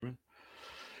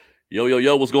Yo, yo,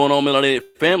 yo, what's going on,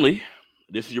 Melanated family?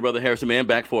 This is your brother Harrison, man,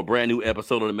 back for a brand new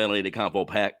episode of the Melanated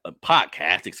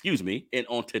podcast, excuse me. And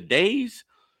on today's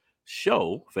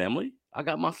show, family, I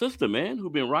got my sister, man,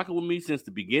 who's been rocking with me since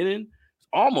the beginning,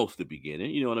 almost the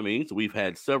beginning, you know what I mean? So we've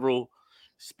had several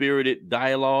spirited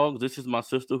dialogues. This is my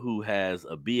sister who has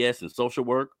a BS in social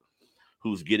work,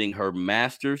 who's getting her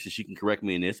master's, and she can correct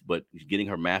me in this, but she's getting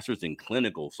her master's in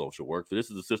clinical social work. So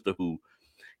this is a sister who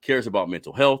cares about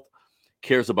mental health,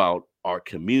 cares about our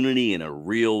community in a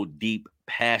real deep,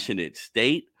 passionate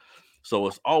state. So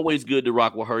it's always good to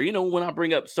rock with her. You know, when I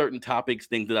bring up certain topics,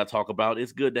 things that I talk about,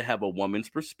 it's good to have a woman's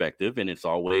perspective. And it's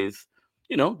always,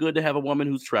 good to have a woman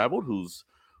who's traveled,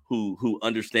 who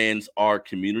understands our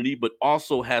community, but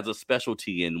also has a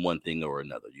specialty in one thing or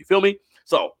another. You feel me?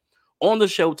 So on the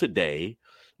show today,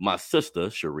 my sister,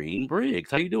 Cherene Briggs.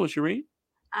 How you doing, Cherene?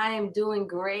 I am doing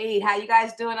great. How you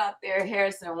guys doing out there,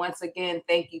 Harrison? Once again,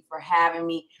 thank you for having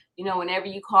me. You know, whenever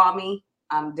you call me,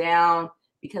 I'm down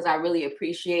because I really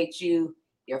appreciate you,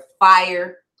 your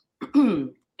fire,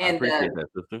 and I appreciate that,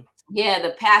 sister.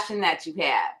 The passion that you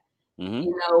have. Mm-hmm.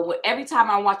 You know, every time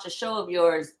I watch a show of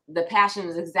yours, the passion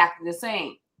is exactly the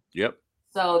same. Yep.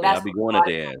 So that's I'll be going at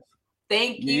their ass.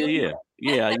 Thank you.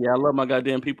 Yeah. I love my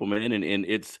goddamn people, man.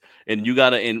 And you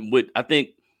gotta, and what I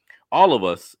think all of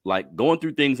us, like, going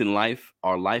through things in life,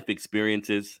 our life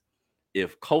experiences,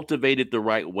 if cultivated the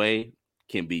right way,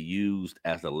 can be used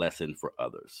as a lesson for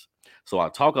others. So I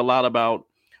talk a lot about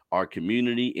our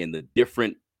community and the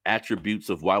different attributes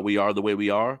of why we are the way we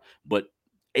are, but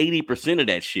 80% of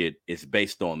that shit is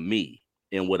based on me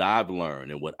and what I've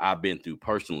learned and what I've been through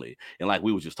personally. And like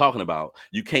we were just talking about,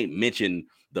 you can't mention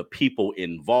the people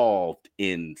involved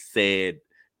in said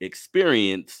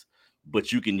experience,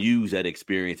 but you can use that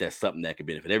experience as something that can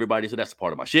benefit everybody. So that's a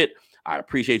part of my shit. I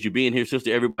appreciate you being here,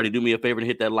 sister. Everybody do me a favor and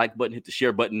hit that like button, hit the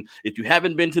share button. If you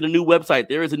haven't been to the new website,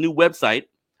 there is a new website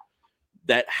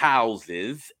that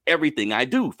houses everything I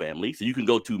do, family. So you can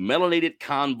go to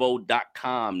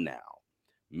melanatedconvo.com now.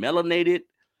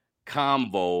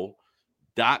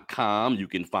 melanatedconvo.com. You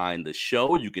can find the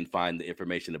show. You can find the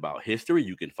information about history.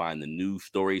 You can find the news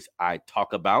stories I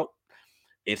talk about.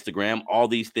 Instagram, all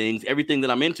these things, everything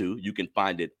that I'm into, you can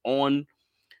find it on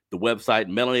the website,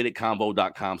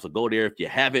 melanatedconvo.com. So go there if you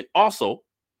haven't. Also,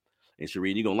 and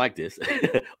Cherene, you're going to like this.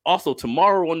 Also,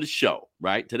 tomorrow on the show,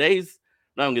 right? Today's,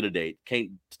 not going to get a date.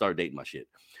 Can't start dating my shit.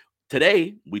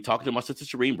 Today, we talking to my sister,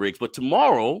 Cherene Briggs. But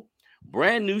tomorrow,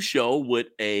 brand new show with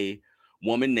a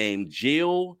woman named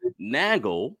Jill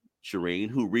Nagel,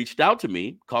 Cherene, who reached out to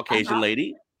me, Caucasian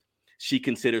lady. She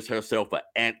considers herself an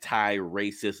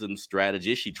anti-racism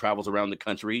strategist. She travels around the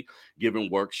country giving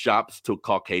workshops to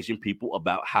Caucasian people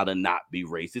about how to not be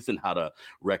racist and how to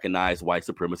recognize white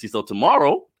supremacy. So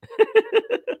tomorrow,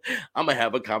 I'm going to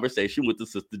have a conversation with the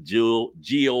sister Jill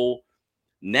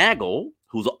Nagel,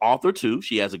 who's an author too.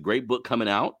 She has a great book coming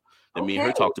out that me and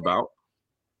her talked about.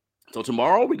 So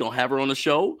tomorrow, we're going to have her on the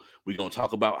show. We're going to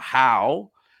talk about how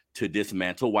to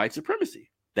dismantle white supremacy.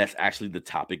 That's actually the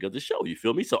topic of the show. You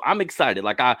feel me? So I'm excited.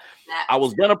 Like I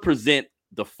was going to present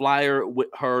the flyer with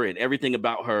her and everything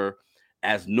about her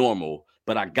as normal,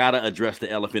 but I got to address the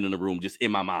elephant in the room just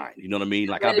in my mind. You know what I mean?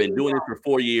 Like, I've been doing it for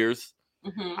 4 years.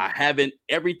 Mm-hmm. I haven't,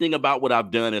 everything about what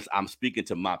I've done is I'm speaking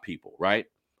to my people, right?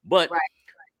 But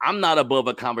I'm not above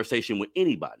a conversation with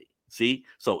anybody. See?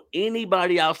 So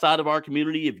anybody outside of our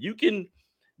community, if you can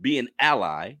be an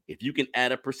ally, if you can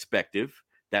add a perspective,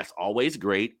 that's always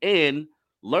great. And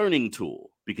learning tool,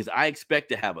 because I expect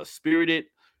to have a spirited,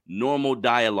 normal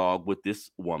dialogue with this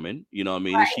woman. You know what I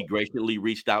mean? Right. She graciously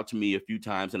reached out to me a few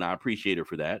times, and I appreciate her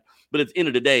for that. But at the end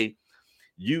of the day,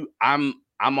 I'm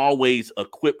always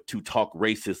equipped to talk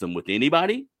racism with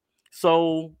anybody.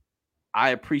 So I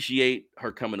appreciate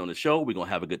her coming on the show. We're gonna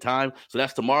have a good time. So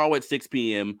that's tomorrow at 6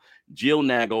 p.m. Jill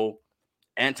Nagel,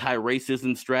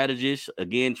 anti-racism strategist,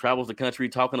 again, travels the country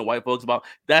talking to white folks about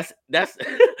that's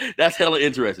that's hella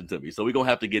interesting to me. So we're gonna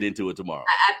have to get into it tomorrow.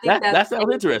 I think that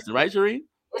sounds interesting, right, Cherene?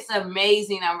 It's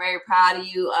amazing. I'm very proud of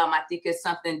you. I think it's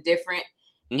something different.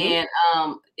 Mm-hmm. And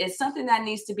it's something that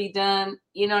needs to be done.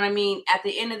 You know what I mean? At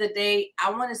the end of the day, I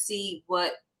want to see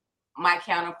what my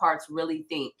counterparts really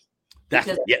think. That's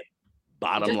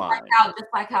bottom line.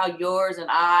 Just like how yours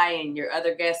and I and your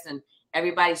other guests and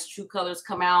everybody's true colors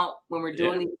come out when we're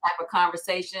doing these type of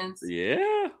conversations.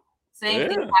 Yeah. Same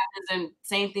thing happens, and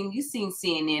same thing. You've seen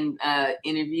CNN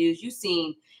interviews. You've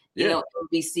seen,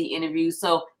 NBC interviews.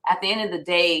 So at the end of the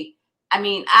day, I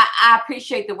mean, I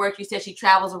appreciate the work you said. She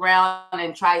travels around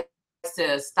and tries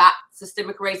to stop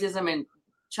systemic racism and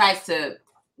tries to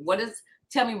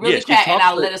Tell me really quick, and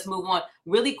I'll let us move on.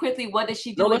 Really quickly, what does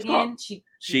she do again?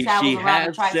 She travels around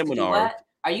and tries to do what?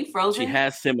 Are you frozen? She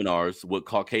has seminars with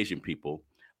Caucasian people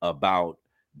about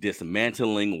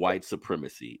dismantling white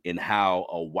supremacy and how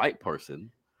a white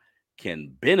person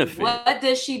can benefit. What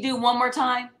does she do? One more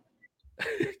time.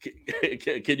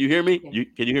 Can you hear me?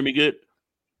 Can you hear me good?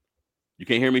 You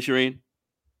can't hear me, Cherene?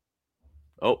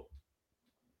 Oh,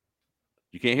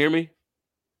 you can't hear me?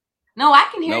 No, I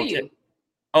can hear you.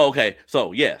 Oh, okay.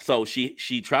 So yeah, so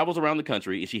she travels around the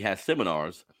country and she has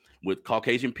seminars with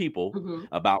Caucasian people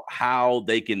about how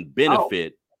they can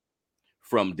benefit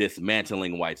from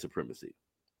dismantling white supremacy.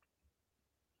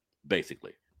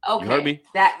 Basically. Okay. You heard me?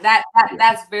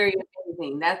 That's very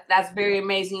amazing. That's very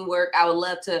amazing work. I would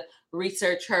love to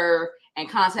research her and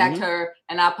contact her,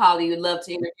 and I probably would love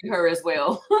to interview her as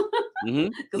well.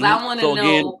 Because I want to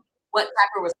know what type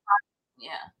of response.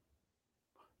 Yeah.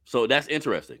 So that's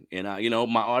interesting. And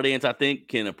my audience, I think,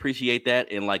 can appreciate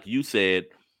that. And like you said,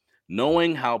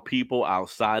 knowing how people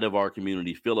outside of our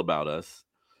community feel about us,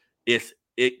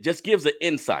 it just gives an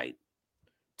insight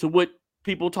to what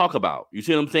people talk about. You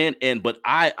see what I'm saying? But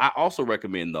I also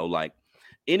recommend, though, like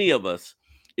any of us,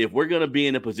 if we're going to be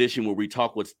in a position where we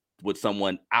talk with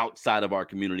someone outside of our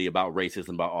community about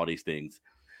racism, about all these things,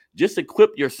 just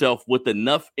equip yourself with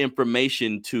enough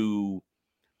information to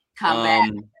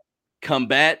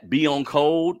combat, be on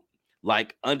code,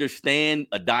 like understand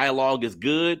a dialogue is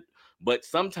good. But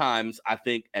sometimes I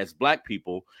think as Black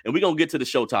people, and we're going to get to the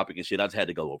show topic and shit, I just had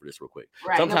to go over this real quick.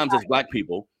 Right, sometimes as Black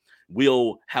people,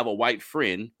 we'll have a white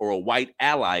friend or a white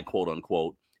ally, quote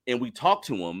unquote, and we talk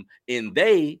to them and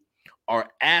they are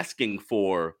asking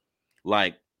for,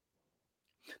 like,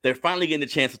 they're finally getting a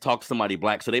chance to talk to somebody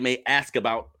Black. So they may ask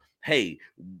about, hey,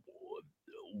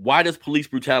 why does police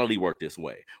brutality work this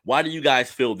way? Why do you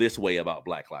guys feel this way about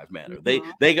Black Lives Matter?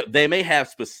 They may have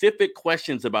specific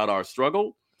questions about our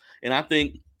struggle. And I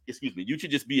think, you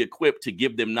should just be equipped to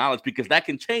give them knowledge, because that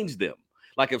can change them.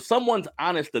 Like if someone's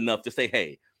honest enough to say,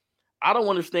 hey, I don't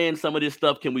understand some of this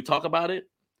stuff. Can we talk about it?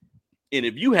 And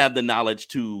if you have the knowledge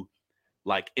to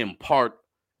like impart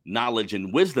knowledge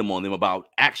and wisdom on them about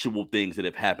actual things that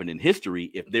have happened in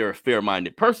history, if they're a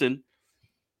fair-minded person,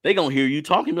 they're going to hear you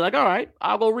talking and be like, all right,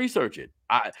 I'll go research it.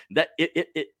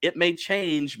 It may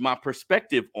change my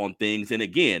perspective on things. And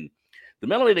again, the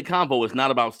Melanated Convo is not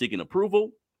about seeking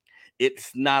approval.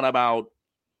 It's not about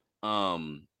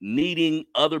needing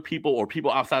other people or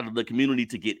people outside of the community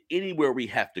to get anywhere we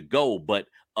have to go, but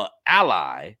an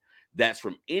ally that's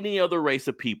from any other race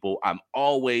of people, I'm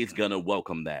always going to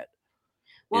welcome that.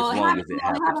 Well, having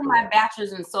my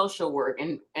bachelor's in social work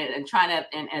and trying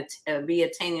to be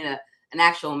attaining an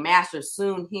actual master's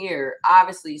soon here,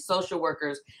 obviously social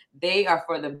workers, they are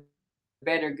for the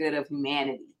better good of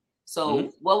humanity.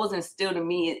 So what was instilled in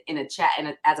me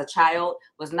as a child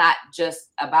was not just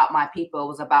about my people, it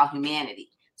was about humanity.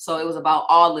 So it was about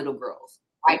all little girls,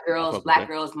 white girls, Black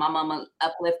girls. My mama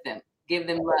uplift them, give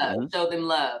them love, show them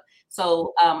love.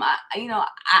 So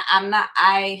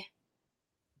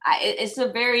it's a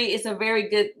very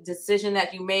good decision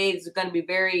that you made. It's going to be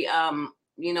very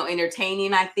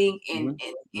entertaining, I think, and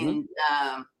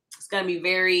it's going to be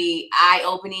very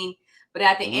eye-opening. But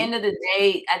at the end of the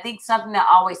day, I think something that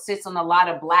always sits on a lot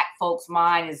of Black folks'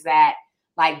 mind is that,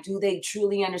 like, do they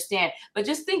truly understand? But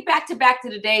just think back to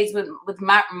the days with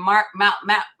Malcolm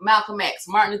X,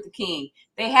 Martin Luther King.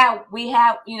 We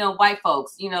have white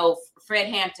folks. Fred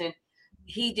Hampton,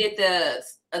 he did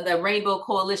the Rainbow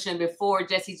Coalition before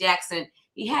Jesse Jackson.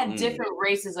 He had different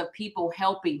races of people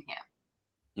helping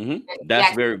him.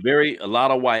 That's very a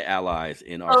lot of white allies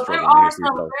in our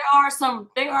struggle.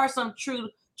 There are some true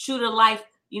to life,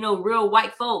 real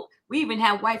white folk. We even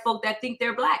have white folk that think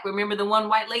they're Black. Remember the one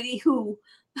white lady who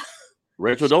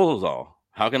Rachel Dolezal.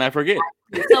 How can I forget?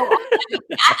 So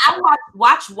I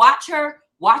watch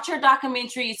her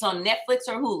documentary. It's on Netflix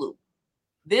or Hulu.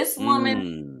 This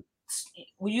woman,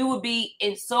 you would be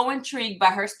so intrigued by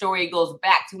her story. It goes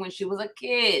back to when she was a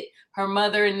kid. Her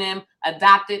mother and them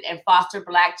adopted and fostered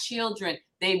Black children.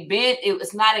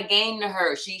 It's not a game to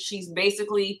her. She's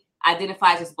basically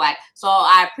identifies as Black. So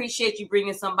I appreciate you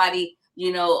bringing somebody,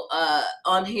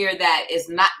 on here that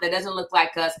doesn't look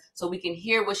like us, so we can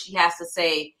hear what she has to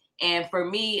say. And for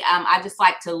me, I just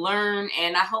like to learn,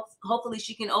 and I hopefully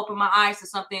she can open my eyes to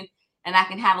something, and I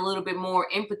can have a little bit more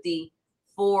empathy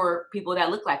for people that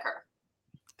look like her.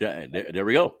 There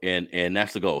we go. And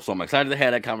that's the goal. So I'm excited to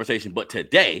have that conversation. But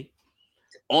today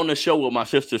on the show with my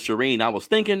sister Cherene, I was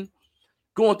thinking,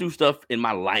 going through stuff in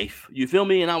my life, you feel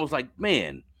me? And I was like,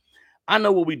 man, I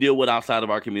know what we deal with outside of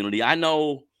our community. I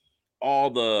know all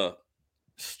the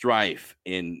strife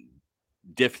and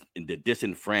the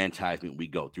disenfranchisement we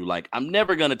go through. Like, I'm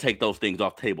never going to take those things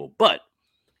off the table. But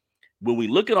when we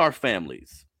look at our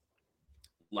families,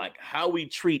 like how we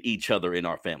treat each other in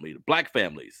our family, the Black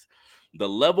families, the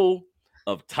level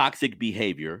of toxic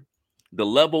behavior, the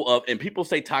level of, and people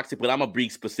say toxic, but I'm going to be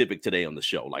specific today on the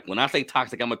show. Like, when I say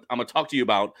toxic, I'm going to talk to you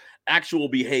about actual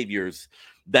behaviors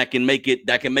that can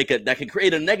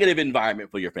create a negative environment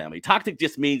for your family. Toxic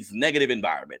just means negative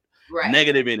environment,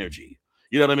 negative energy.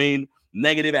 You know what I mean?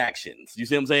 Negative actions. You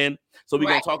see what I'm saying? So we're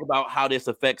going to talk about how this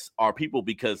affects our people,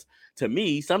 because to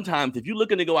me, sometimes if you're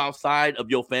looking to go outside of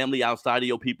your family, outside of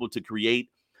your people to create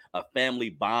a family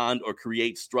bond or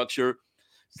create structure,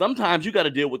 sometimes you got to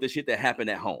deal with the shit that happened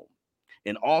at home.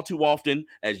 And all too often,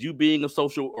 as you being a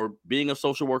social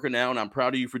worker now, and I'm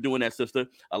proud of you for doing that, sister,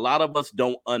 a lot of us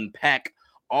don't unpack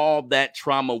all that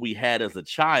trauma we had as a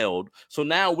child. So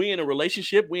now we in a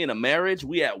relationship, we in a marriage,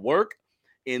 we at work,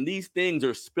 and these things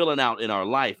are spilling out in our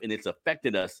life, and it's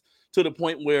affected us to the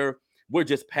point where we're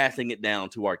just passing it down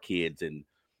to our kids and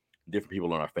different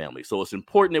people in our family. So it's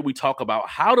important that we talk about,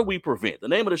 how do we prevent, the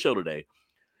name of the show today,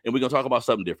 and we're going to talk about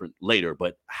something different later,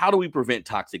 but how do we prevent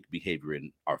toxic behavior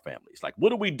in our families? Like, what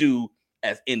do we do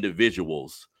as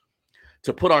individuals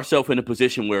to put ourselves in a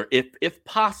position where, if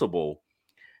possible,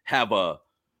 have a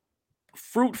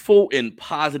fruitful and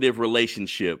positive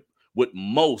relationship with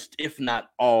most, if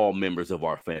not all, members of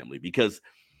our family? Because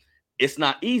it's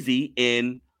not easy,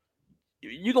 and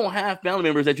you're going to have family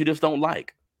members that you just don't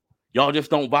like. Y'all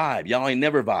just don't vibe. Y'all ain't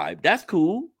never vibe. That's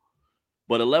cool.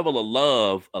 But a level of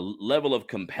love, a level of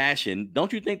compassion,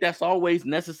 don't you think that's always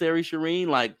necessary, Cherene?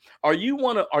 Like, are you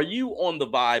on the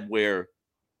vibe where,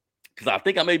 because I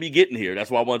think I may be getting here,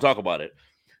 that's why I want to talk about it.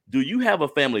 Do you have a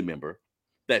family member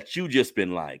that you just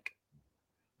been like,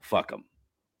 fuck them,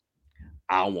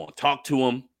 I don't want to talk to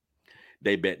them,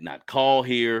 they bet not call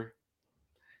here,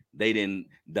 they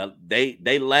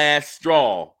last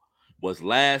straw was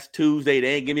last Tuesday,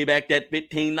 they ain't give me back that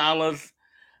 $15,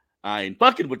 I ain't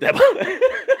fucking with that.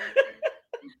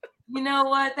 You know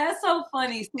what? That's so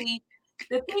funny. See,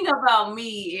 the thing about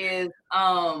me is,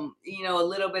 a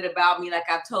little bit about me. Like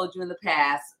I've told you in the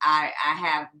past, I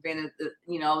have been,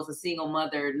 I was a single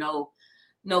mother, no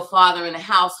father in the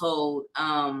household.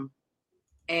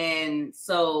 And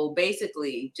so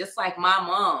basically, just like my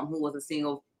mom, who was a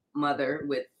single mother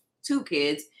with 2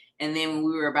 kids, and then when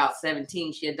we were about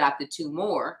 17, she adopted 2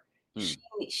 more.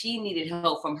 She needed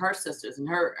help from her sisters and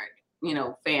her,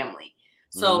 family.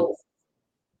 So,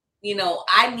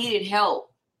 I needed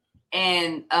help,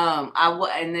 and I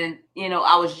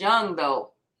was young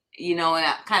though, and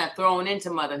I kind of thrown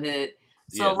into motherhood.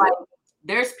 So like,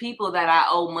 there's people that I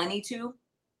owe money to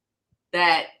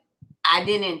that I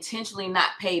didn't intentionally not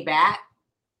pay back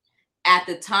at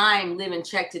the time, living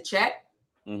check to check.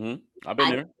 I've been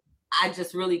there. I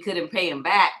just really couldn't pay them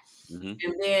back. And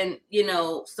then,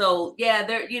 so yeah,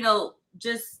 there,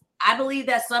 just, I believe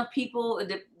that some people,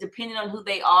 depending on who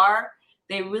they are,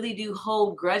 they really do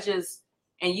hold grudges.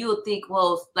 And you'll think,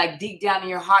 well, like deep down in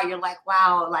your heart, you're like,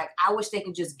 wow, like I wish they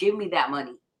could just give me that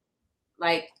money.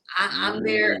 Like I'm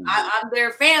their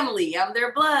family, I'm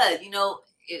their blood, At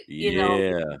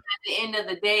the end of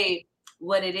the day,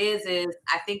 what it is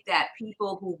I think that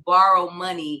people who borrow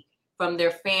money from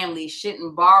their family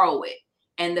shouldn't borrow it.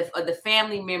 And the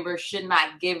family member should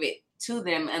not give it to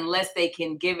them unless they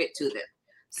can give it to them.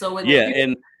 So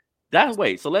and that's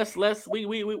so let's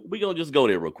we gonna just go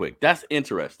there real quick. That's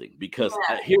interesting because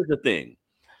here's the thing.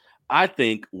 I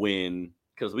think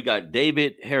because we got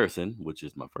David Harrison, which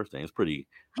is my first name. It's pretty.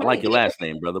 I like your last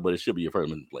name, brother, but it should be your first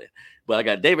name. But I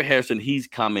got David Harrison. He's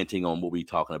commenting on what we're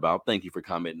talking about. Thank you for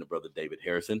commenting, to brother David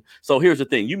Harrison. So here's the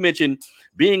thing. You mentioned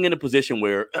being in a position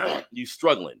where you're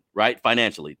struggling, right?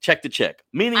 Financially, check to check,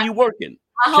 meaning you working.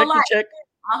 My whole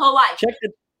life.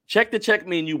 Check to check,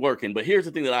 meaning you working. But here's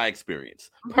the thing that I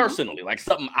experienced personally, like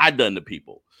something I done to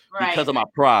people because of my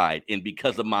pride and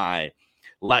because of my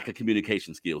lack of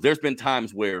communication skills. There's been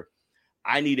times where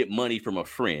I needed money from a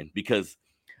friend because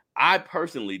I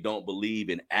personally don't believe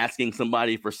in asking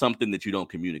somebody for something that you don't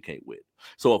communicate with.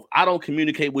 So if I don't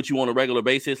communicate with you on a regular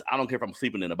basis, I don't care if I'm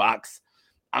sleeping in a box,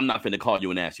 I'm not finna call you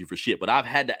and ask you for shit. But I've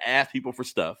had to ask people for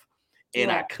stuff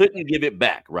and I couldn't give it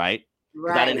back, right?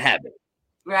 Because I didn't have it.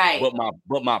 Right.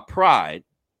 But my pride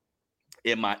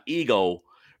and my ego,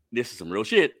 this is some real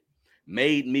shit,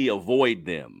 made me avoid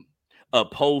them.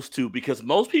 Opposed to, because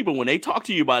most people, when they talk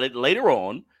to you about it later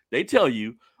on, they tell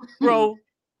you, bro,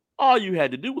 all you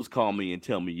had to do was call me and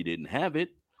tell me you didn't have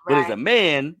it. But as a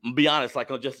man, I'll be honest, like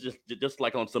on just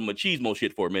like on some machismo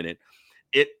shit for a minute,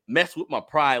 it messed with my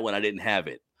pride when I didn't have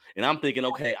it. And I'm thinking,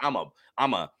 okay, I'm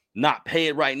a not pay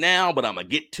it right now, but I'm gonna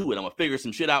get to it. I'm gonna figure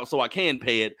some shit out so I can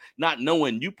pay it, not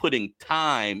knowing you putting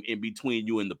time in between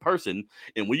you and the person.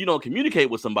 And when you don't communicate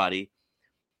with somebody,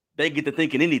 they get to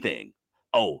thinking anything.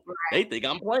 Oh, they think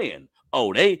I'm playing.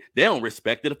 Oh, they don't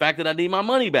respect the fact that I need my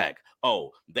money back.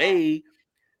 Oh, they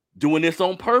doing this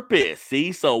on purpose.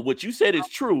 See, so what you said is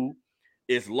true.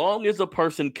 As long as a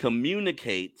person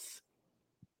communicates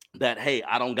that, hey,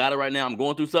 I don't got it right now, I'm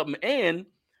going through something, and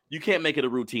you can't make it a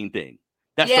routine thing.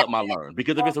 That's something I learned.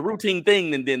 Because if it's a routine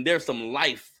thing, then there's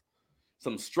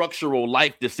some structural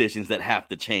life decisions that have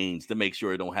to change to make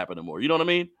sure it don't happen anymore. You know what I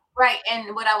mean? Right.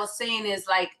 And what I was saying is,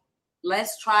 like,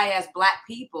 let's try as Black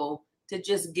people to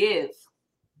just give.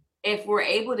 If we're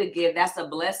able to give, that's a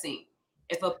blessing.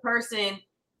 If a person,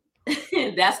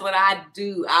 that's what I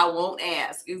do, I won't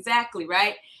ask. Exactly,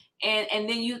 right? And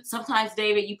then you sometimes,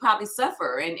 David, you probably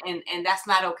suffer, and that's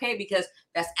not okay, because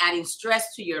that's adding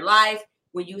stress to your life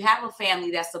when you have a family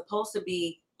that's supposed to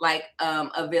be like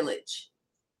a village.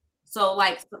 So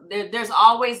like there's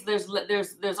always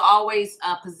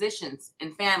positions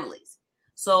in families.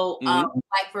 So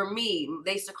like for me,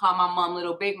 they used to call my mom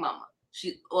Little Big Mama.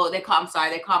 They call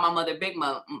my mother Big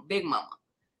Mama.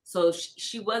 So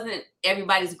she wasn't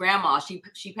everybody's grandma.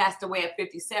 She passed away at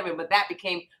 57, but that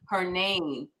became her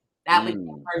name. That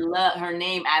became her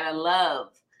name out of love.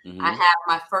 I have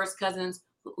my first cousins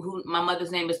who my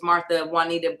mother's name is Martha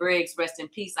Juanita Briggs, rest in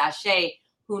peace, Ashe,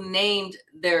 who named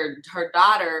her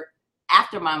daughter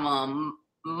after my mom,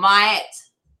 Maat,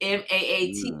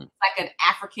 M-A-A-T, like an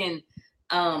African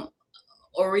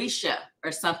Orisha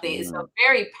or something. It's a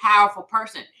very powerful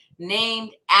person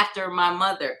named after my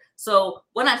mother. So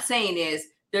what I'm saying is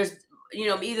there's,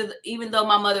 even though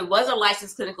my mother was a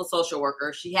licensed clinical social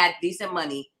worker, she had decent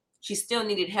money, she still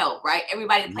needed help, right?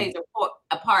 Everybody plays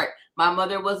a part. My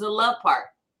mother was a love part.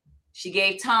 She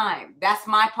gave time. That's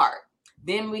my part.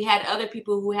 Then we had other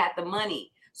people who had the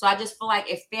money. So I just feel like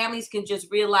if families can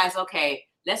just realize, okay,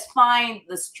 let's find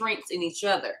the strengths in each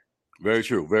other. Very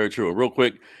true. Very true. Real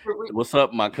quick, what's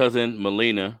up, my cousin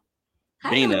Melina?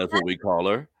 Bina is what we call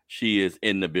her. She is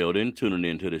in the building, tuning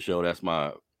into the show. That's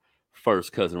my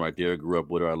first cousin right there. Grew up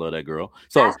with her. I love that girl.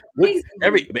 So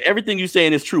everything you're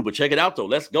saying is true, but check it out though.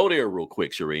 Let's go there real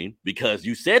quick, Cherene, because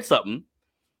you said something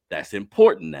that's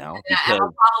important now. I'm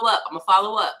gonna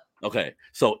follow up. Okay.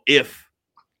 So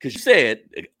because you said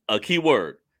a key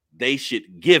word, they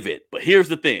should give it. But here's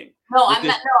the thing. No, I'm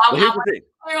not. No, I want to be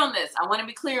clear on this. I want to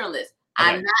be clear on this.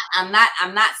 Okay. I'm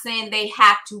not saying they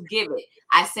have to give it.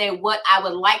 I say what I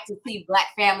would like to see Black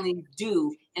families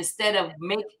do instead of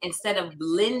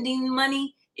blending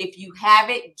money. If you have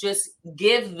it, just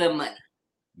give the money.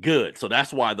 Good. So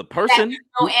that's why the person there's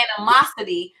no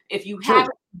animosity if you have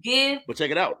it, give. But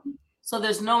check it out. So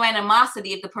there's no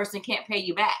animosity if the person can't pay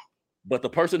you back. But the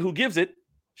person who gives it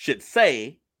should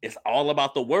say it's all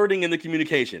about the wording and the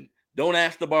communication. Don't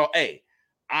ask to borrow. Hey,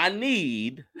 I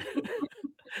need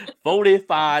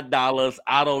 $45.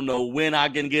 I don't know when I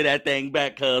can get that thing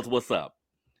back, cuz what's up?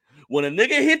 When a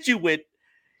nigga hit you with,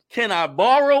 can I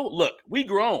borrow? Look, we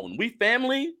grown. We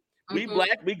family. We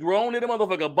Black. We grown in the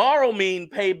motherfucker. Borrow mean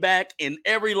pay back in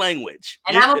every language.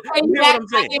 And I'm going to pay you back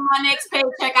in my next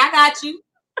paycheck. I got you.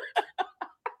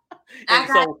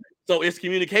 So it's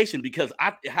communication, because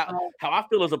how I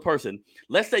feel as a person,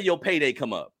 let's say your payday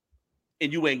come up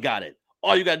and you ain't got it.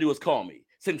 All you got to do is call me.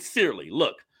 Sincerely,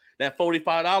 look, that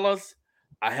 $45,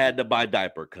 I had to buy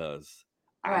diaper, cuz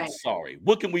I'm sorry.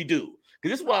 What can we do?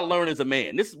 Because this is what I learned as a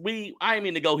man. I ain't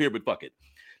mean to go here, but fuck it.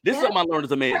 This is something I learned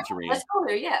as a man, Cherene. Let's go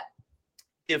there, yeah.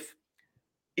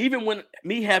 Even when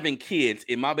me having kids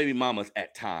and my baby mamas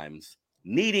at times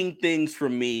needing things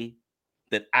from me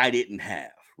that I didn't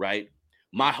have, right?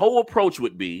 My whole approach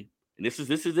would be, and this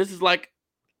is like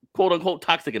quote unquote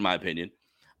toxic in my opinion.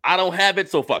 I don't have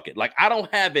it, so fuck it. Like, I don't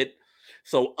have it,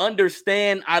 so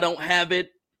understand I don't have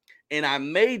it, and I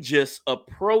may just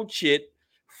approach it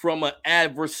from an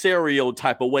adversarial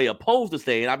type of way, opposed to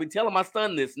saying, I've been telling my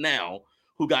son this now,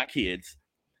 who got kids,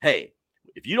 hey,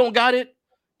 if you don't got it,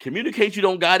 communicate you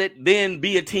don't got it, then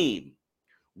be a team.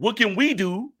 What can we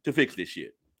do to fix this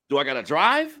shit? Do I gotta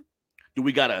drive? Do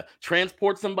we gotta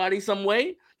transport somebody some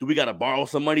way? Do we gotta borrow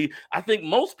some money? I think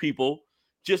most people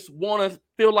just want to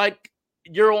feel like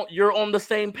you're on the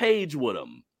same page with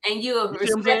them, and you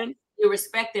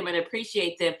respect them and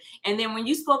appreciate them. And then when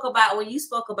you spoke about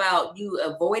you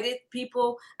avoided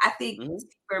people, I think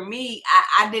for me,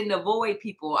 I didn't avoid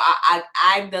people.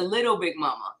 I'm the little big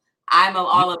mama. I'm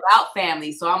all about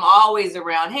family, so I'm always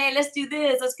around. Hey, let's do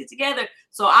this. Let's get together.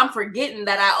 So I'm forgetting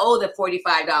that I owe the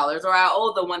 $45 or I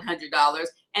owe the $100,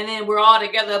 and then we're all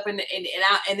together up and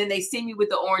then they see me with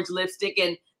the orange lipstick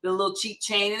and the little cheap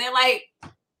chain, and they're like,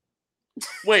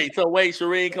 wait,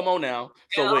 Cherene, come on now.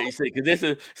 So wait, you say, because this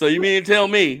is, so you mean to tell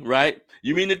me, right?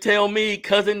 You mean to tell me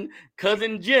cousin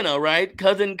Jenna, right?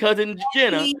 Cousin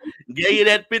Jenna gave you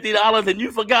that $50 and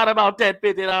you forgot about that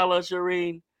 $50,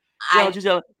 Cherene? Yeah, what you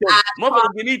tell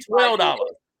motherfucker, give me $12.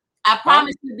 I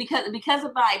promise you, because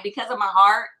of my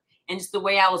heart and just the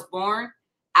way I was born,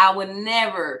 I would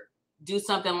never do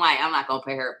something like, I'm not gonna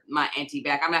pay my auntie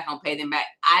back. I'm not gonna pay them back.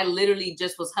 I literally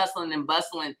just was hustling and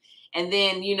bustling. And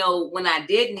then, you know, when I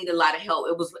did need a lot of help,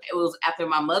 it was after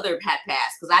my mother had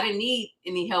passed, because I didn't need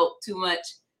any help too much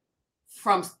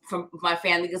from my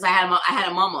family, because I had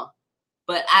a mama,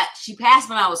 but she passed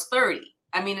when I was 30.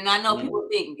 I mean, and I know people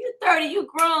think, you're 30, you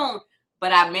grown,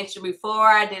 but I mentioned before,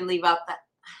 I didn't leave out the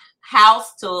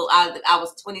house till I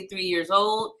was 23 years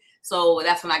old. So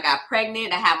that's when I got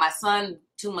pregnant. I had my son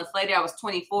 2 months later. I was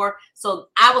 24. So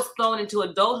I was thrown into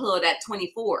adulthood at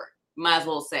 24, might as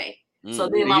well say. So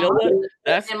then my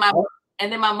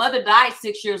mother died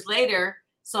 6 years later.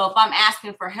 So if I'm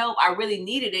asking for help, I really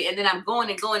needed it. And then I'm going,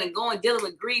 dealing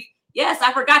with grief. Yes,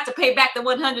 I forgot to pay back the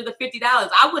 $150.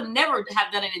 I would never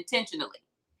have done it intentionally.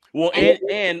 Well,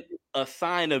 and a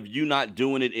sign of you not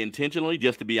doing it intentionally,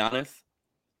 just to be honest,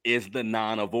 is the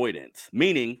non-avoidance.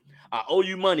 Meaning, I owe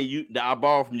you money that I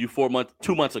borrowed from you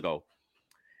 2 months ago.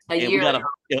 We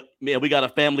got a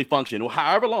family function. Well,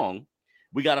 however long,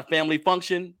 we got a family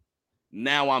function.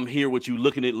 Now I'm here with you,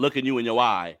 looking you in your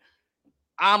eye.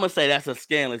 I'm gonna say that's a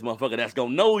scandalous motherfucker that's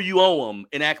gonna know you owe them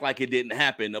and act like it didn't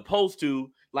happen, opposed to,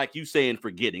 like you saying,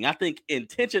 forgetting. I think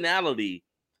intentionality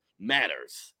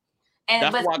matters.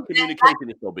 And that's why communication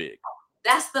is so big.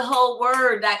 That's the whole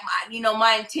word. Like,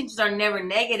 my intentions are never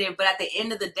negative, but at the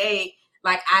end of the day,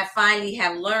 like, I finally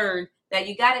have learned that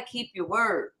you got to keep your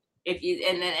word. If you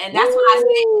and that's what I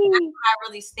say. That's what I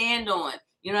really stand on.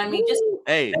 You know what I mean? Just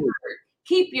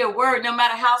keep your word, no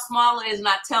matter how small it is. And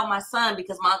I tell my son,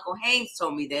 because my Uncle Haynes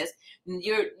told me this.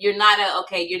 You're not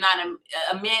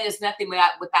a man is nothing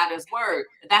without his word.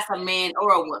 That's a man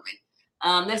or a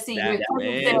woman. Let's see.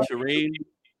 Cherene.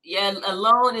 Yeah, a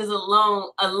loan is a loan.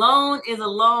 A loan is a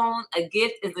loan. A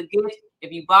gift is a gift.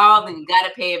 If you borrow, then you got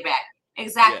to pay it back.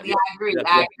 Exactly. Yeah, I agree.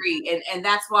 I agree. And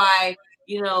that's why,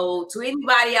 to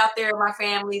anybody out there in my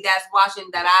family that's watching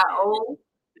that I owe,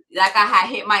 like I had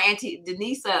hit my Auntie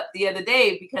Denise up the other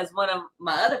day because one of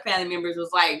my other family members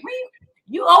was like,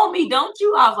 you owe me, don't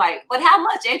you? I was like, but how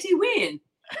much, Auntie, when?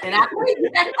 And I paid you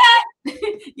back.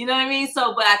 You know what I mean?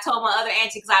 So, but I told my other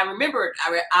auntie, because I remembered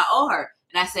I owe her.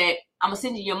 And I said, I'm gonna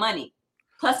send you your money.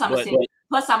 Plus, I'm gonna send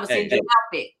you an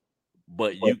outfit.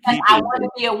 But you I want to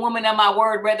be a woman of my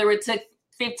word, whether it took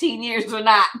 15 years or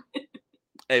not.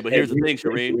 Hey, but here's the thing,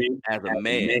 Cherene. As a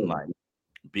man, like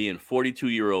being 42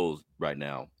 years old right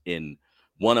now, in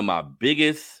one of my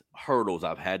biggest hurdles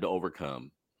I've had to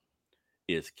overcome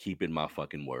is keeping my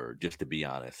fucking word. Just to be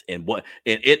honest, and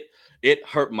it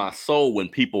hurt my soul when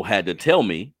people had to tell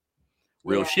me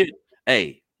real shit.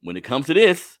 Hey, when it comes to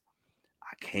this,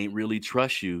 I can't really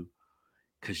trust you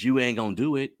because you ain't gonna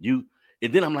do it.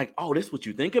 And then I'm like, oh, this is what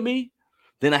you think of me?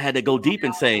 Then I had to go deep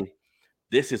and say,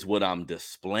 this is what I'm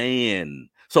displaying.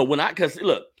 So because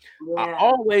look, I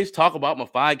always talk about my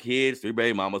 5 kids, 3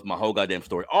 baby mamas, my whole goddamn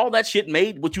story. All that shit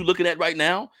made what you looking at right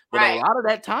now. But a lot of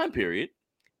that time period,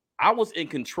 I was in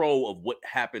control of what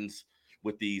happens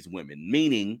with these women.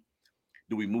 Meaning,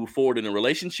 do we move forward in a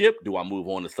relationship? Do I move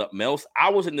on to something else? I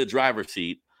was in the driver's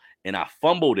seat and I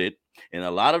fumbled it. And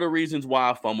a lot of the reasons why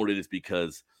I fumbled it is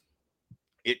because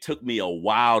it took me a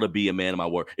while to be a man of my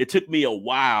word. It took me a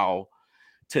while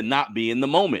to not be in the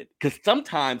moment. Because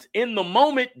sometimes in the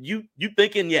moment, you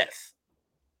thinking yes.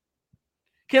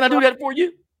 Can I do that for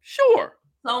you? Sure.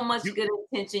 So much good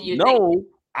intention. No,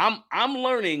 I'm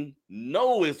learning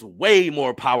no is way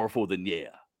more powerful than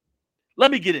yeah.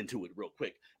 Let me get into it real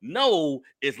quick. No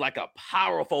is like a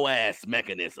powerful ass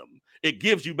mechanism. It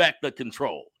gives you back the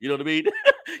control. You know what I mean?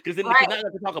 Because then now you have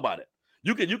to talk about it.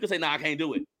 You can say, I can't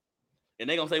do it. And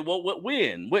they're gonna say, well,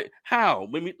 when? How?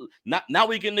 Now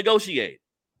we can negotiate.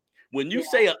 When you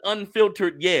say an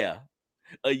unfiltered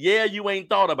a yeah you ain't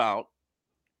thought about.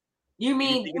 You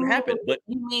mean it can happen, but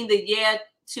you mean the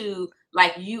to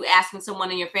like you asking someone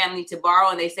in your family to borrow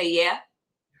and they say yeah?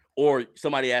 Or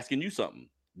somebody asking you something.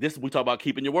 This we talk about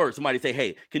keeping your word. Somebody say,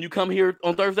 hey, can you come here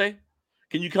on Thursday?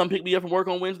 Can you come pick me up from work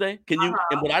on Wednesday? Can you?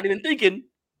 And without even thinking,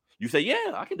 you say,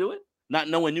 yeah, I can do it. Not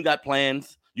knowing you got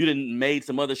plans. You didn't made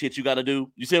some other shit you got to do.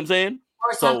 You see what I'm saying?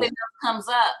 Or something else comes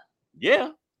up. Yeah.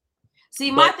 See,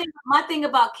 my thing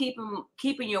about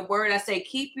keeping your word, I say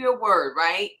keep your word,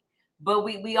 right? But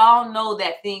we all know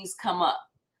that things come up.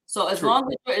 So as long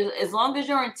as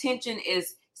your intention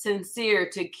is sincere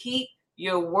to keep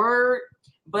your word.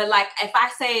 But like, if I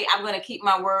say I'm going to keep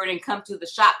my word and come to the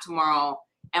shop tomorrow,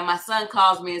 and my son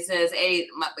calls me and says, "Hey,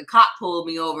 the cop pulled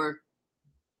me over,"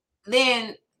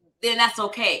 then that's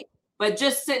okay. But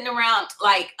just sitting around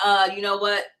like, you know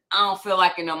what? I don't feel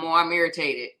like it no more. I'm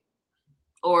irritated.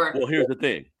 Or, well, here's the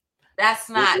thing. That's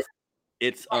not.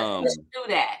 It's do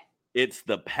that. It's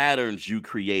the patterns you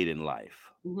create in life.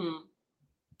 Mm-hmm.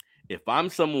 If I'm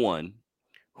someone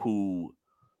who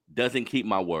doesn't keep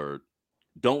my word,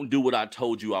 don't do what I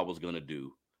told you I was going to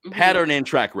do, pattern and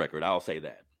track record, I'll say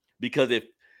that. Because if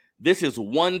this is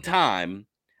one time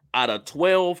out of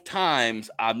 12 times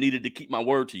I've needed to keep my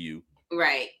word to you,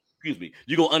 right? Excuse me,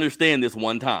 you're going to understand this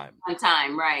one time. One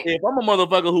time, right. If I'm a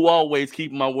motherfucker who always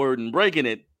keep my word and breaking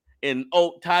it, and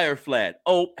tire flat,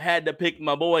 had to pick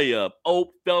my boy up,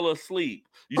 fell asleep.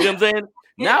 You see what I'm saying?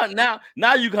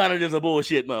 Now you kind of just a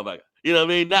bullshit motherfucker. You know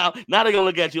what I mean? Now they're gonna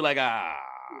look at you like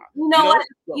You know what?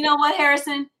 You know what,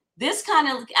 Harrison? This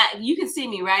kind of you can see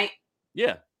me, right?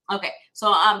 Yeah. Okay.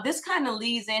 So this kind of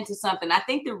leads into something. I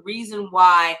think the reason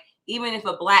why, even if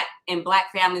black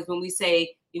families, when we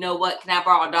say, you know what, can I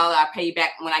borrow $1? I'll pay you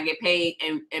back when I get paid,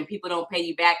 and people don't pay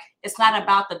you back. It's not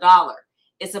about the dollar.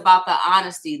 It's about the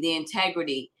honesty, the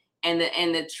integrity, and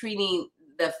the treating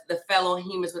the fellow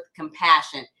humans with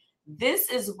compassion. This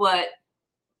is what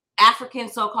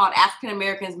so-called African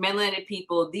Americans, melanated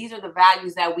people, these are the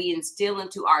values that we instill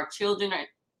into our children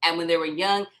and when they were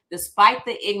young, despite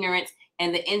the ignorance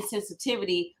and the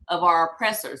insensitivity of our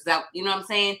oppressors. That, you know what I'm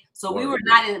saying? So we were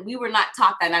not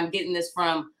taught that. And I'm getting this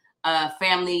from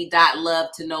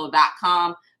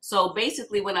family.lovetoknow.com. So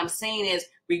basically what I'm saying is,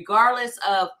 regardless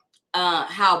of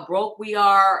how broke we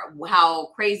are, how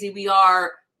crazy we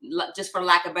are, just for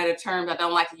lack of better terms, I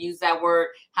don't like to use that word,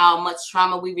 how much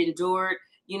trauma we've endured,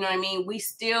 you know what I mean? We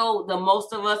still, the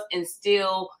most of us,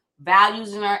 instill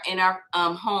values in our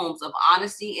homes of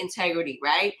honesty, integrity,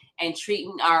 right? And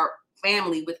treating our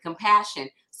family with compassion.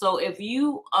 So if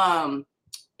you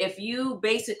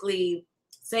basically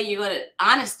say you're going to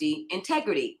honesty,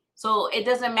 integrity, so it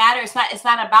doesn't matter. It's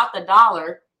not about the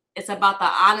dollar. It's about the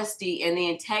honesty and the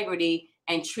integrity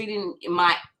and treating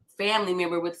my family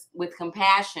member with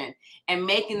compassion and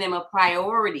making them a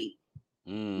priority.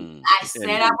 I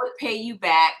said I would pay you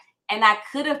back, and I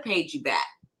could have paid you back.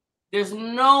 There's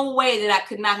no way that I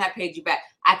could not have paid you back.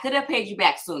 I could have paid you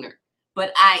back sooner,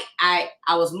 but I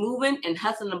was moving and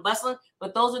hustling and bustling.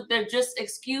 But they're just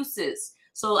excuses.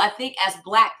 So I think as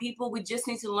Black people, we just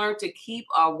need to learn to keep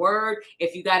our word.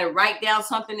 If you got to write down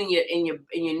something in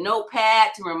your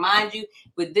notepad to remind you,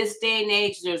 with this day and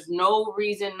age, there's no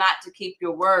reason not to keep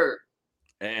your word.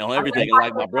 And on everything,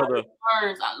 like my brother,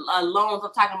 loans.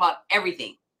 I'm talking about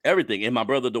everything. Everything. And my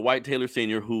brother, Dwight Taylor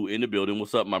Sr., who in the building,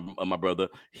 what's up, my brother?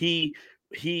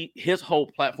 His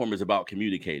whole platform is about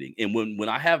communicating. And when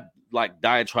I have like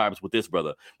diatribes with this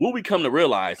brother, what we come to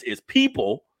realize is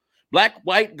people, Black,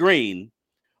 white, green,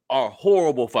 are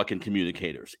horrible fucking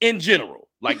communicators in general.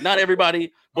 Like not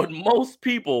everybody, but most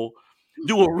people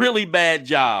do a really bad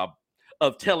job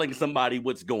of telling somebody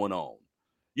what's going on.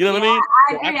 You know what I mean?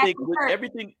 I think with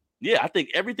everything, I think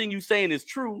everything you're saying is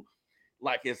true.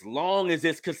 Like as long as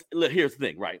it's, because look, here's the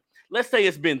thing, right? Let's say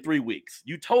it's been 3 weeks.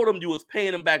 You told them you was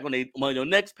paying them back on your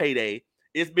next payday.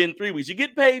 It's been 3 weeks. You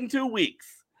get paid in 2 weeks.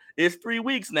 It's 3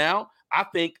 weeks now. I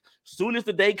think soon as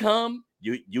the day come,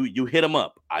 you hit them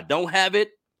up. I don't have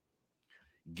it.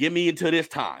 Give me until this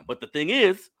time. But the thing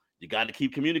is, you got to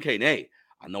keep communicating. Hey,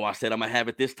 I know I said I'm gonna have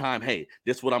it this time. Hey,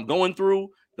 this is what I'm going through.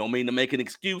 Don't mean to make an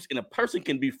excuse. And a person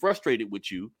can be frustrated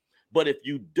with you, but if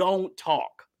you don't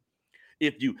talk,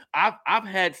 I've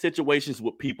had situations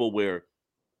with people where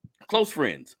close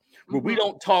friends where we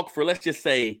don't talk for, let's just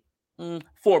say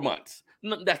 4 months.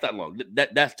 No, that's not long.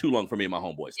 That's too long for me and my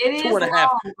homeboys. It 2.5.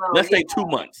 Long, let's say 2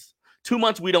 months. 2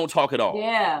 months we don't talk at all.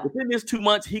 Yeah. Within this 2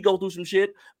 months, he go through some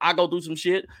shit. I go through some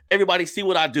shit. Everybody see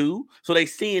what I do, so they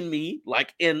seeing me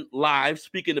like in live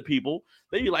speaking to people.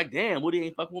 They be like, "Damn, Woody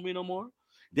ain't fucking with me no more.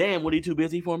 Damn, Woody too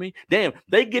busy for me. Damn."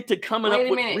 They get to coming up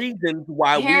with reasons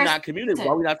why we're not communicating,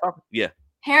 why we're not talking. Yeah.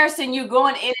 Harrison, you're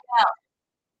going in and out.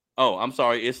 Oh, I'm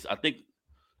sorry. I think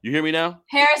you hear me now.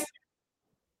 Harrison,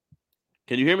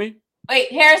 can you hear me?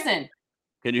 Wait, Harrison.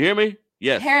 Can you hear me?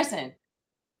 Yes. Harrison,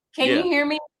 can you hear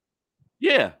me?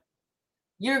 Yeah.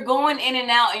 You're going in and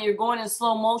out, and you're going in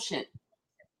slow motion.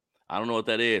 I don't know what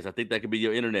that is. I think that could be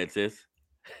your internet, sis.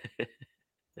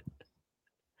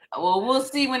 Well, we'll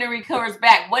see when it recovers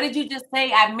back. What did you just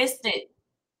say? I missed it.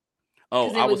 Oh,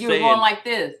 you were going like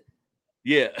this.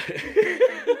 Yeah.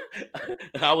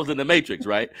 I was in the Matrix,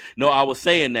 right? No, I was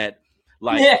saying that,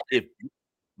 like,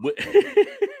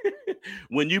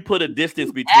 when you put a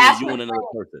distance between you and another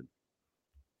person.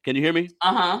 Can you hear me?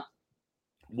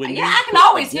 When I can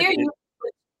always hear you.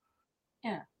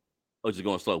 Yeah. Oh, just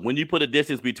going slow. When you put a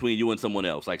distance between you and someone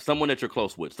else, like someone that you're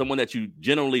close with, someone that you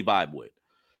generally vibe with,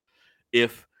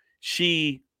 if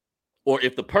she or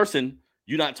if the person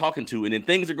you're not talking to, and then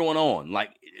things are going on, like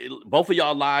both of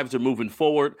y'all lives are moving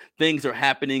forward, things are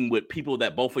happening with people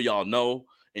that both of y'all know,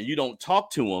 and you don't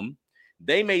talk to them,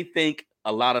 they may think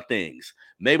a lot of things.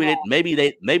 Maybe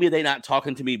they not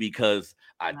talking to me because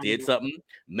I did something.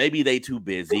 Maybe they too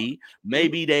busy.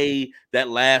 Maybe that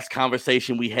last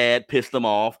conversation we had pissed them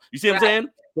off. You see what I'm saying?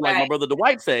 So like my brother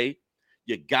Dwight say,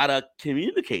 you gotta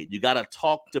communicate. You gotta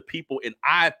talk to people, and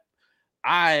I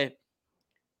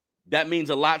that means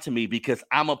a lot to me because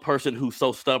I'm a person who's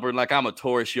so stubborn. Like I'm a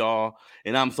Taurus, y'all,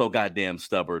 and I'm so goddamn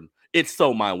stubborn. It's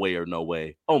so my way or no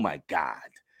way. Oh my God.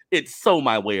 It's so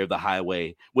my way or the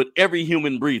highway with every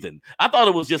human breathing. I thought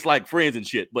it was just like friends and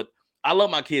shit, but I love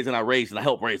my kids and I raise and I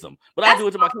help raise them. But I do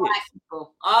it to my kids.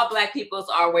 All black people's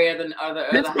are aware of the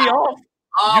piss me off.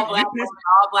 All black women,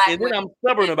 all black and then I'm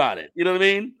stubborn about it. You know what I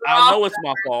mean? I know it's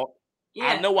my fault. Yeah.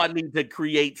 I know I need to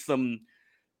create some,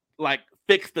 like,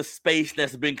 fix the space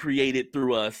that's been created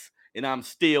through us, and I'm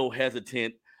still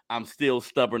hesitant. I'm still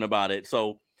stubborn about it.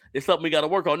 So it's something we got to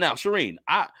work on. Now, Cherene,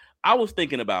 I was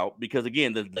thinking about, because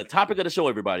again, the topic of the show,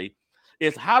 everybody,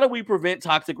 is how do we prevent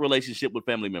toxic relationship with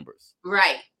family members?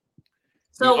 Right.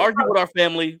 So we argue with our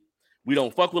family. We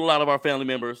don't fuck with a lot of our family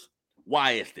members.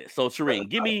 Why is this? So Cherene,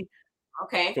 give me,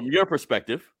 from your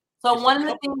perspective. So one of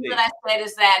the things that I said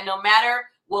is that no matter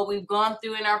what we've gone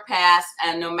through in our past,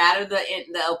 and no matter the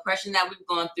oppression that we've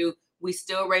gone through, we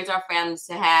still raise our families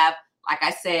to have, like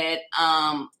I said,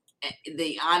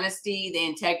 the honesty, the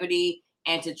integrity,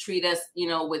 and to treat us,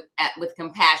 with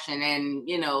compassion and,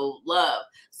 love.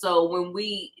 So when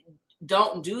we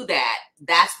don't do that,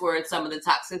 that's where some of the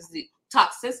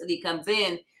toxicity comes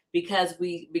in, because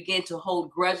we begin to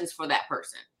hold grudges for that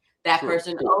person. That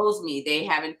person owes me. They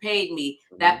haven't paid me.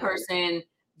 That person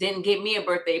didn't get me a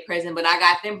birthday present, but I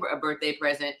got them a birthday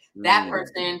present. That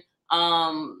person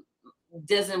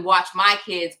doesn't watch my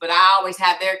kids, but I always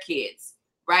have their kids,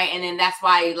 right? And then that's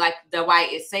why, like the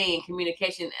White is saying,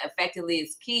 communication effectively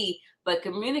is key. But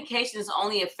communication is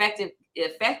only effective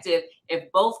if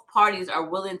both parties are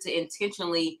willing to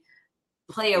intentionally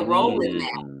play a role in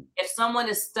that. If someone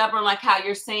is stubborn, like how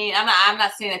you're saying, I'm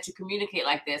not saying that you communicate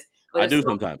like this, but I do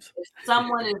sometimes. If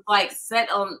someone is like set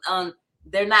on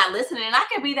they're not listening, and I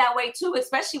can be that way too,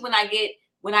 especially when I get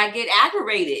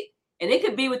aggravated, and it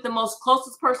could be with the most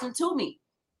closest person to me.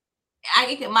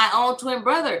 I get my own twin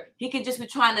brother. He could just be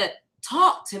trying to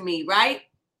talk to me, right?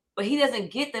 But he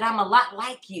doesn't get that I'm a lot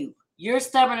like you. You're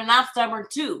stubborn and I'm stubborn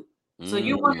too. So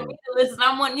you want me to listen,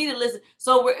 I want you to listen.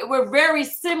 So we're very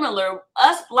similar.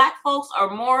 Us black folks are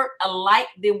more alike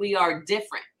than we are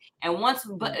different. And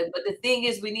but the thing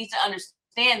is, we need to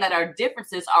understand that our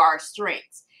differences are our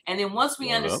strengths. And then once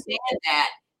we understand that,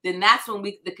 then that's when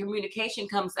the communication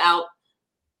comes out.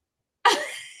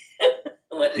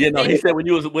 He said when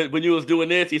you was doing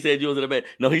this, he said you was in a bed.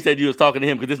 No, he said you was talking to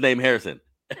him because his name Harrison.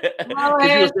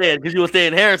 Because you were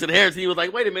saying Harrison. He was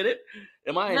like, wait a minute,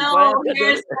 am I in class?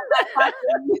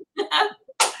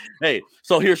 Hey,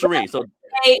 so here's Cherene. So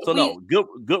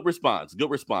good response.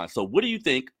 Good response. So what do you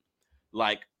think,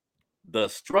 like, the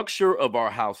structure of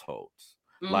our households?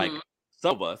 Like,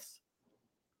 some of us,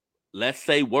 let's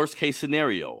say worst case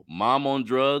scenario, mom on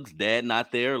drugs, dad not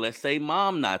there. Let's say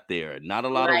mom not there. Not a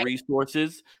lot of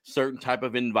resources, certain type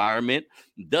of environment.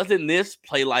 Doesn't this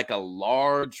play like a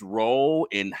large role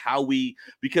in how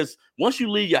because once you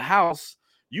leave your house,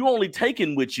 you only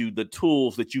taking with you the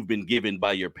tools that you've been given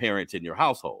by your parents in your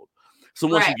household. So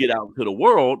once you get out into the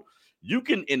world, you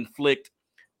can inflict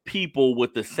people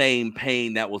with the same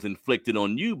pain that was inflicted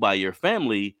on you by your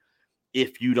family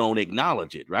if you don't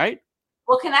acknowledge it, right?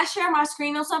 Well, can I share my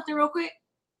screen on something real quick?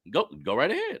 Go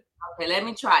right ahead. Okay, let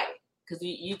me try it. Because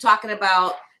you talking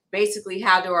about basically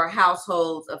how do our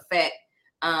households affect,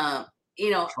 Trauma.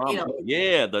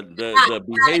 The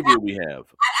behavior we have.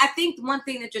 I think one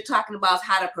thing that you're talking about is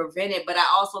how to prevent it, but I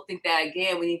also think that,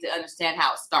 again, we need to understand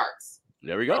how it starts.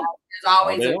 There we go. There's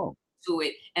always to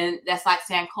it, and that's like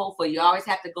Sankofa. You always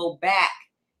have to go back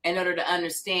in order to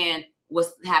understand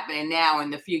what's happening now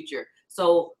and the future.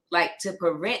 So, like, to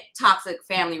prevent toxic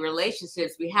family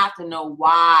relationships, we have to know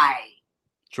why.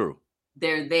 True.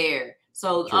 They're there.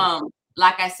 So,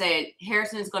 like I said,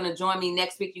 Harrison is going to join me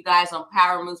next week, you guys, on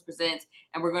Power Moves Presents,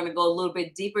 and we're going to go a little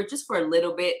bit deeper, just for a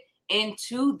little bit,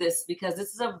 into this, because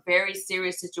this is a very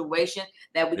serious situation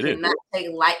that we cannot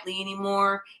take lightly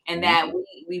anymore, and that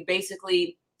we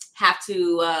basically have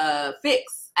to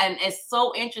fix. and it's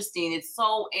so interesting. It's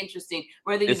so interesting.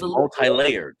 Whether you It's believe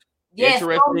multi-layered. yes,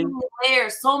 so Interesting. many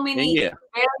layers, so many Yeah.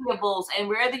 variables, and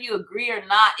whether you agree or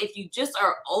not, if you just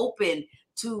are open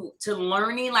to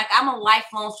learning, like I'm a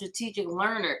lifelong strategic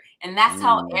learner, and that's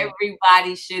how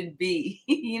everybody should be,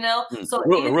 you know. So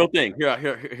real thing. Here,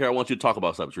 I want you to talk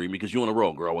about something, Cherene, because you're on a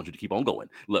roll, girl. I want you to keep on going.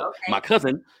 Look, okay. My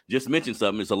cousin just mentioned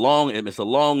something. It's a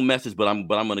long message, but I'm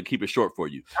gonna keep it short for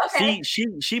you. Okay.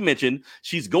 See, she mentioned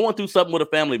she's going through something with a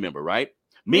family member, right?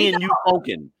 Me Read and you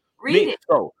spoken. Read it.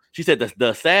 So she said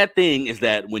the sad thing is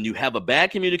that when you have a bad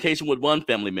communication with one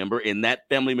family member, and that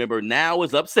family member now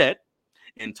is upset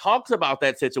and talks about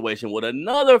that situation with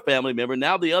another family member,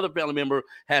 now the other family member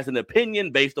has an opinion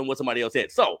based on what somebody else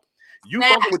said. So you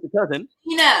spoken with your cousin.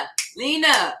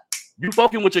 Lena. You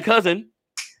spoken with your cousin.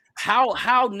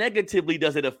 How negatively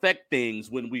does it affect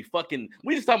things when we just talking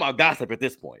about gossip at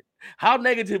this point? How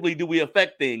negatively do we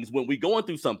affect things when we going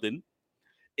through something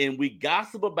and we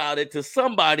gossip about it to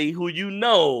somebody who you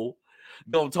know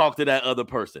don't talk to that other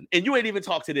person, and you ain't even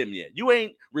talked to them yet? You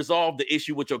ain't resolved the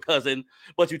issue with your cousin,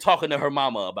 but you talking to her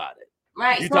mama about it.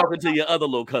 Right. You talking to your other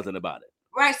little cousin about it.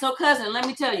 Right. So cousin, let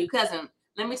me tell you,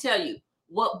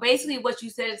 what you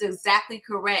said is exactly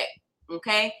correct.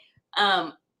 Okay.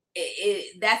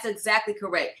 That's exactly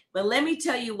correct. But let me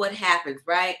tell you what happens,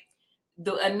 right?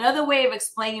 Another way of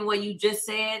explaining what you just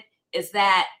said is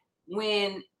that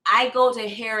when I go to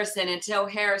Harrison and tell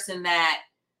Harrison that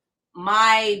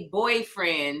my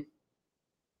boyfriend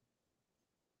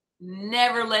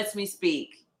never lets me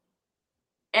speak.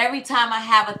 Every time I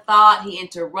have a thought, he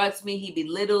interrupts me, he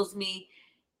belittles me.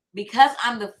 Because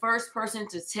I'm the first person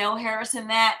to tell Harrison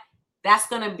that's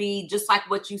going to be just like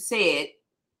what you said.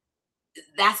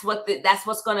 That's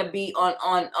what's going to be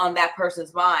on that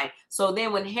person's mind. So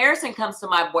then when Harrison comes to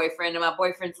my boyfriend and my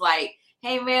boyfriend's like,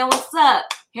 "Hey man, what's up?"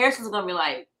 Harrison's going to be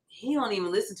like, "He don't even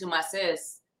listen to my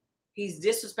sis. He's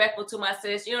disrespectful to my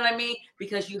sis." You know what I mean?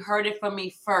 Because you heard it from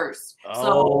me first. Wait,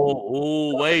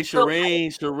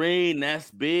 Cherene,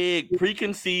 that's big.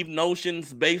 Preconceived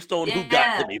notions based on who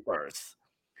got to me first.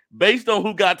 Based on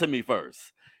who got to me first.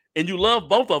 And you love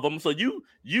both of them, so you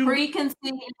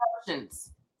preconceived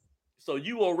notions. So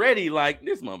you already like,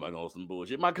 this motherfucker on some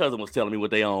bullshit. My cousin was telling me what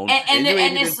they own, and you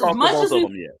ain't even talked to both of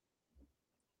them yet.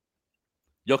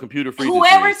 Your computer freezes.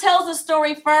 Whoever tells the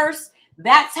story first,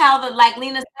 that's how like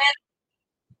Lena said.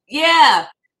 Yeah.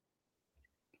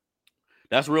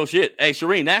 That's real shit. Hey,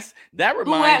 Cherene, that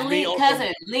reminds me.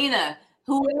 Cousin, Lena,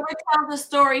 whoever tells the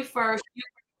story first,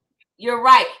 you're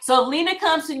right. So if Lena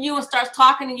comes to you and starts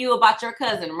talking to you about your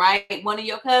cousin, right? One of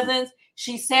your cousins,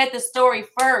 she said the story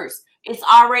first. It's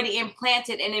already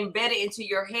implanted and embedded into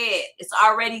your head. It's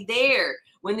already there.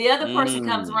 When the other person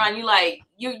comes around, you like,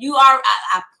 you are,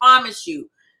 I promise you,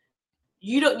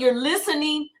 you're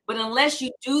listening, but unless you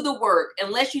do the work,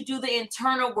 unless you do the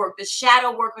internal work, the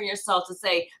shadow work on yourself to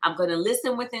say, I'm going to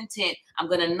listen with intent, I'm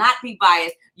going to not be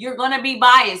biased, you're going to be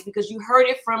biased because you heard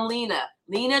it from Lena.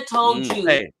 Lena told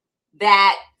you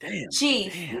that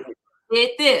Chief did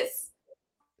this.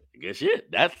 Good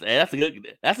shit. That's a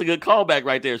good callback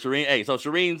right there, Cherene. Hey, so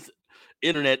Sherene's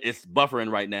internet is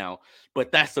buffering right now,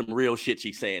 but that's some real shit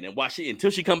she's saying. And until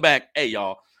she come back, hey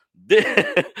y'all,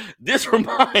 this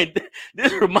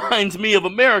reminds me of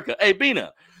America. Hey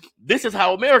Bina, this is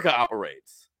how America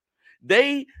operates.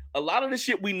 A lot of the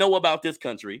shit we know about this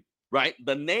country, right?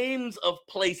 The names of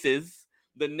places,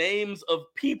 the names of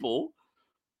people.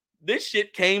 This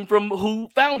shit came from who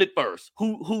found it first,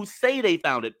 who say they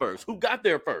found it first, who got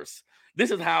there first.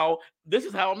 This is how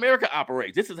America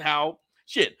operates. This is how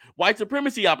white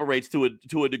supremacy operates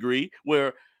to a degree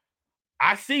where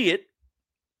I see it.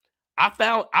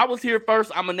 I was here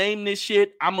first. I'm gonna name this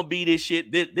shit. I'm gonna be this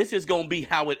shit. This is gonna be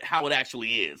how it actually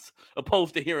is,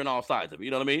 opposed to hearing all sides of it.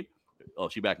 You know what I mean? Oh,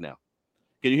 she back now.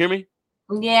 Can you hear me?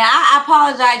 Yeah, I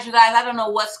apologize, you guys. I don't know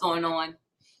what's going on.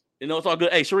 It's all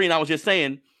good. Hey, Cherene, I was just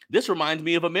saying, this reminds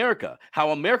me of America. How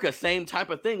America, same type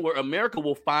of thing, where America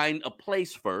will find a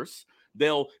place first.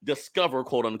 They'll discover,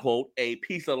 quote unquote, a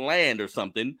piece of land or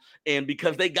something. And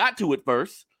because they got to it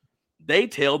first, they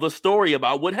tell the story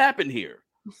about what happened here.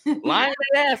 Lying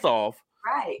their ass off.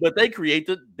 Right. But they create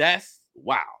that's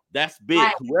big.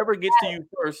 Right. Whoever gets to you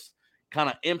first kind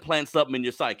of implants something in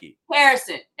your psyche.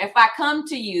 Harrison, if I come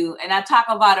to you and I talk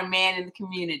about a man in the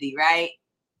community, right?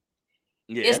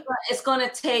 Yeah. It's gonna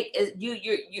take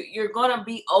you're gonna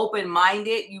be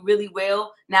open-minded. You really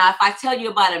will. Now, if I tell you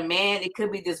about a man, it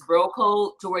could be this bro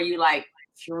code to where you like,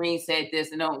 Cherene said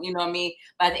this, and you know what I mean?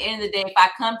 By the end of the day, if I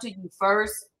come to you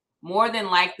first, more than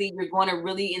likely you're going to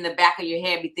really in the back of your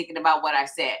head be thinking about what I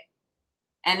said.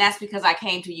 And that's because I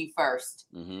came to you first.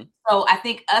 Mm-hmm. So I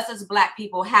think us as Black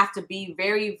people have to be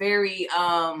very, very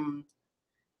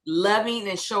loving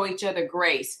and show each other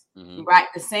grace, right?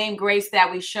 The same grace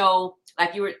that we show,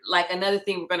 like another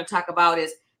thing we're going to talk about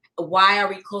is why are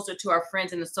we closer to our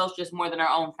friends and associates more than our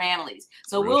own families?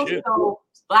 So we'll show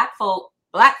Black folk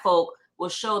will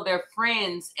show their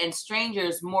friends and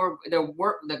strangers more, their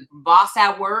work, the boss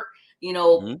at work,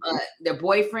 their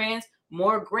boyfriends,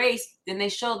 more grace than they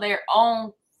show their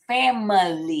own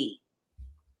family.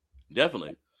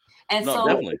 Definitely. And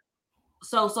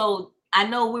so I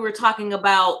know we were talking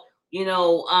about,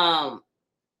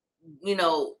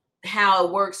 how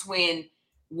it works when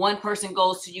one person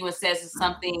goes to you and says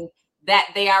something that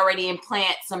they already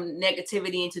implant some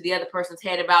negativity into the other person's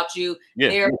head about you. Yeah.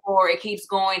 Therefore, it keeps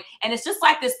going. And it's just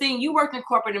like this thing. You worked in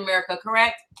corporate America,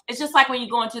 correct? It's just like when you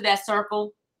go into that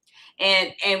circle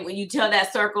and when you tell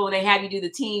that circle, they have you do the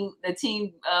team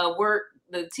work.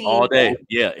 The team all day.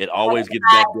 Yeah, it always gets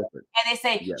back different. And they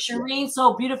say, Cherene's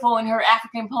so beautiful in her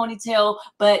African ponytail,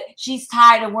 but she's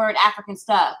tired of wearing African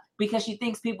stuff because she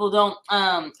thinks people don't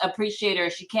appreciate her.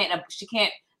 She can't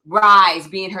rise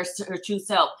being her true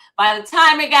self. By the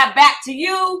time it got back to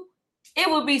you, it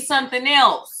would be something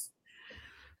else.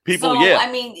 We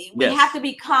have to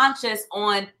be conscious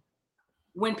on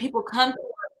when people come to us.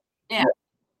 Yeah,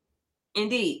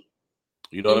 indeed.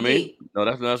 You know what I mean? No,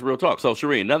 that's real talk. So,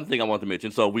 Cherene, another thing I want to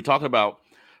mention. So, we talked about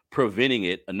preventing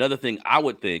it. Another thing I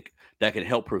would think that can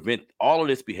help prevent all of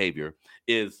this behavior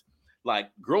is like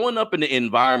growing up in an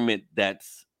environment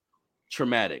that's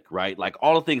traumatic, right? Like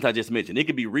all the things I just mentioned. It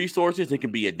could be resources. It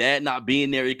could be a dad not being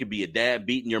there. It could be a dad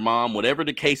beating your mom, whatever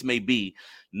the case may be.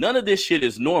 None of this shit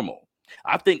is normal.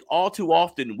 I think all too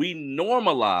often we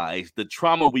normalize the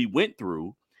trauma we went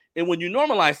through. And when you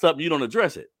normalize something, you don't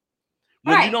address it.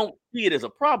 When you don't see it as a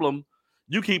problem,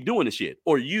 you keep doing the shit,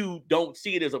 or you don't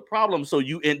see it as a problem, so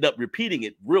you end up repeating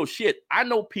it. Real shit. I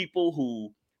know people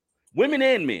who, women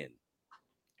and men,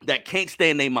 that can't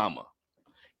stand their mama,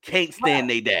 can't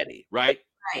stand their daddy, right?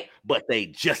 Right. But they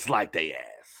just like their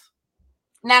ass.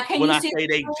 Now, when I say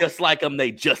they just like them,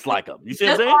 they just like them. You see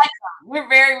what I'm saying? Like we're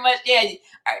very much,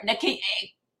 Now,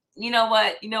 you know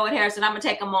what, Harrison? I'm gonna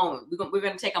take a moment. We're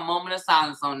gonna take a moment of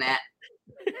silence on that.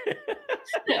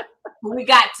 We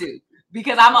got to,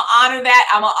 because I'm gonna honor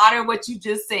that. I'm gonna honor what you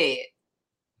just said.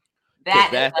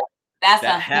 That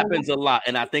happens a lot,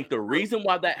 and I think the reason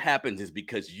why that happens is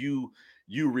because you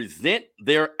resent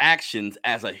their actions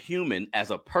as a human, as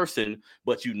a person,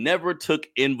 but you never took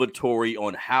inventory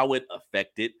on how it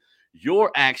affected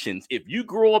your actions. If you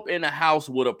grow up in a house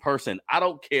with a person, I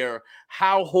don't care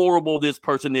how horrible this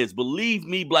person is. Believe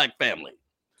me, Black family.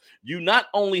 You not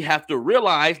only have to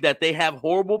realize that they have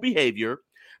horrible behavior,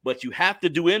 but you have to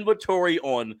do inventory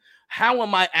on how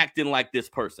am I acting like this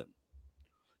person?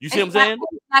 You see what I'm saying?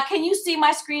 Now, can you see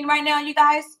my screen right now, you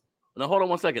guys? Now, hold on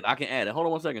 1 second. I can add it. Hold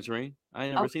on 1 second, Cherene. I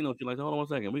ain't never seen no shit like that. Hold on 1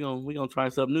 second. We gonna try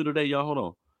something new today, y'all. Hold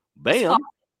on. Bam.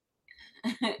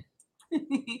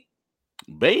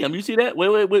 Bam. You see that?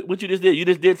 Wait. What you just did? You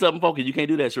just did something, focus. You can't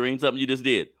do that, Cherene. Something you just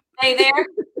did. Stay there.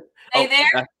 Stay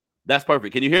there. That's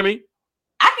perfect. Can you hear me?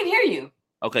 I can hear you.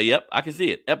 Okay, yep, I can see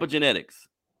it. Epigenetics.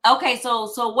 Okay, so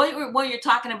what you're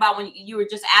talking about when you were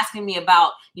just asking me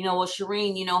about,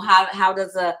 Cherene, how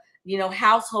does a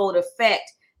household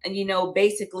affect, and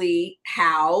basically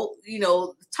how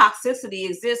toxicity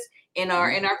exists in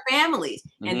our families,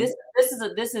 and this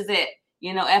is it.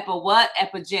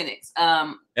 Epigenetics.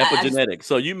 Epigenetics.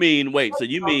 So you mean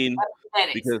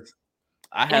because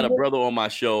I had a brother on my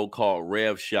show called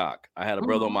Rev Shock.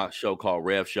 On my show called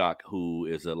Rev Shock, who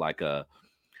is a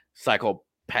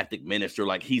psychopathic minister.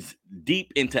 Like, he's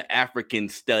deep into African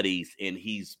studies, and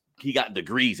he got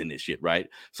degrees in this shit, right?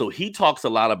 So he talks a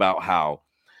lot about how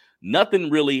nothing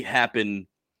really happened.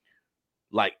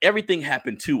 Like, everything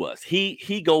happened to us.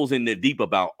 He goes in there deep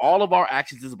about all of our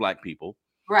actions as Black people.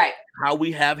 Right. How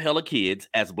we have hella kids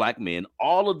as Black men.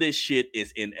 All of this shit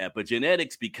is in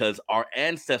epigenetics because our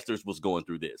ancestors was going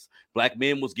through this. Black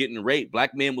men was getting raped.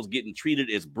 Black men was getting treated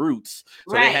as brutes.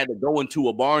 So they had to go into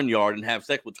a barnyard and have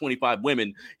sex with 25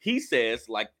 women. He says,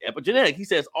 like, epigenetics, he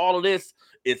says all of this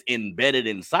is embedded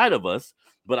inside of us.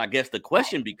 But I guess the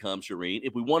question becomes, Cherene,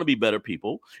 if we want to be better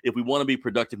people, if we want to be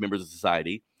productive members of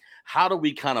society, how do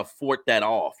we kind of fort that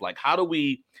off? Like, I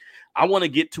want to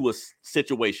get to a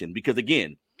situation because,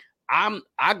 again,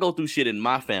 I go through shit in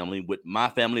my family with my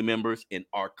family members and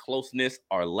our closeness,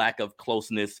 our lack of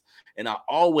closeness. And I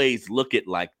always look at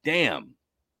like, damn,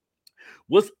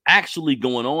 what's actually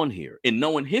going on here? And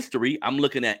knowing history, I'm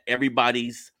looking at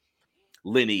everybody's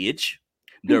lineage.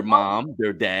 their mom,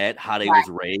 their dad, how they Right. was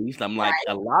raised. I'm like,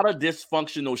 Right. a lot of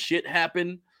dysfunctional shit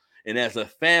happened, and as a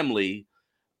family,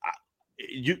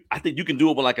 I think you can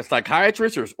do it with like a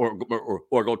psychiatrist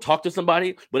or go talk to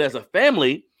somebody. But as a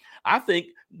family, I think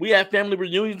we have family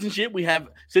reunions and shit. We have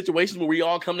situations where we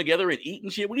all come together and eat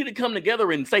and shit. We need to come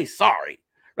together and say sorry,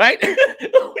 right? we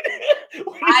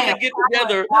need to get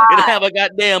together and have a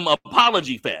goddamn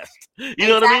apology fest. You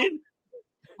know what I mean?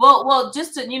 Well,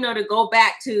 just to, to go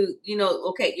back to,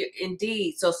 okay,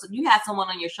 indeed. So you had someone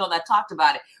on your show that talked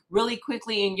about it really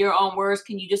quickly in your own words.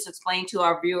 Can you just explain to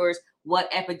our viewers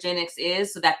what epigenetics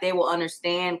is so that they will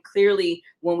understand clearly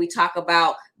when we talk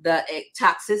about the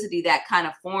toxicity that kind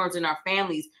of forms in our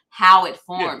families, how it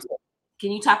forms? Yeah.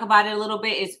 Can you talk about it a little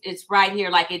bit? It's right here.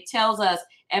 Like it tells us,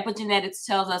 epigenetics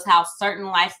tells us how certain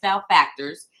lifestyle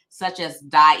factors such as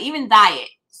even diet,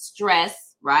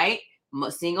 stress, right?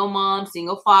 Single mom,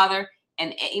 single father,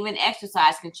 and even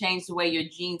exercise can change the way your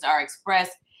genes are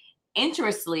expressed.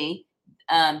 Interestingly,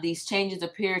 these changes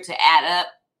appear to add up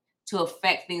to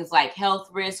affect things like health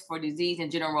risk for disease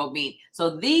and general well-being.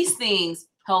 So these things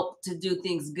help to do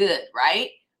things good, right?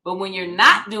 But when you're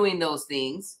not doing those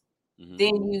things,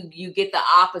 then you get the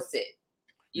opposite.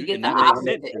 You get the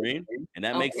opposite. Makes sense, and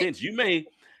that makes sense. You may,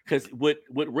 because what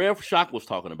Rev Shock was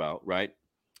talking about, right?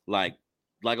 Like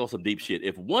on some deep shit.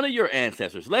 If one of your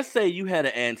ancestors, let's say you had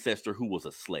an ancestor who was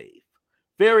a slave,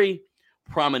 very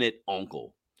prominent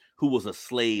uncle who was a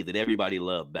slave that everybody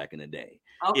loved back in the day.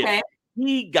 Okay. If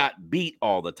he got beat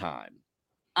all the time,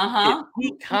 if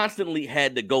he constantly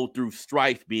had to go through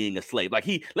strife being a slave, like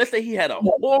let's say he had a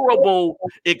horrible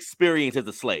experience as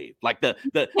a slave, like that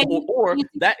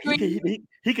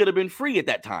he could have been free at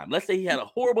that time. Let's say he had a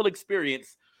horrible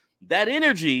experience. That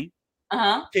energy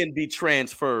can be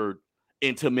transferred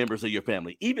into members of your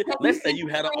family. Even let's say you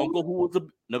had an uncle who was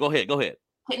no, go ahead.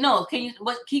 No, can you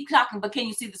keep talking, but can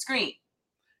you see the screen?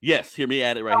 Yes, hear me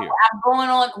at it right here. I'm going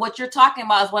on what you're talking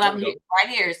about is what I'm here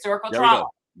right here. Historical trauma.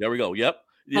 There we go. Yep.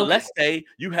 Okay. Let's say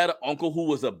you had an uncle who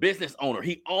was a business owner.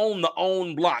 He owned the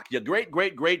own block. Your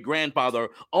great grandfather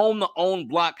owned the own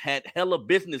block, had hella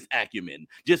business acumen,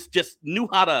 just knew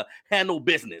how to handle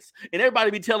business. And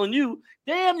everybody be telling you,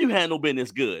 damn, you handle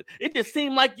business good. It just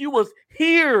seemed like you was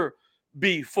here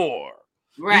before.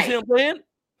 Right. You see what I'm saying?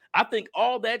 I think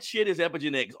all that shit is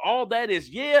epigenetics. All that is,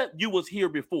 you was here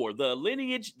before. The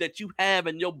lineage that you have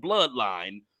in your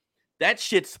bloodline, that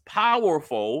shit's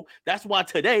powerful. That's why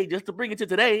today, just to bring it to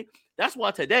today,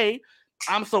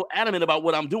 I'm so adamant about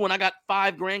what I'm doing. I got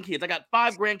 5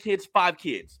 grandkids. 5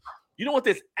 kids. You know what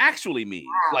this actually means?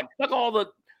 Wow. Like, fuck all the...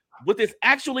 What this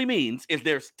actually means is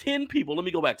there's 10 people. Let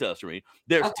me go back to us, Cherene.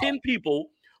 There's 10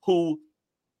 people who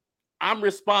I'm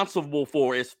responsible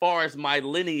for as far as my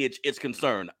lineage is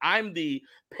concerned. I'm the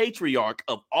patriarch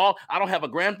of all. I don't have a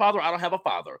grandfather. I don't have a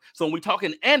father. So when we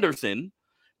talking Anderson,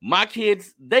 my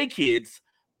kids, they kids,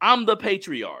 I'm the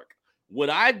patriarch. What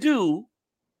I do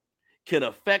can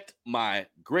affect my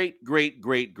great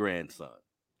grandson.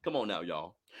 Come on now,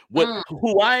 y'all.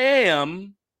 Who I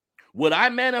am, what I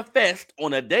manifest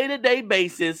on a day-to-day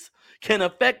basis can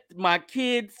affect my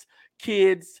kids.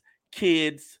 That's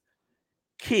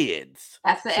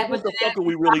the epigenetics. What the fuck are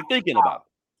we really thinking about?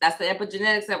 That's the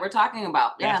epigenetics that we're talking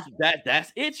about. Yeah.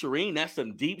 That's it, Cherene. That's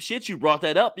some deep shit. You brought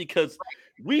that up because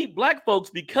we Black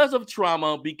folks, because of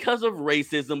trauma, because of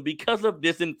racism, because of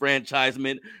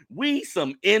disenfranchisement, we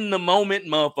some in the moment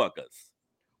motherfuckers.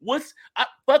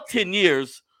 Fuck 10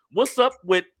 years. What's up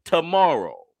with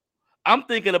tomorrow? I'm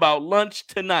thinking about lunch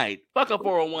tonight. Fuck a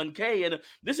 401k. And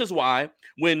this is why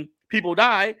when people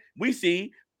die, we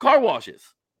see car washes.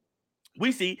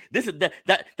 We see this is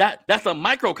that's a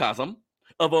microcosm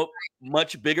of a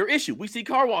much bigger issue. We see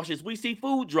car washes, we see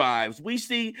food drives, we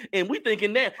see, and we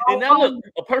thinking that. And now look,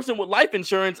 a person with life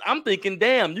insurance, I'm thinking,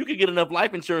 damn, you could get enough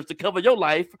life insurance to cover your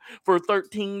life for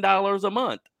 $13 a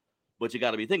month. But you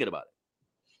got to be thinking about it.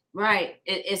 Right.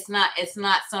 It's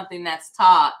not something that's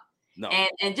taught. No.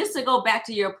 And just to go back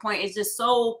to your point, it's just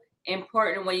so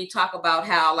important when you talk about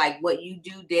how like what you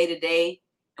do day to day,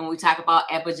 and when we talk about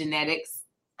epigenetics.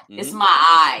 It's my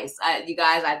eyes. You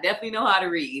guys, I definitely know how to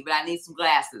read, but I need some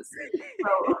glasses.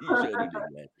 So,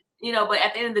 but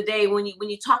at the end of the day, when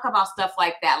you talk about stuff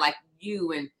like that, like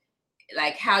you and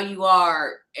like how you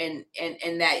are and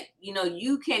that,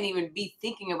 you can't even be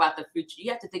thinking about the future.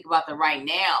 You have to think about the right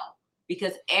now,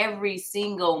 because every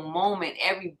single moment,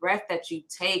 every breath that you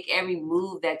take, every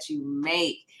move that you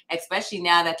make, especially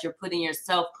now that you're putting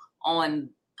yourself on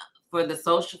for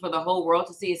the whole world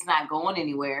to see, it's not going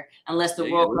anywhere unless the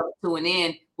world comes to an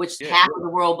end, which half of the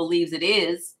world believes it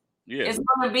is. It's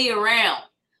going to be around.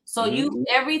 So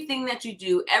everything that you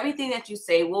do, everything that you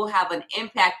say will have an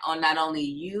impact on not only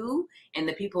you and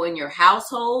the people in your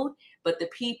household, but the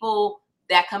people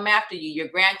that come after you, your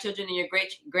grandchildren and your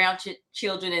great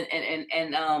grandchildren,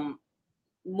 and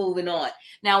moving on.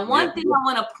 Now, one thing I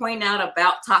want to point out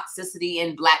about toxicity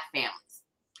in Black families.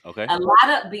 Okay. A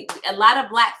lot of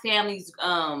Black families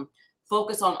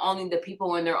focus on only the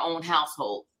people in their own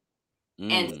household.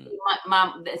 And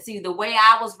see the way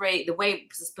I was raised, the way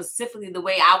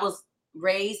I was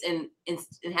raised and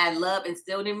had love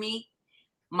instilled in me.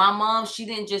 My mom, she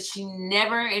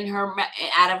never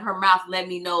out of her mouth let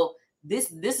me know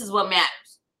this is what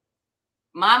matters.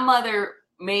 My mother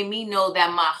made me know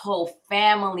that my whole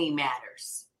family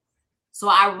matters. So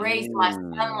I raised my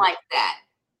son like that.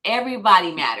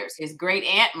 Everybody matters. His great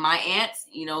aunt, my aunts,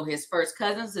 his first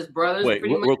cousins, his brothers. Wait,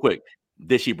 real quick.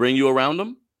 Did she bring you around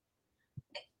them?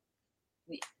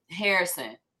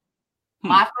 Harrison.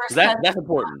 My first cousin. That's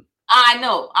important. I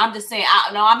know. I'm just saying.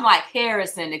 I'm like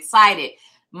Harrison, excited.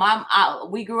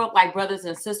 We grew up like brothers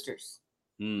and sisters.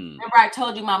 Remember, I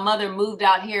told you my mother moved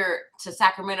out here to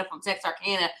Sacramento from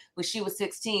Texarkana when she was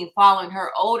 16, following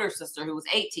her older sister who was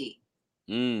 18.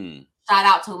 Shout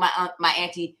out to my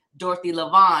auntie Dorothy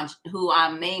Lavon, who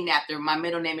I'm named after. My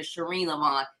middle name is Cherene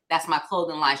Lavon. That's my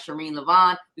clothing line, Cherene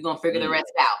Lavon. We're gonna figure the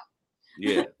rest out.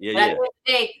 Yeah.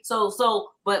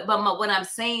 But what I'm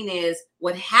saying is,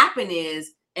 what happened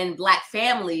is in Black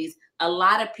families, a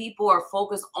lot of people are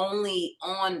focused only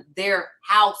on their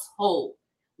household.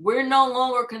 We're no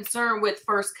longer concerned with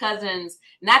first cousins.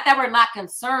 Not that we're not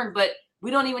concerned, but we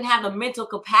don't even have the mental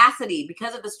capacity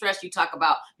because of the stress you talk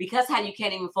about, because how you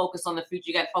can't even focus on the future,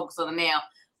 you got to focus on the now,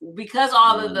 because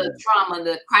all of the trauma,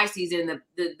 the crises, and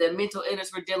the mental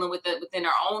illness we're dealing with within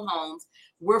our own homes.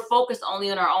 We're focused only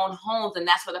on our own homes, and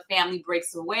that's where the family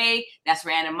breaks away. That's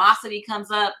where animosity comes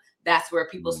up. That's where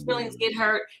people's feelings get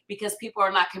hurt, because people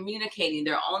are not communicating.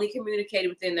 They're only communicating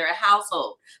within their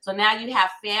household. So now you have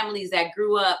families that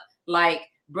grew up like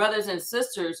brothers and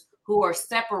sisters who are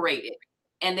separated,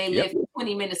 and they live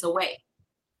 20 minutes away.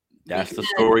 That's the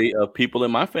story of people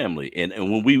in my family. And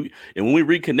when we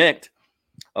reconnect,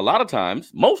 a lot of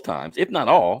times, most times, if not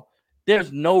all,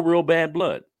 there's no real bad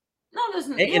blood. No, there's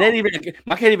not.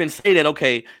 I can't even say that,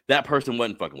 okay, that person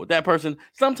wasn't fucking with that person.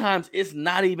 Sometimes it's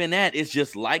not even that. It's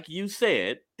just like you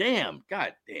said, goddamn,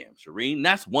 Cherene,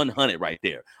 that's 100 right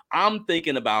there. I'm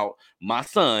thinking about my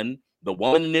son, the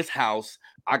woman in this house.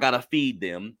 I got to feed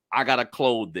them. I got to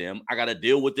clothe them. I got to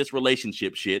deal with this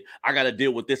relationship shit. I got to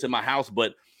deal with this in my house.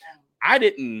 But I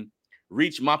didn't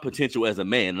reach my potential as a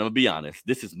man. And I'm going to be honest.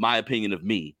 This is my opinion of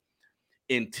me.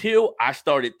 Until I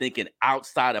started thinking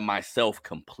outside of myself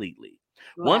completely.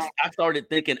 Right. Once I started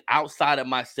thinking outside of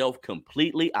myself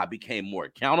completely, I became more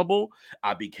accountable.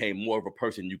 I became more of a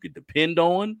person you could depend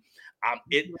on.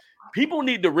 People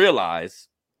need to realize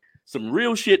some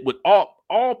real shit with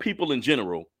all people in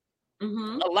general. A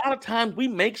lot of times we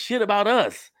make shit about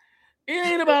us. It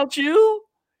ain't about you.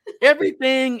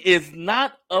 Everything is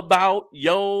not about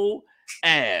your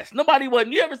ass. Nobody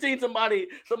wasn't. You ever seen somebody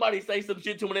say some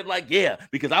shit to me and like, yeah,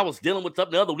 because I was dealing with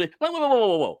something the other day.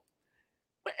 Whoa.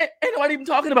 Ain't nobody even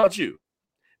talking about you.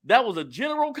 That was a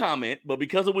general comment, but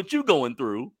because of what you going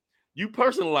through, you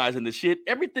personalizing the shit.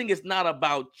 Everything is not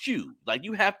about you. Like,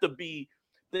 you have to be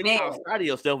thinking outside of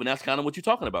yourself, and that's kind of what you're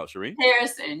talking about, Cherene.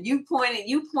 Harrison, you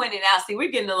pointed out. See,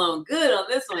 we're getting along good on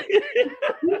this one.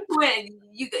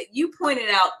 you pointed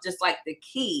out just like the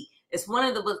key. It's one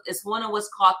of what's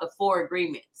called the 4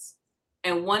 agreements.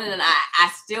 And one of them,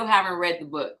 I still haven't read the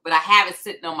book, but I have it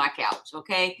sitting on my couch.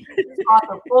 Okay. It's called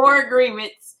the 4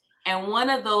 agreements. And one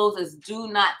of those is do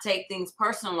not take things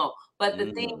personal. But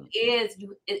the thing is,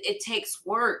 it takes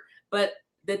work. But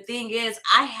the thing is,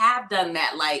 I have done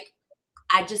that. Like,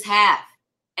 I just have.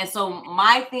 And so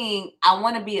my thing, I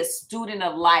want to be a student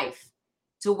of life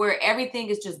to where everything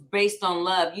is just based on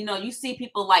love. You see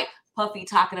people like Puffy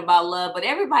talking about love, but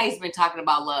everybody's been talking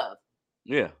about love.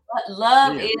 Yeah. But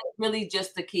love is really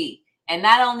just the key. And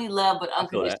not only love, but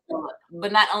unconditional love.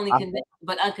 But not only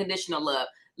but unconditional love.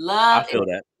 Love I feel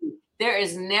that. There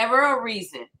is never a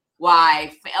reason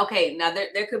why. Okay, now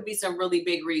there could be some really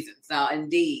big reasons. Now,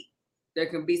 indeed, there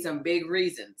can be some big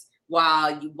reasons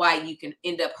why you can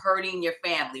end up hurting your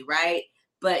family, right?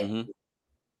 But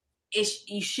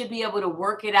you should be able to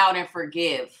work it out and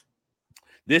forgive.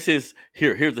 This is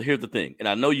here's the thing, and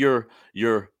I know you're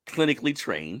clinically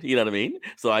trained, you know what I mean?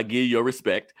 So I give you your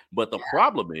respect, but the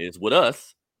problem is with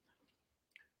us,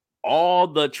 all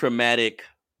the traumatic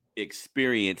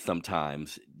experience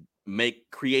sometimes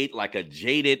create like a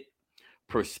jaded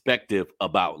perspective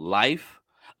about life,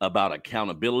 about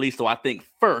accountability. So I think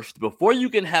first, before you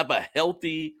can have a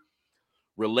healthy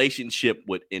relationship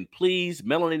with, and please,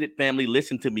 melanated family,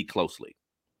 listen to me closely.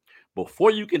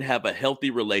 Before you can have a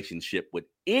healthy relationship with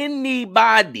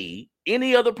anybody,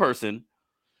 any other person,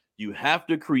 you have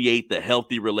to create the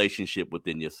healthy relationship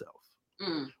within yourself.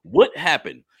 What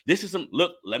happened? This is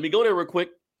look, let me go there real quick.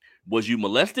 Was you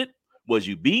molested? Was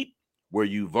you beat? Were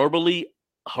you verbally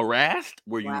harassed?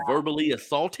 Were you verbally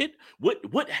assaulted?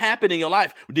 What happened in your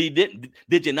life?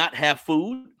 Did you not have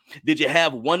food? Did you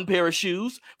have one pair of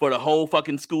shoes for the whole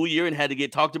fucking school year and had to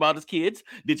get talked about as kids?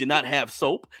 Did you not have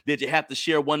soap? Did you have to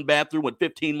share one bathroom with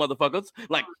 15 motherfuckers?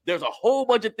 Like, there's a whole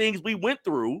bunch of things we went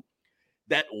through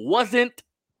that wasn't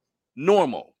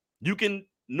normal. You can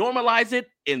normalize it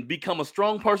and become a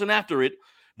strong person after it,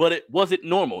 but it wasn't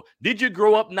normal. Did you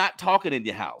grow up not talking in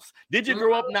your house? Did you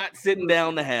grow up not sitting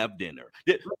down to have dinner?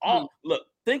 Look,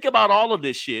 think about all of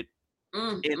this shit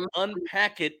and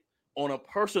unpack it on a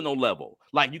personal level.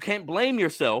 Like, you can't blame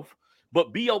yourself,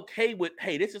 but be okay with,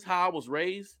 hey, this is how I was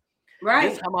raised. Right.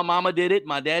 This is how my mama did it.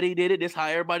 My daddy did it. This is how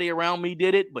everybody around me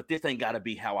did it. But this ain't got to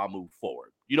be how I move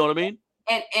forward. You know what I mean?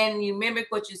 And you mimic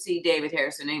what you see, David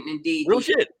Harrison. And indeed, real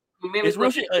shit. It's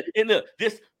real shit.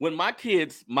 When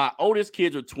my oldest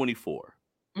kids are 24.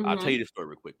 I'll tell you this story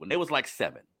real quick. When they was like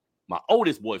 7, my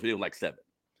oldest boys, they were like 7.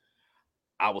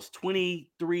 I was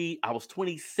 23. I was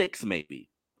 26, maybe.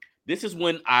 This is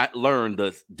when I learned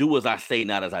the do as I say,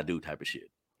 not as I do type of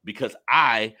shit. Because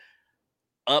I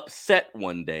upset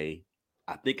one day.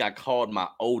 I think I called my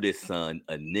oldest son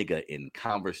a nigga in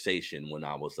conversation when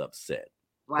I was upset.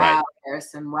 Wow, right?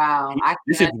 Harrison. Wow.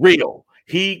 This is real.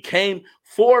 He came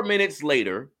 4 minutes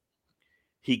later.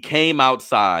 He came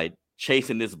outside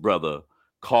chasing this brother,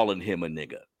 calling him a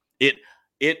nigga. It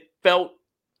felt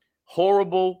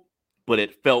horrible, but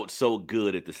it felt so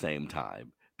good at the same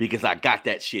time. Because I got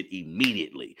that shit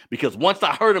immediately. Because once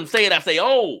I heard him say it, I say,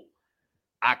 oh,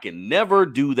 I can never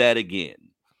do that again.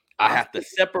 I have to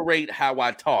separate how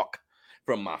I talk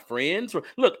from my friends.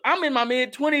 Look, I'm in my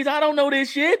mid-20s. I don't know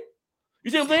this shit. You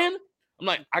see what I'm saying? I'm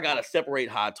like, I got to separate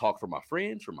how I talk from my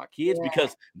friends, from my kids.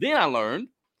 Because then I learned,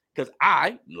 because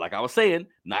like I was saying,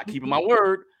 not keeping my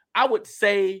word, I would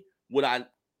say what I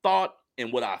thought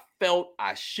and what I felt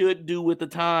I should do at the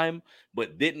time,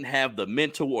 but didn't have the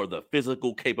mental or the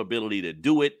physical capability to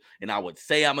do it. And I would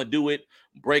say I'm going to do it,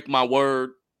 break my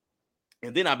word.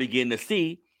 And then I begin to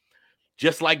see,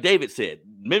 just like David said,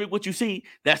 mimic what you see.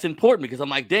 That's important, because I'm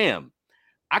like, damn,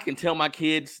 I can tell my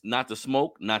kids not to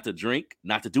smoke, not to drink,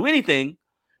 not to do anything,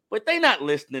 but they not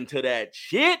listening to that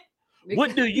shit.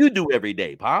 What do you do every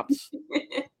day, Pops?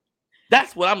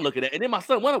 That's what I'm looking at. And then my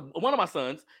son, one of my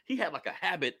sons, he had like a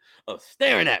habit of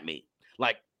staring at me.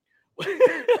 Like,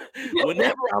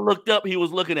 whenever I looked up, he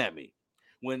was looking at me.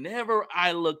 Whenever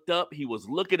I looked up, he was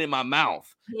looking in my mouth.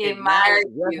 It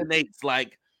resonates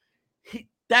like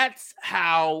that's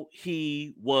how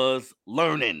he was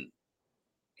learning.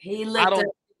 He looked at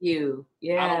you.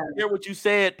 Yeah. I don't care what you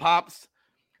said, Pops.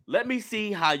 Let me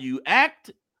see how you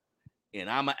act, and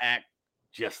I'm going to act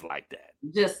just like that.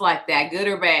 Just like that. Good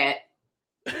or bad?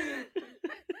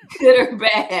 Good or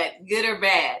bad? Good or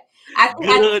bad?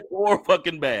 Good or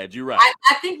fucking bad. You're right.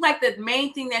 I think like the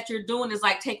main thing that you're doing is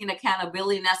like taking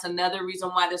accountability. And that's another reason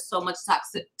why there's so much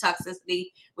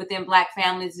toxicity within Black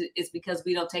families, is because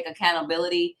we don't take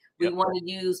accountability. We want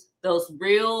to use those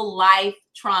real life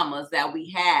traumas that we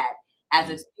had as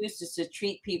excuses to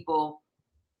treat people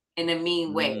in a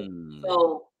mean way.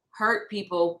 So hurt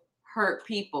people,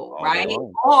 right?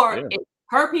 Or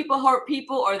hurt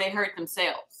people, or they hurt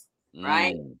themselves,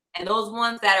 right? And those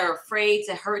ones that are afraid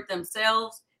to hurt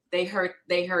themselves, they hurt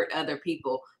other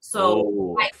people.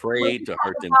 So afraid to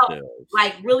hurt themselves.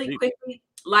 Like really quickly,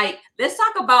 like let's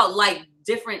talk about like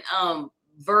different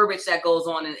verbiage that goes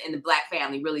on in the Black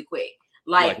family really quick.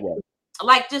 Like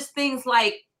just things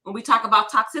like when we talk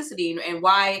about toxicity and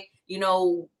why, you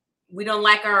know, we don't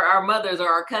like our mothers or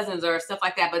our cousins or stuff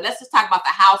like that. But let's just talk about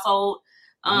the household.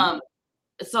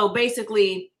 So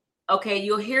basically, okay,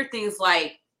 you'll hear things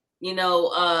like, you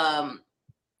know,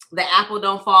 the apple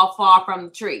don't fall far from the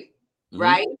tree,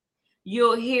 right?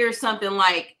 You'll hear something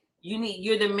like,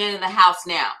 you're the man of the house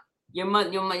now. Your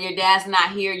dad's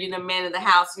not here. You're the man of the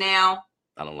house now.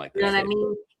 I don't like that. You know what I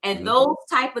mean? And those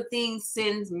type of things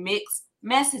sends mixed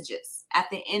messages at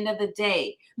the end of the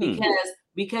day,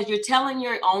 because you're telling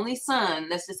your only son,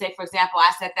 let's just say, for example,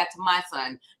 I said that to my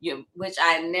son, which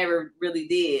I never really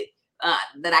did,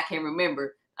 that I can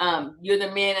remember. You're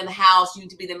the man in the house. You need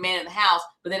to be the man in the house.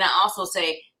 But then I also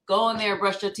say, go in there,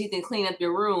 brush your teeth, and clean up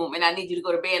your room. And I need you to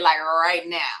go to bed like right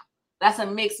now. That's a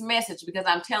mixed message, because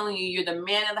I'm telling you, you're the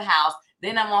man of the house.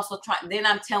 then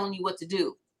I'm telling you what to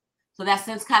do. So that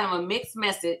sends kind of a mixed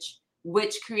message,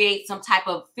 which creates some type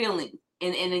of feeling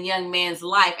in a young man's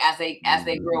life as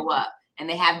they grow up, and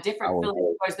they have different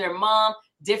feelings towards their mom,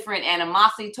 different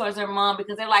animosity towards their mom,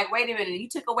 because they're like, wait a minute, you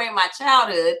took away my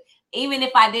childhood. Even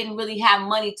if I didn't really have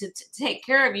money to take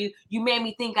care of you, you made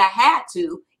me think I had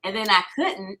to, and then I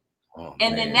couldn't.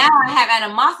 Then now I have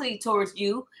animosity towards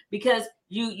you because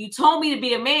you told me to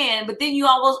be a man, but then you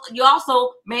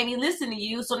also made me listen to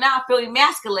you. So now I feel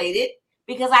emasculated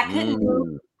because I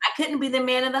couldn't be the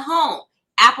man of the home.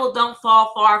 Apple don't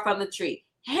fall far from the tree.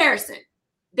 Harrison,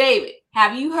 David,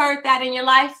 have you heard that in your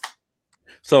life?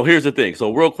 So here's the thing.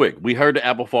 So real quick, we heard the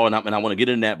apple fall, and I want to get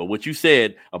in that. But what you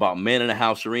said about man in the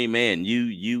house, Cherene, man,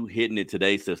 you hitting it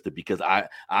today, sister, because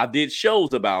I did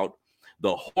shows about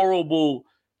the horrible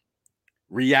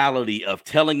reality of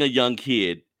telling a young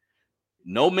kid,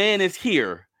 no man is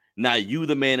here. Now you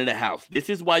the man in the house. This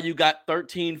is why you got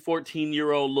 13,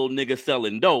 14-year-old little nigga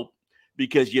selling dope,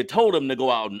 because you told him to go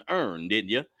out and earn,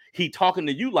 didn't you? He talking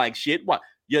to you like shit. Why?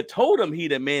 You told him he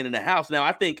the man in the house. Now,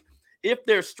 I think if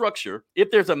there's structure, if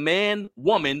there's a man,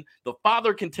 woman, the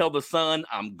father can tell the son,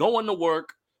 I'm going to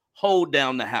work, hold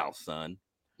down the house, son.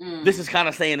 This is kind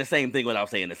of saying the same thing without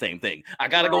saying the same thing. I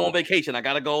got to go on vacation. I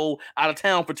got to go out of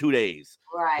town for 2 days.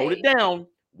 Hold it down.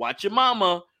 Watch your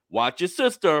mama. Watch your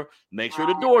sister. Make sure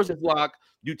the doors is locked.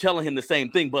 You telling him the same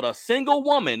thing. But a single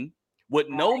woman with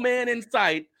no man in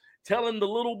sight telling the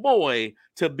little boy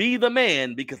to be the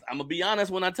man, because I'm going to be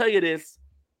honest when I tell you this,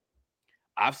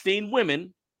 I've seen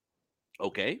women,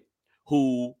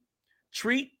 who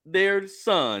treat their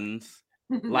sons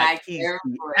like he's the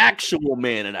actual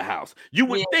man in the house. You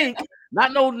would think,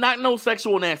 not no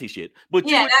sexual nasty shit, but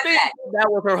you would think that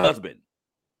was her husband.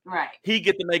 Right. He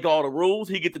get to make all the rules.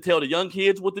 He get to tell the young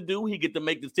kids what to do. He get to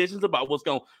make decisions about what's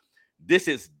going. This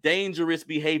is dangerous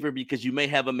behavior, because you may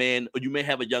have a man, or you may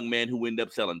have a young man who end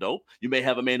up selling dope. You may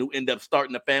have a man who end up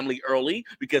starting a family early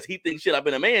because he thinks, shit, I've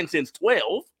been a man since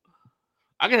 12.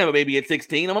 I can have a baby at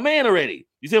 16. I'm a man already.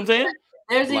 You see what I'm saying?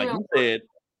 There's like even, you said,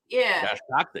 yeah, that's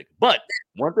toxic. But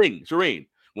one thing, Cherene,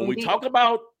 when we talk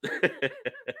about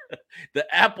the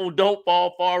apple don't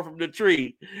fall far from the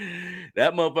tree,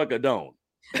 that motherfucker don't.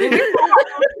 I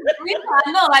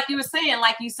know, like you were saying,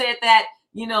 like you said that,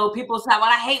 people say, well,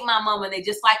 I hate my mama, and they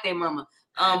just like their mama.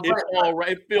 It's all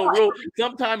right. It feel real.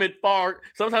 Sometimes it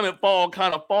fall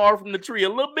kind of far from the tree a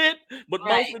little bit, but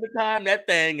most of the time that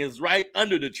thing is right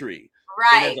under the tree.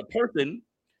 Right. And as a person,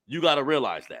 you got to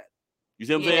realize that. You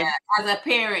see what I'm saying? As a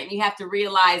parent, you have to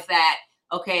realize that,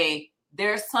 okay,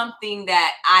 there's something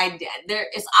that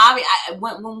it's obvious.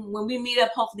 When we meet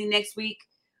up, hopefully next week,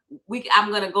 I'm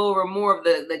going to go over more of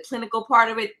the clinical part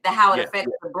of it, how it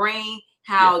affects the brain,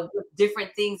 how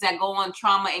different things that go on,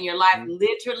 trauma in your life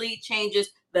literally changes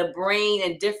the brain,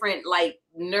 and different like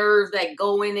nerves that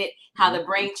go in it, how the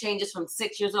brain changes from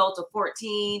 6 years old to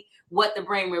 14, what the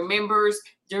brain remembers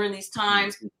during these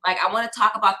times. Like, I want to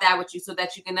talk about that with you so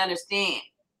that you can understand.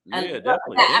 Yeah,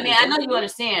 definitely. I mean, I know you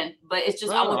understand, but it's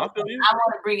just I want to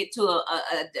bring it to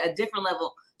a different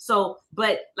level. So,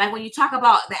 but like when you talk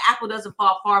about the apple doesn't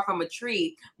fall far from a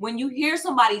tree, when you hear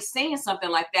somebody saying something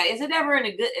like that, is it ever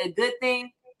a good thing?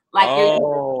 Like,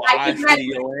 you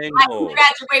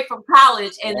graduate from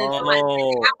college and then somebody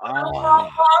says, apple don't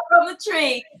fall far from the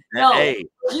tree. No,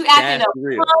 you acting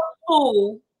a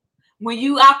fool when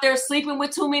you out there sleeping with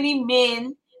too many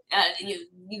men.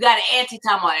 You got an auntie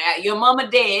talking about your mama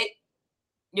dead.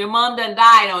 Your mom done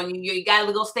died on you. You got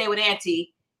to go stay with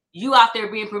auntie. You out there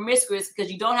being promiscuous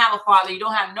because you don't have a father. You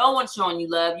don't have no one showing you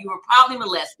love. You were probably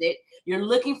molested. You're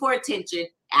looking for attention.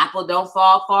 Apple don't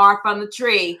fall far from the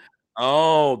tree.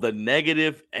 Oh, the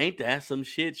negative. Ain't that some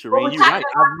shit, Cherene? You're right.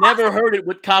 I've never heard it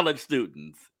with college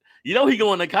students. He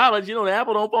going to college. The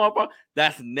apple don't fall far.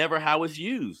 That's never how it's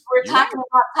used. We're talking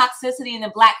about toxicity in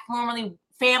the Black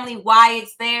family, why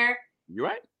it's there. You're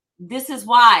right. This is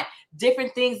why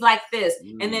different things like this.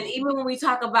 And then even when we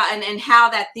talk about and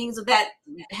how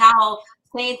how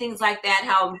saying things like that,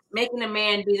 how making a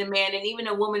man be the man, and even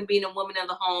a woman being a woman of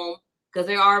the home, because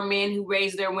there are men who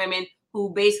raise their women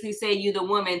who basically say you the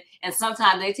woman, and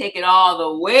sometimes they take it all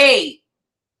the way,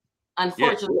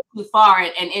 unfortunately, too far,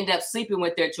 and end up sleeping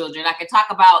with their children. I can talk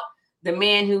about the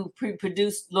man who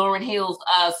produced Lauryn Hill's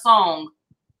song.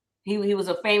 He was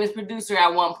a famous producer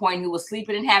at one point who was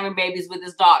sleeping and having babies with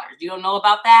his daughters. You don't know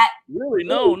about that? Really?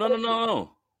 No.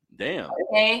 Damn.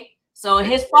 Okay. So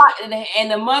his father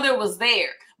and the mother was there.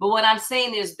 But what I'm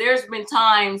saying is there's been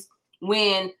times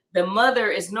when the mother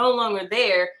is no longer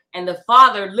there and the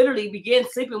father literally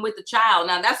begins sleeping with the child.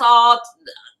 Now, that's all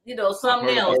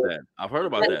something else. I've heard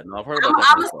about that. No, I've heard about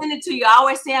I'm that. gonna send it to you. I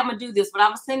always say I'm gonna do this, but I'm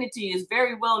gonna send it to you. It's a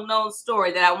very well known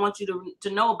story that I want you to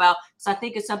know about. So I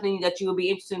think it's something that you will be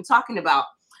interested in talking about.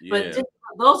 Yeah. But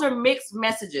those are mixed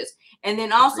messages. And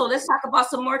then also let's talk about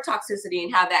some more toxicity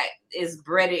and how that is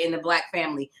bred in the Black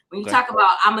family. When you talk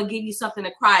about, I'm gonna give you something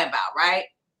to cry about, right?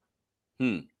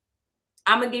 I'm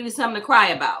gonna give you something to cry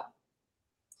about.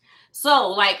 So,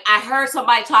 like, I heard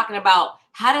somebody talking about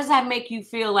how does that make you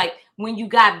feel, like when you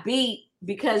got beat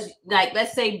because, like,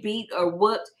 let's say beat or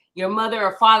whooped, your mother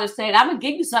or father said, "I'm gonna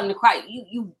give you something to cry."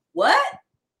 You what?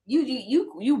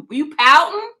 You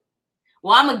pouting?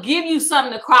 Well, I'm gonna give you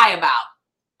something to cry about,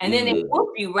 and then they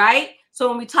whoop you, right? So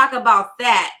when we talk about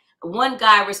that, one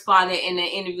guy responded in an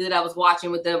interview that I was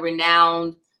watching with the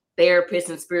renowned therapist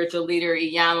and spiritual leader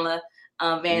Iyanla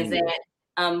Van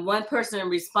Zandt. One person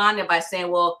responded by saying,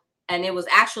 "Well." And it was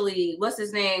actually, what's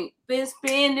his name? Been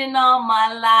spending all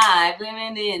my life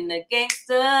living in the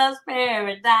gangster's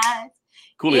paradise.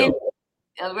 Coolio.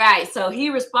 Right. So he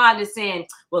responded saying,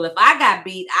 well, if I got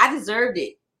beat, I deserved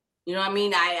it. You know what I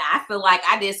mean? I feel like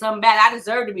I did something bad. I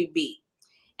deserve to be beat.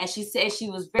 And she said she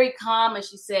was very calm. And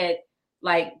she said,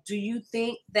 like, do you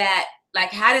think that,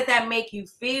 like, how did that make you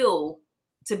feel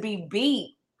to be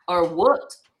beat or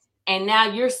whooped? And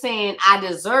now you're saying I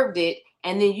deserved it.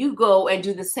 And then you go and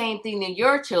do the same thing to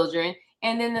your children.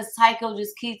 And then the cycle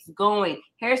just keeps going.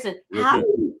 Harrison, how do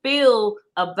you feel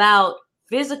about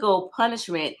physical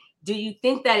punishment? Do you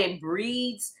think that it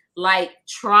breeds like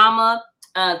trauma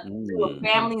to a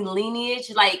family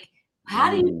lineage? Like, how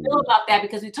do you feel about that?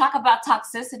 Because we talk about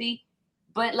toxicity,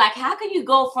 but like, how can you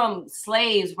go from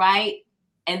slaves, right?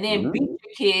 And then beat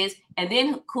your kids. And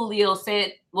then Coolio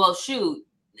said, well, shoot,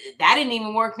 that didn't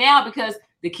even work now because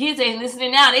the kids ain't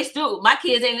listening now. My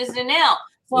kids ain't listening now.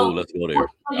 So let's go there.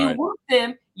 You whooped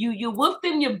them, you whooped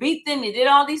them, you beat them, you did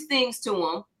all these things to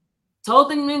them, told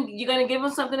them you're gonna give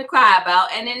them something to cry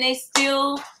about, and then they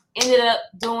still ended up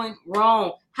doing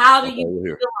wrong. How do you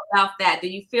feel about that? Do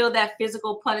you feel that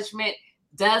physical punishment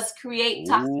does create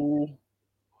toxicity?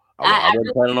 I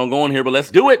wasn't planning on going here, but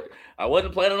let's do it. I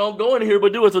wasn't planning on going here,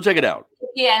 but do it. So check it out.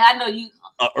 Yeah, I know you.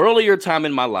 An earlier time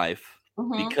in my life,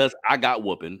 because I got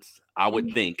whoopings, I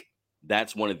would think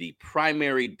that's one of the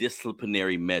primary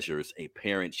disciplinary measures a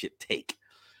parent should take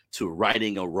to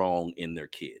righting a wrong in their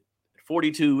kid.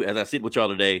 42, as I sit with y'all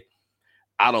today,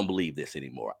 I don't believe this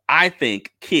anymore. I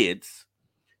think kids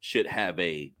should have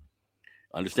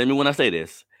understand me when I say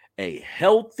this, a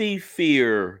healthy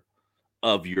fear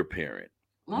of your parent.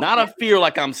 Not a fear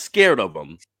like I'm scared of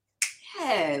them.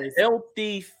 Yes.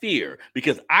 Healthy fear.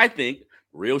 Because I think,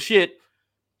 real shit,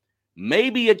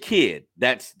 maybe a kid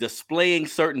that's displaying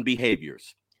certain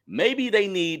behaviors, maybe they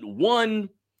need one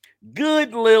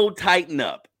good little tighten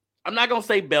up. I'm not going to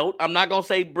say belt. I'm not going to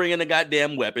say bring in a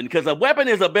goddamn weapon, because a weapon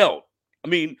is a belt. I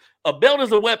mean, a belt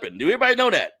is a weapon. Do everybody know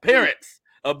that? Parents,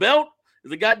 a belt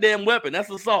is a goddamn weapon. That's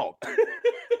assault.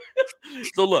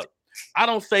 So look, I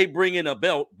don't say bring in a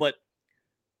belt, but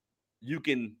you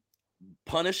can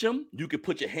punish them. You can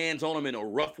put your hands on them in a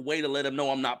rough way to let them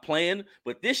know I'm not playing.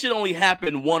 But this should only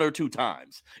happen 1 or 2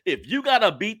 times. If you got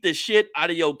to beat the shit out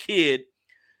of your kid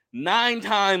 9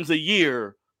 times a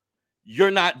year, you're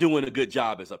not doing a good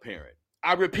job as a parent.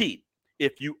 I repeat,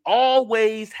 if you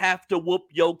always have to whoop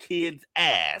your kid's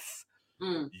ass,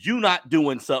 you're not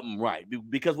doing something right.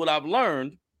 Because what I've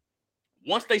learned,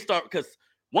 once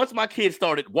my kids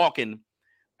started walking,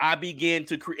 I began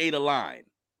to create a line.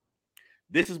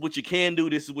 This is what you can do.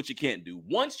 This is what you can't do.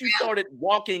 Once you started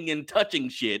walking and touching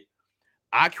shit,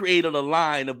 I created a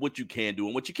line of what you can do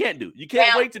and what you can't do. You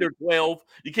can't wait till they're 12.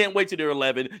 You can't wait till they're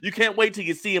 11. You can't wait till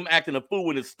you see them acting a fool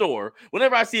in the store.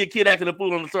 Whenever I see a kid acting a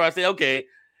fool in the store, I say, okay,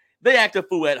 they act a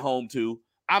fool at home too.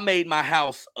 I made my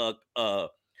house a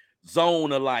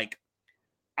zone of like,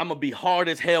 I'm going to be hard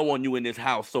as hell on you in this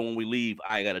house. So when we leave,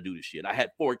 I ain't got to do this shit. I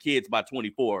had 4 kids by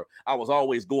 24. I was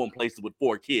always going places with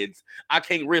 4 kids. I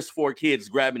can't risk 4 kids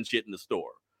grabbing shit in the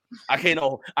store. I can't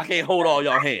hold all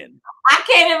y'all hand. I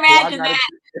can't imagine that.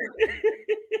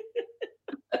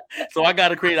 So I got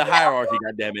to create a hierarchy,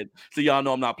 goddammit, so y'all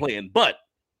know I'm not playing. But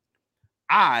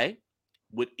I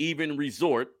would even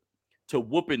resort to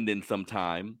whooping them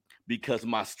sometime because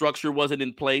my structure wasn't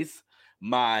in place.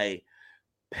 My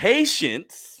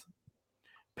patience.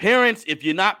 Parents, if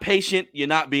you're not patient, you're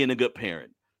not being a good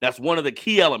parent. That's one of the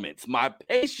key elements. My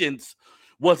patience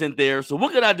wasn't there. So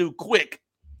what could I do quick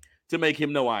to make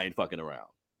him know I ain't fucking around?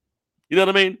 You know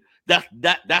what I mean?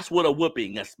 That's what a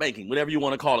whooping, a spanking, whatever you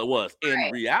want to call it was.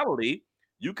 In reality,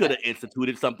 you could have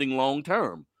instituted something long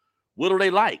term. What do they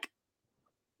like?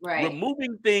 Right.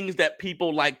 Removing things that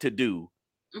people like to do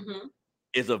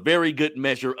is a very good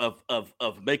measure of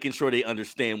making sure they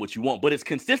understand what you want. But it's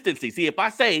consistency. See, if I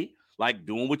say like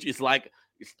doing what it's like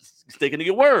sticking to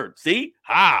your word. See,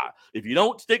 if you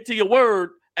don't stick to your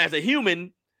word as a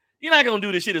human, you're not gonna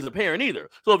do this shit as a parent either.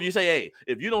 So if you say, hey,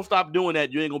 if you don't stop doing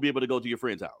that, you ain't gonna be able to go to your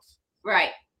friend's house.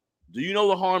 Right. Do you know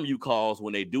the harm you cause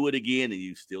when they do it again and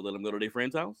you still let them go to their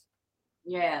friend's house?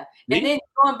 Yeah. Me? And then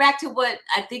going back to what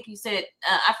I think you said,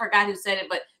 I forgot who said it,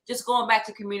 but just going back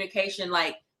to communication,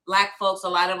 like Black folks, a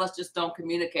lot of us just don't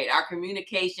communicate. Our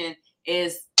communication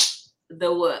is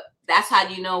that's how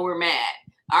you know we're mad.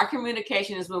 Our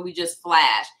communication is when we just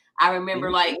flash. I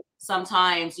remember like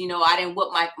sometimes, I didn't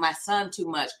whoop my son too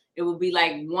much. It would be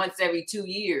like once every 2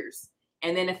 years.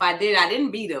 And then if I did, I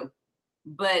didn't beat him,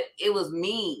 but it was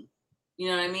mean. You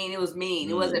know what I mean? It was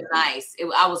mean. It wasn't nice.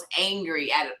 I was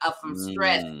angry from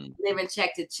stress, living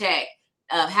check to check,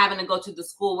 having to go to the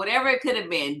school, whatever it could have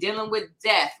been, dealing with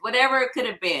death, whatever it could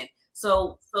have been.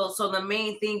 So the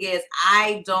main thing is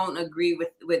I don't agree with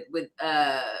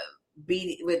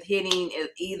hitting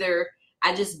either.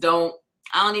 I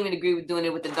don't even agree with doing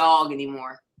it with the dog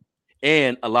anymore.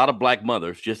 And a lot of Black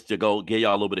mothers, just to go give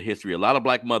y'all a little bit of history, a lot of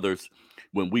Black mothers,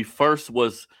 when we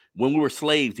were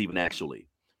slaves, even actually,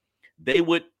 they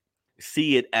would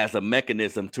see it as a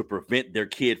mechanism to prevent their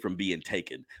kid from being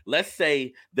taken. Let's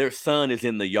say their son is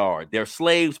in the yard. They're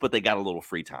slaves, but they got a little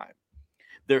free time.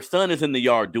 Their son is in the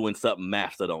yard doing something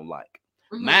master don't like.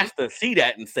 Master see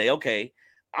that and say, okay,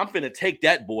 I'm finna take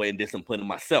that boy and discipline him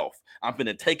myself. I'm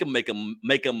finna take him, make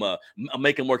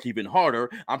him work even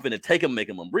harder. I'm finna take him, make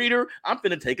him a breeder. I'm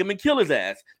finna take him and kill his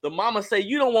ass. The mama say,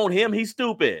 you don't want him, he's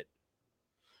stupid.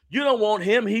 You don't want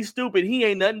him. He's stupid. He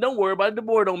ain't nothing. Don't worry about it. The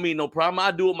boy don't mean no problem.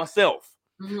 I do it myself.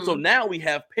 So now we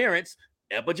have parents,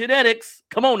 epigenetics.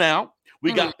 Come on now.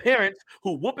 We got parents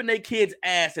who whooping their kids'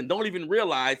 ass and don't even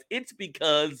realize it's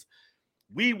because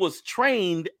we was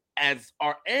trained as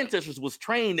our ancestors was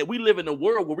trained that we live in a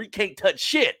world where we can't touch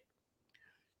shit.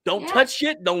 Don't touch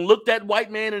shit. Don't look that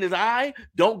white man in his eye.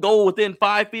 Don't go within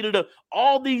 5 feet of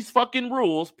all these fucking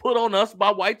rules put on us by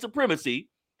white supremacy.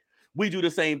 We do the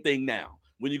same thing now.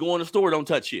 When you go in the store, don't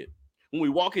touch shit. When we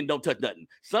walk in, don't touch nothing.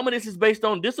 Some of this is based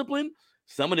on discipline.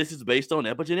 Some of this is based on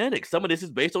epigenetics. Some of this is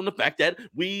based on the fact that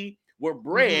we were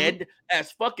bred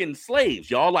as fucking slaves.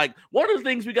 Y'all, like, one of the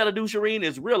things we got to do, Cherene,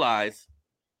 is realize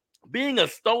being a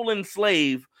stolen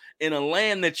slave in a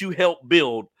land that you helped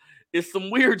build is some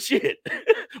weird shit.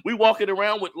 We walking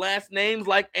around with last names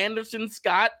like Anderson,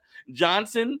 Scott,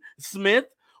 Johnson, Smith.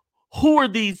 Who are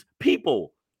these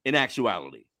people in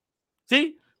actuality?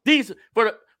 See? These,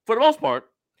 for the most part,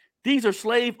 these are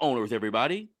slave owners,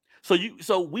 everybody.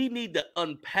 So we need to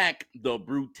unpack the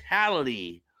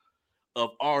brutality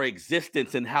of our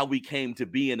existence and how we came to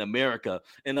be in America.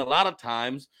 And a lot of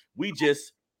times we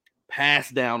just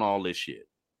pass down all this shit.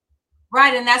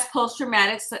 Right, and that's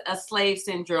post-traumatic slave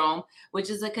syndrome, which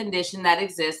is a condition that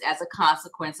exists as a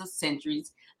consequence of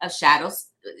centuries of chattel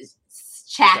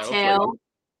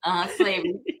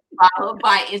slavery, followed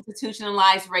by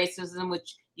institutionalized racism,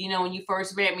 which, when you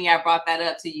first met me, I brought that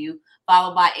up to you,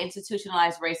 followed by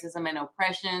institutionalized racism and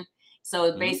oppression. So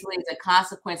it basically is a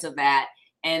consequence of that,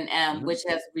 and which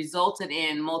has resulted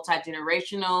in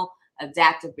multi-generational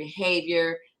adaptive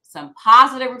behavior, some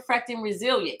positive reflecting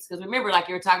resilience. Because remember, like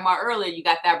you were talking about earlier, you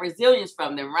got that resilience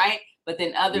from them, right? But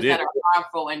then others that are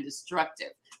harmful and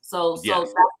destructive. So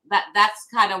that's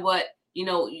kind of what,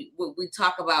 what we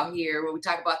talk about here when we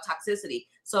talk about toxicity.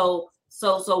 So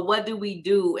what do we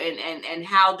do, and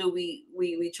how do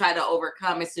we try to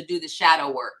overcome? Is to do the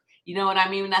shadow work. You know what I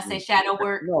mean when I say shadow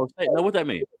work? No, what that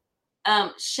means?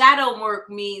 Shadow work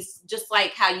means just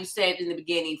like how you said in the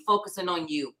beginning, focusing on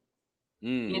you.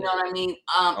 You know what I mean?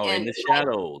 In the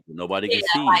shadows, nobody can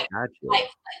see. Like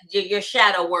your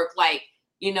shadow work. Like,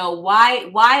 why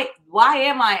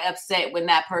am I upset when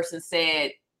that person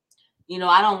said,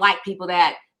 I don't like people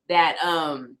that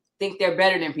think they're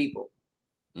better than people.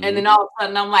 And then all of a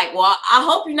sudden I'm like, well, I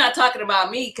hope you're not talking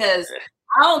about me, because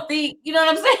I don't think, you know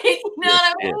what I'm saying? You know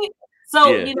what I mean?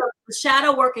 So, the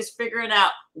shadow work is figuring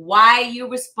out why you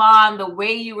respond the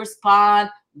way you respond,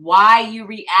 why you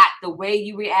react the way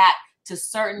you react to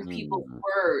certain people's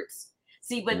words.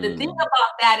 See, but the thing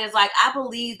about that is, like, I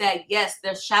believe that, yes,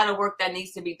 there's shadow work that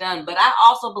needs to be done, but I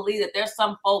also believe that there's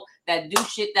some folk that do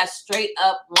shit that's straight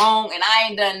up wrong, and I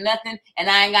ain't done nothing, and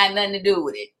I ain't got nothing to do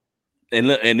with it.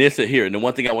 And this is here. And the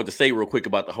one thing I want to say real quick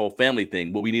about the whole family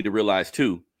thing, what we need to realize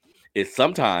too, is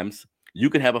sometimes you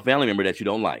can have a family member that you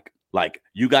don't like. Like,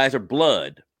 you guys are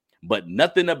blood, but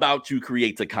nothing about you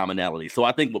creates a commonality. So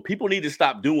I think what people need to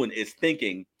stop doing is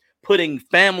putting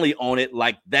family on it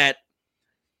like that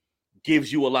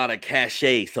gives you a lot of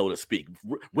cachet, so to speak.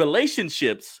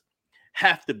 Relationships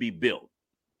have to be built.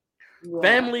 Yeah.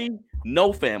 Family,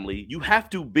 no family. You have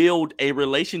to build a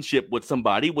relationship with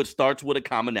somebody, which starts with a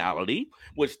commonality,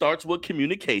 which starts with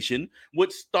communication,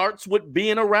 which starts with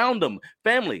being around them.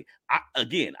 Family,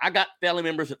 I got family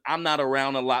members that I'm not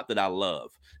around a lot that I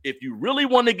love. If you really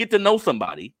want to get to know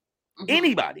somebody,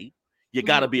 anybody, you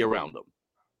got to be around them.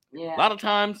 Yeah. A lot of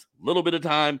times, a little bit of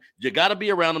time, you got to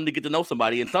be around them to get to know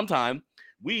somebody. And sometimes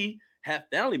we have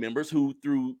family members who,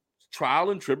 through trial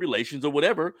and tribulations or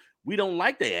whatever, we don't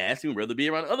like their ass and we'd rather be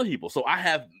around other people. So I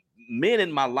have men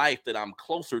in my life that I'm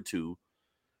closer to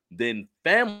than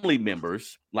family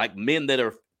members, like men that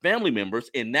are family members.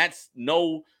 And that's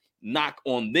no knock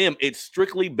on them. It's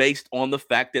strictly based on the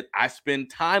fact that I spend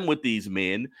time with these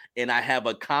men and I have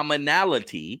a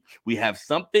commonality. We have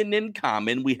something in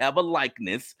common. We have a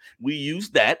likeness. We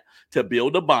use that to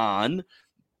build a bond.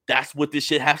 That's what this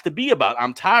shit has to be about.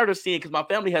 I'm tired of seeing, because my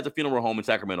family has a funeral home in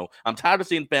Sacramento. I'm tired of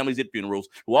seeing families at funerals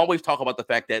who always talk about the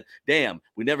fact that, damn,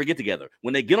 we never get together.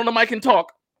 When they get on the mic and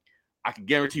talk, I can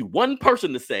guarantee one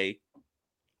person to say,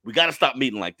 we got to stop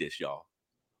meeting like this, y'all.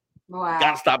 Wow.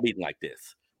 Got to stop meeting like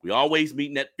this. We always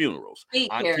meeting at funerals.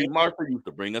 Auntie Martha used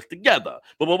to bring us together.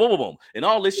 Boom, boom, boom, boom, boom. And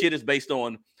all this shit is based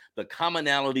on the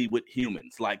commonality with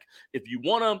humans. Like, if you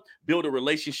want to build a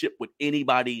relationship with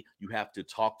anybody, you have to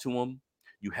talk to them.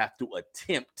 You have to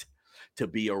attempt to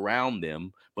be around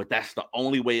them, but that's the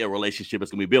only way a relationship is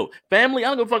going to be built. Family, I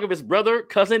don't give a fuck if it's brother,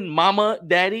 cousin, mama,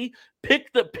 daddy.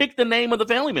 Pick the name of the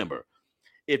family member.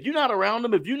 If you're not around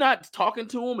them, if you're not talking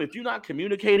to them, if you're not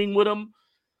communicating with them,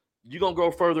 you're going to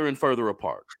grow further and further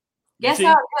apart. Guess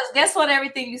what?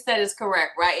 Everything you said is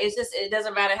correct, right? It's just, it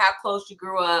doesn't matter how close you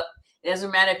grew up. It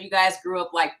doesn't matter if you guys grew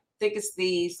up like thick as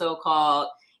thieves, so-called.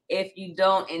 If you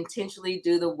don't intentionally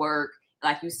do the work,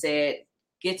 like you said,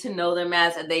 get to know them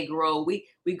as they grow. We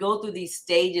go through these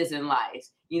stages in life.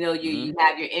 You know, you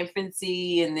have your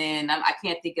infancy, and then I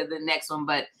can't think of the next one,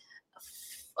 but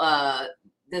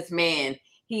this man,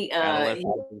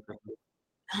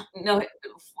 no,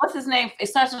 what's his name? It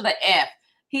starts with an F.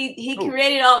 He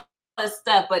created all this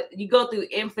stuff, but you go through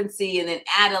infancy and then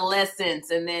adolescence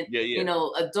and then you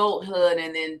know, adulthood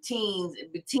and then teens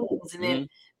and then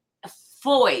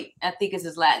Floyd, I think is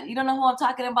his last. You don't know who I'm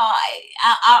talking about?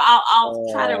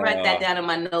 I'll try to write that down in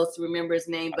my notes to remember his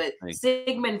name, but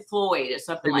Sigmund Floyd or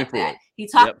something like that. He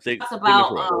talks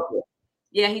about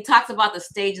he talks about the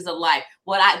stages of life.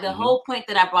 The whole point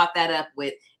that I brought that up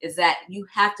with is that you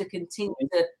have to continue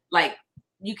to, like,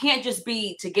 you can't just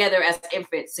be together as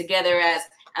infants, together as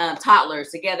toddlers,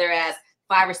 together as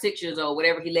 5 or 6 years old,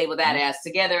 whatever he labeled that as,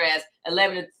 together as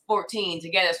 11 to 14,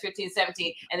 together as 15,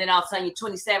 17, and then all of a sudden you're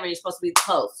 27, you're supposed to be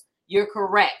close. You're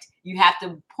correct. You have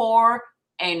to pour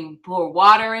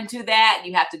water into that.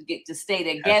 You have to get to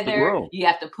stay together. You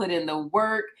have to put in the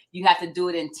work. You have to do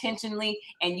it intentionally,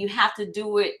 and you have to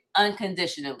do it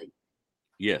unconditionally.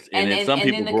 Yes, and then some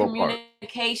people the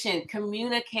communication,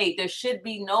 communicate. There should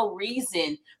be no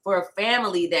reason for a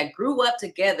family that grew up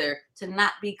together to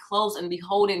not be close and be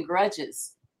holding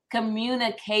grudges.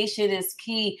 Communication is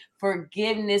key.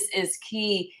 Forgiveness is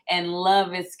key, and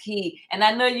love is key. And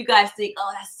I know you guys think,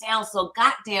 "Oh, that sounds so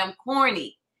goddamn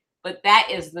corny," but that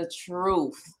is the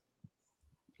truth.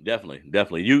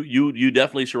 Definitely. You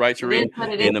definitely should write, Cherene.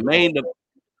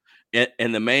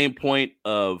 And the main point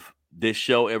of this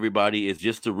show, everybody, is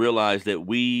just to realize that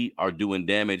we are doing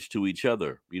damage to each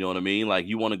other. You know what I mean? Like,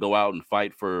 you want to go out and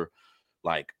fight for,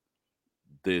 like,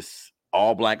 this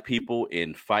all black people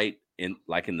and fight in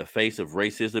the face of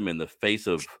racism, in the face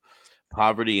of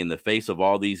poverty, in the face of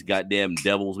all these goddamn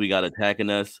devils we got attacking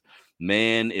us.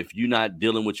 Man, if you're not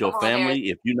dealing with your family,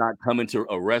 if you're not coming to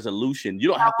a resolution, you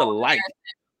don't have to like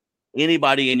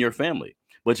anybody in your family,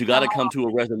 but you got to come to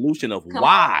a resolution of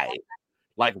why.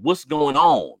 Like, what's going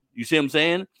on? You see what I'm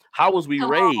saying? How was we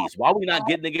raised? Why are we not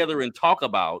getting together and talk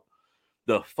about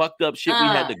the fucked up shit we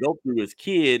had to go through as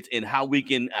kids and how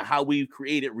we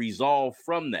created resolve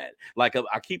from that? Like,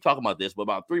 I keep talking about this, but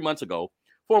about 4 months ago,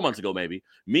 maybe,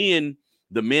 me and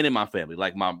the men in my family,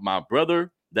 like my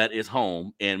brother that is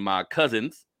home and my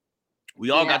cousins, we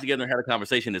all got together and had a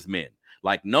conversation as men.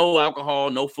 Like, no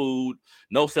alcohol, no food,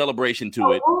 no celebration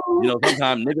to it. You know,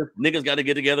 sometimes niggas got to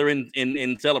get together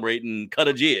and celebrate and cut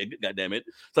a jig. God damn it.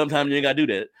 Sometimes you ain't got to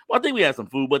do that. Well, I think we had some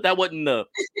food, but that wasn't the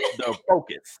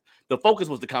focus. The focus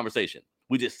was the conversation.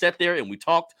 We just sat there and we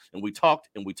talked and we talked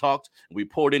and we talked and we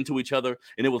poured into each other.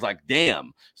 And it was like,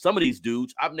 damn, some of these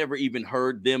dudes, I've never even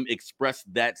heard them express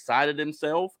that side of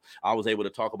themselves. I was able to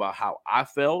talk about how I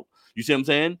felt. You see what I'm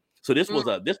saying? So this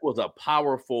was a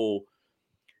powerful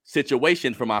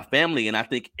situation for my family. And I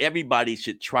think everybody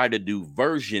should try to do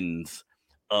versions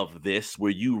of this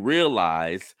where you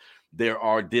realize there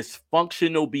are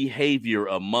dysfunctional behavior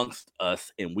amongst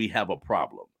us and we have a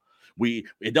problem.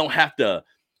 It don't have to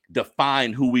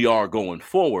define who we are going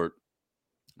forward,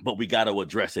 but we got to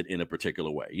address it in a particular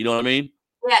way. You know what I mean?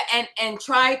 Yeah, and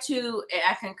try to,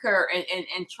 I concur,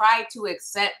 and try to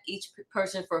accept each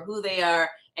person for who they are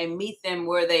and meet them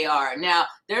where they are. Now,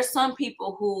 there's some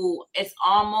people who it's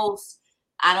almost,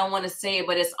 I don't want to say it,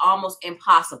 but it's almost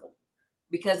impossible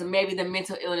because maybe the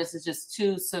mental illness is just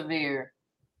too severe.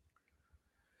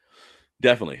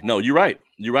 Definitely. No, you're right.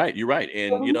 You're right.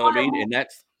 And you know what I mean? And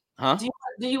that's, huh?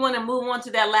 Do you want to move on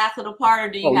to that last little part,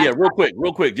 or do you? Oh, yeah,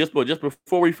 real quick. Just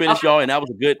before we finish, y'all, and that was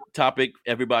a good topic,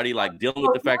 everybody, like dealing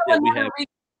with the fact that we have.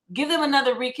 Give them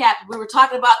another recap. We were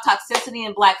talking about toxicity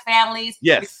in Black families.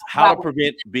 Yes, how to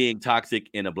prevent being toxic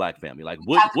in a Black family. Like,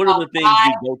 what are the things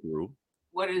we go through?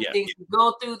 What are the things we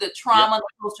go through? The trauma,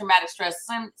 the post-traumatic stress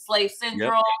slave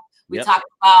syndrome. Yep. We talked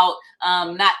about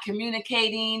not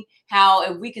communicating, how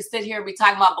if we could sit here and be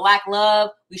talking about Black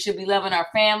love, we should be loving our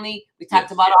family. We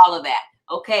talked about all of that.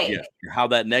 Okay. Yeah. How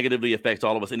that negatively affects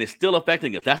all of us. And it's still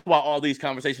affecting us. That's why all these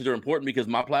conversations are important, because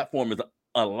my platform is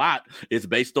a lot. It's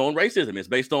based on racism. It's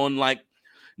based on like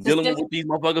dealing with what these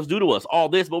motherfuckers do to us, all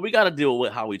this, but we got to deal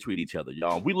with how we treat each other,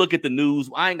 y'all. We look at the news.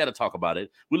 I ain't got to talk about it.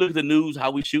 We look at the news,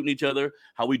 how we shooting each other,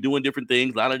 how we doing different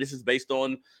things. A lot of this is based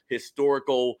on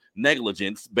historical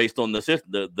negligence, based on the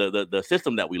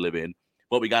system that we live in,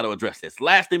 but we got to address this.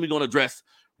 Last thing we're going to address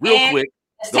real quick.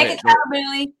 Let's take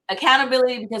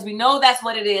accountability, because we know that's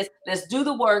what it is. Let's do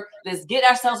the work. Let's get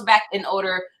ourselves back in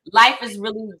order. Life is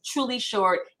really, truly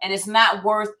short, and it's not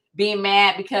worth being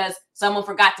mad because someone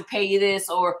forgot to pay you this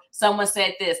or someone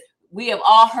said this. We have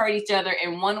all hurt each other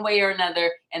in one way or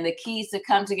another, and the key is to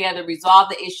come together, resolve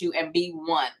the issue, and be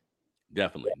one.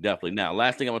 Definitely. Now,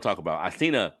 last thing I want to talk about. I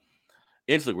seen a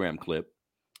Instagram clip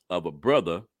of a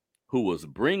brother who was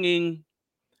bringing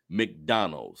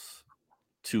McDonald's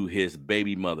to his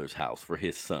baby mother's house for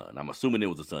his son. I'm assuming it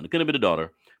was a son. It could have been a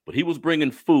daughter, but he was bringing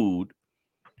food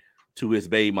to his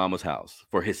baby mama's house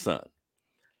for his son.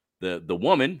 The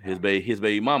woman, his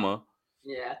baby mama,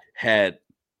 had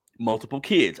multiple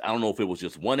kids. I don't know if it was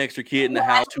just one extra kid in the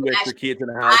house, two extra kids in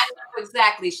the house. I know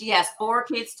exactly. She has 4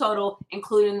 kids total,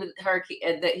 including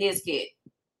his kid.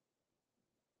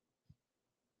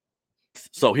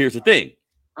 So here's the thing.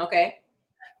 Okay.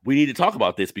 We need to talk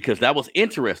about this because that was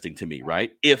interesting to me,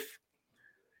 right? If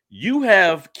you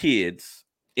have kids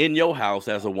in your house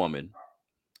as a woman,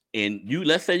 and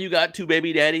let's say you got 2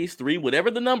 baby daddies, 3,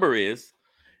 whatever the number is,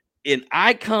 and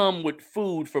I come with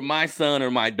food for my son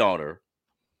or my daughter,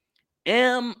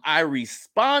 am I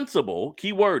responsible,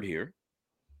 key word here,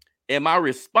 am I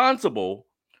responsible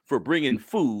for bringing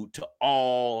food to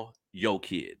all your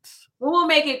kids? We'll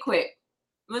make it quick.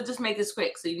 We'll just make this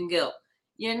quick so you can go.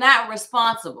 You're not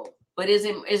responsible, but is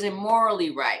it morally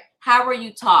right? How are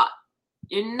you taught?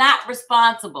 You're not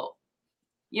responsible.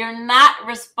 You're not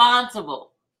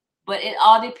responsible, but it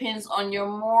all depends on your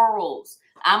morals.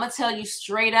 I'm going to tell you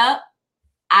straight up,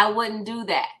 I wouldn't do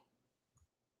that.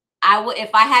 I would, if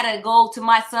I had to go to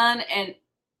my son and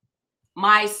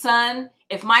my son,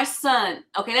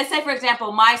 okay, let's say for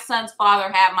example, my son's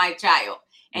father had my child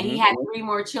and he had 3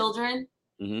 more children,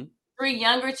 3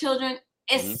 younger children.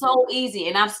 It's so easy,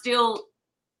 and I'm still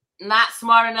not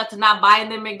smart enough to not buy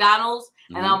them McDonald's,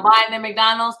 and I'm buying them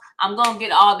McDonald's. I'm gonna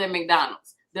get all them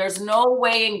McDonald's. There's no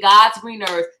way in God's green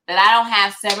earth that I don't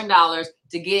have $7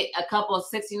 to get a couple of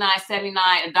 $69.79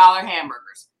 $1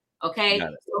 hamburgers. Okay,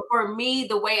 so for me,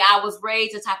 the way I was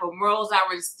raised, the type of morals that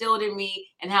were instilled in me,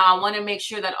 and how I want to make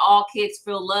sure that all kids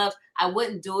feel loved, I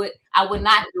wouldn't do it. I would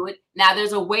not do it. Now,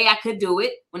 there's a way I could do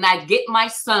it. When I get my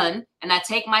son and I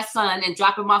take my son and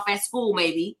drop him off at school,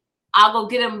 maybe I'll go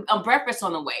get him a breakfast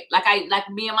on the way, like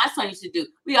me and my son used to do.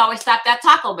 We always stopped at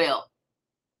Taco Bell.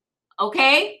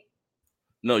 Okay.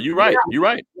 No, you're right. You're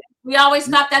right. We always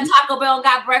stopped at Taco Bell and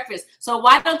got breakfast. So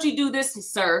why don't you do this,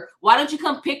 sir? Why don't you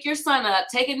come pick your son up,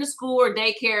 take him to school or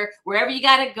daycare, wherever you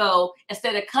got to go,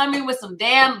 instead of coming with some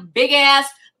damn big ass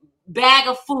bag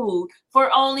of food for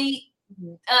only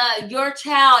your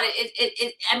child?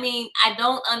 I mean, I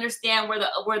don't understand where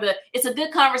the. It's a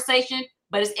good conversation,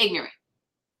 but it's ignorant.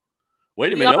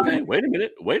 Wait a minute. Okay. Wait a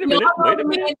minute.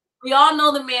 We all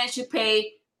know the man should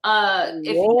pay. Whoa,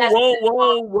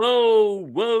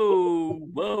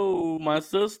 my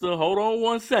sister, hold on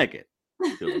one second,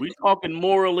 because we talking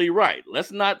morally right.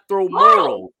 Let's not throw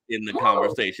moral in the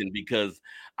conversation, because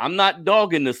I'm not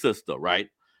dogging the sister, right?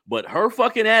 But her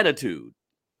fucking attitude,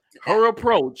 her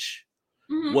approach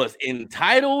was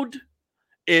entitled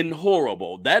and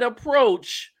horrible. That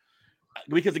approach,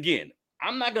 because again,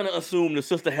 I'm not gonna assume the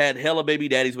sister had hella baby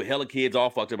daddies with hella kids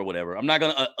all fucked up or whatever. I'm not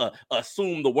gonna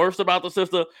assume the worst about the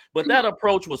sister, but that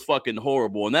approach was fucking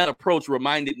horrible, and that approach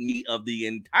reminded me of the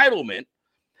entitlement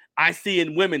I see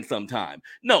in women sometime.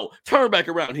 No, turn back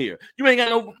around here. You ain't got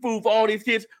no food for all these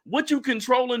kids. What you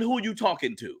controlling? Who you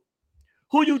talking to?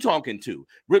 Who you talking to?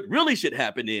 What really should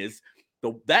happen is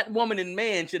that woman and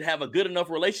man should have a good enough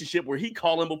relationship where he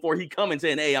call him before he come and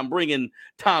saying, hey, I'm bringing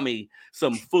Tommy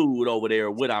some food over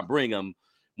there. Would I bring him?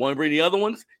 Want to bring the other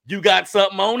ones? You got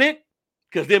something on it?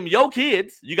 Because them your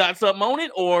kids, you got something on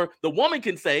it? Or the woman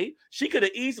can say, she could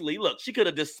have easily, look, she could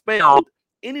have dispelled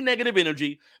any negative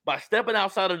energy by stepping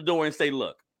outside of the door and say,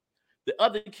 look, the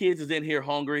other kids is in here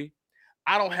hungry.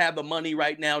 I don't have the money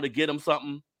right now to get them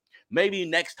something. Maybe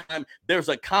next time there's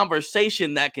a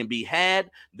conversation that can be had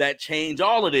that change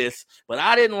all of this, but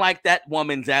I didn't like that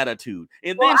woman's attitude.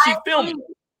 And then she filmed it.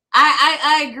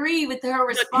 I agree with her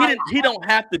response. He don't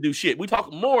have to do shit. We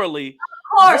talk morally.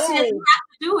 Of course, he doesn't have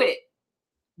to do it.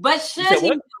 But should he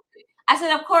do it? I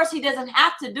said, of course, he doesn't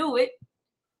have to do it.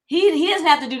 He doesn't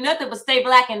have to do nothing but stay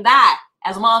black and die,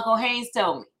 as my Uncle Haynes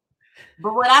told me.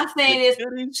 But what I'm saying is,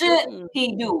 should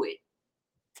he do it?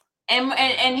 And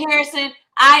Harrison,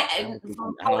 I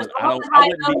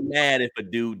wouldn't be mad if a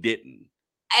dude didn't.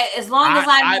 As long as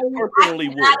I personally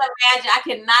would. I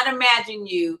cannot imagine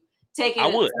you taking. I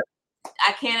would.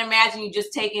 I can't imagine you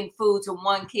just taking food to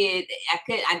one kid.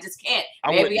 I just can't.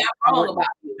 Maybe I'm wrong about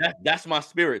you. That's my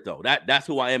spirit, though. That's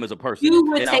who I am as a person. You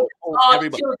would take all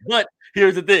everybody. But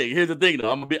here's the thing,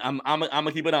 though. I'm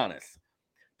gonna keep it honest.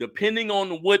 Depending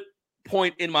on what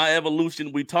point in my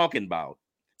evolution we talking about,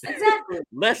 exactly.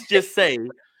 Let's just say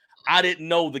I didn't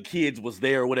know the kids was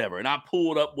there or whatever, and I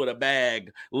pulled up with a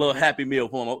bag, a little Happy Meal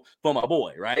for my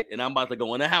boy, right? And I'm about to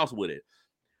go in the house with it.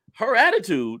 Her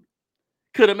attitude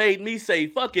could have made me say,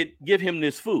 fuck it, give him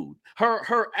this food.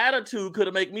 Her attitude could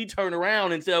have made me turn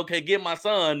around and say, okay, give my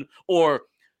son, or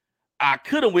I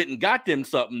could have went and got them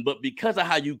something, but because of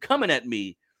how you coming at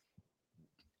me,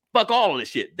 fuck all of this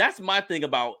shit. That's my thing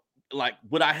about like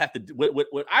what I have to do,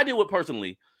 what I deal with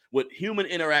personally with human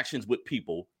interactions with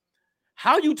people.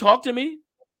 How you talk to me,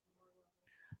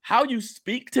 how you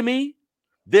speak to me,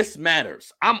 this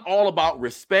matters. I'm all about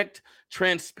respect,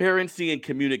 transparency, and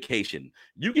communication.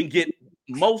 You can get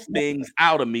most things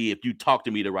out of me if you talk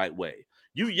to me the right way.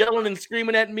 You yelling and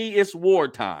screaming at me, it's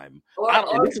wartime.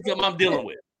 This is something I'm dealing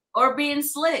with. Or being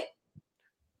slick.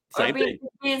 Same thing.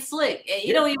 Being slick.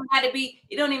 You don't even got to be.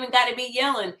 You don't even got to be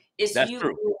yelling. It's That's you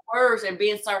true. with words and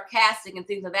being sarcastic and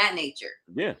things of that nature.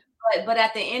 Yeah. But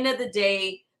at the end of the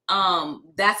day,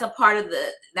 that's a part of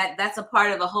that's a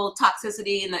part of the whole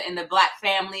toxicity in the Black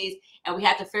families, and we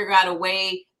have to figure out a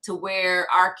way to where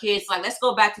our kids, like, let's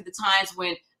go back to the times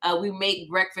when we make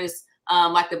breakfast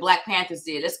like the Black Panthers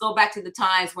did. Let's go back to the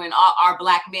times when all our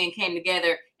Black men came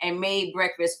together and made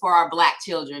breakfast for our Black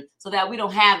children, so that we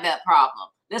don't have that problem.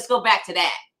 Let's go back to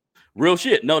that. Real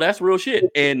shit. No, that's real shit.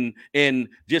 And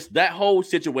just that whole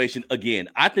situation again.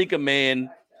 I think a man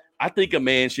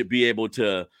should be able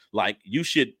to, like, you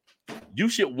should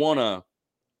want to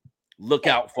look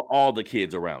out for all the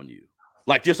kids around you.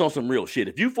 Like, just on some real shit.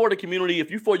 If you for the community,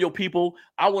 if you for your people,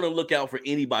 I want to look out for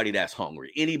anybody that's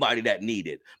hungry, anybody that need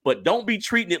it. But don't be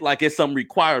treating it like it's some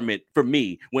requirement for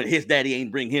me when his daddy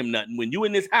ain't bring him nothing. When you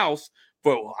in this house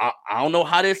for, I don't know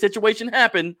how that situation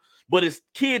happened, but it's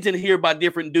kids in here by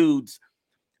different dudes.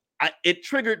 It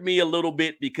triggered me a little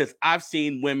bit because I've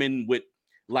seen women with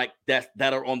like that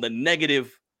are on the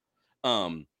negative,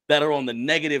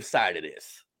 side of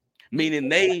this. Meaning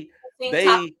they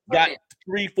got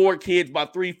 3-4 kids by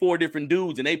 3-4 different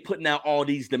dudes, and they putting out all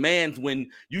these demands when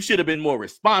you should have been more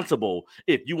responsible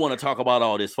if you want to talk about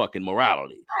all this fucking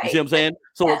morality. Right. You see what I'm saying?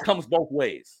 So It comes both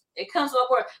ways. It comes both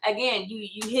ways. Again,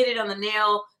 you hit it on the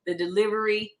nail, the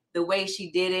delivery, the way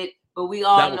she did it. But we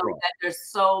all know that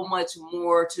there's so much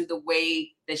more to the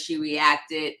way that she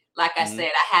reacted. Like I said,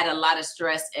 I had a lot of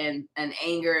stress and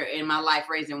anger in my life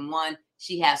raising one.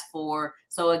 She has 4.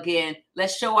 So again,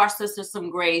 let's show our sister some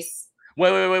grace.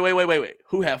 Wait.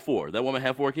 Who have 4? That woman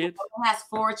have 4 kids? He has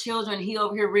 4 children. He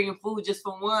over here bringing food just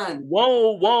for one.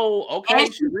 Whoa. Okay.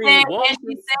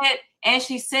 And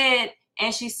she said,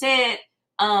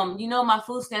 you know, my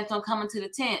food stamps don't come into the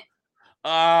tent.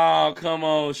 Oh, come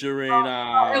on, Cherene.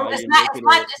 It's not a thing.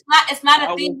 I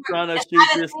was trying to shoot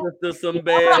this sister some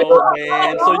bail,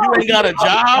 man. So you ain't got a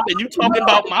job and you talking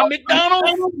about my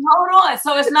McDonald's? Hold on.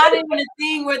 So it's not even a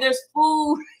thing where there's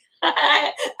food.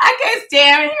 I can't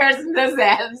stand it. Harrison does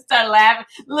that and start laughing.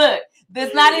 Look,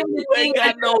 there's not even a thing. You ain't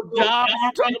got no job.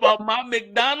 You talking about my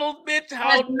McDonald's, bitch?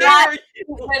 How dare you?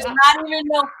 there's not even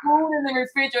no food in the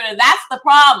refrigerator. That's the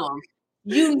problem.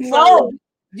 You know,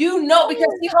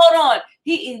 because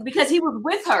because he was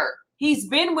with her. He's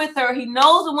been with her. He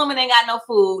knows the woman ain't got no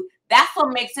food. That's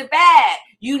what makes it bad.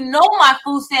 You know my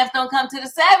food stamps don't come to the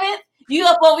 7th. You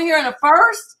up over here in the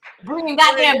 1st, bringing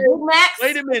goddamn Big Macs.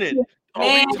 Wait a minute. Are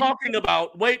we talking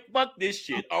about, fuck this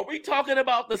shit. Are we talking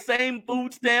about the same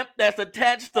food stamp that's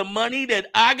attached to money that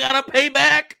I gotta pay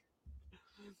back?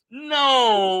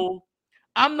 No.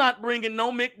 I'm not bringing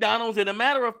no McDonald's. And a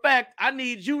matter of fact, I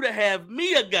need you to have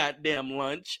me a goddamn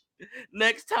lunch.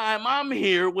 Next time I'm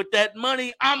here with that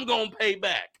money, I'm gonna pay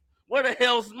back. Where the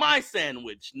hell's my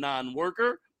sandwich,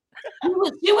 non-worker?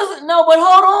 She wasn't. No, but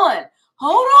hold on,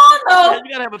 though.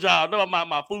 You gotta have a job. No,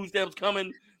 my food stamps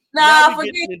coming. Nah,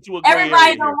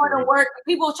 everybody don't want to work.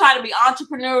 People trying to be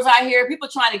entrepreneurs out here. People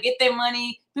trying to get their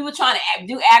money. People trying to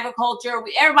do agriculture.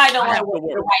 Everybody don't want to work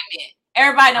for the white man.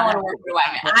 Everybody don't want to work for the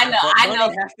white man. I know.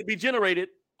 Money has to be generated.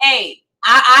 Hey,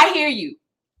 I hear you.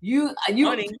 You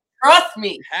money trust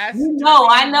me. I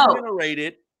know.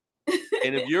 Generated.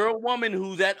 And if you're a woman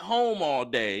who's at home all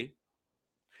day,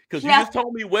 because you just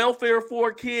told me welfare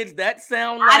for kids, that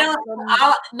sounds like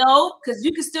no, because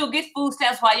you can still get food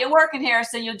stamps while you're working,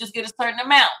 Harrison. You'll just get a certain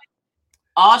amount.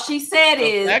 All she said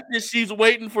is the fact that she's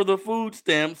waiting for the food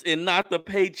stamps and not the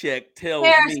paycheck tells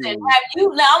Harrison, me.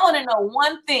 I want to know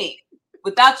one thing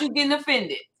without you getting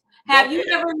offended. Have you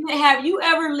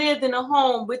ever lived in a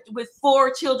home with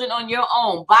 4 children on your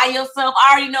own by yourself?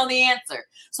 I already know the answer.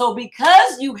 So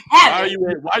because you haven't,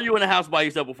 why are you in a house by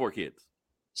yourself with 4 kids?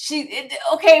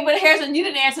 Okay, but Harrison, you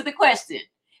didn't answer the question.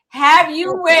 Have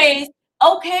you raised?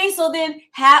 Okay, so then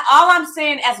all I'm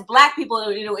saying as Black people,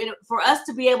 for us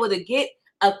to be able to get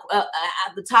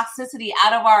the toxicity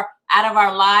out of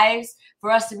our lives, for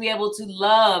us to be able to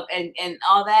love and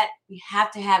all that, we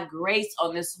have to have grace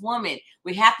on this woman.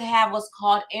 We have to have what's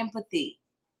called empathy.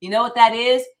 You know what that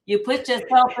is? You put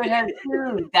yourself in her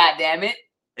shoes, God damn it.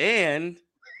 And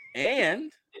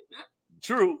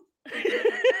true.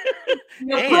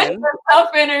 You put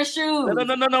yourself in her shoes.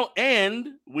 No. And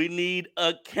we need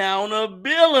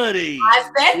accountability. I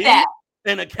said that.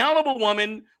 An accountable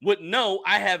woman would know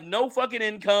I have no fucking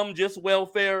income, just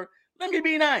welfare. Let me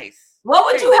be nice. What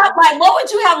would you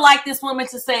have like this woman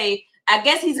to say? I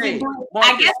guess he's been doing.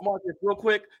 Marcus, real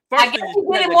quick. First, I guess he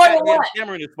did it more than once.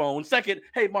 Camera in his phone. Second,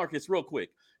 hey Marcus, real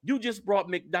quick. You just brought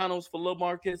McDonald's for little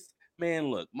Marcus. Man,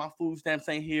 look, my food stamps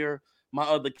ain't here. My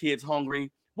other kids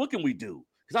hungry. What can we do?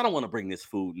 Because I don't want to bring this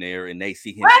food in there and they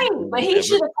see him. Right, but he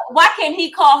should. Why can't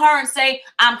he call her and say,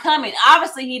 "I'm coming"?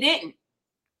 Obviously, he didn't.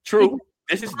 True.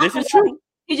 This is true.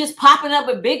 He's just popping up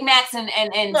with Big Macs and.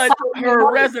 But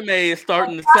her resume is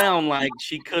starting to sound like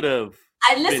she could have.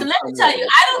 Listen, let me tell you.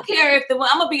 I don't care if I'm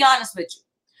gonna be honest with you.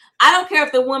 I don't care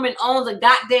if the woman owns a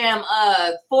goddamn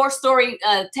 4-story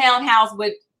townhouse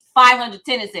with 500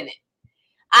 tenants in it.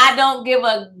 I don't give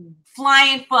a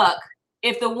flying fuck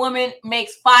if the woman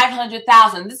makes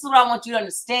 $500,000. This is what I want you to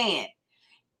understand.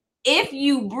 If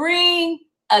you bring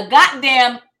a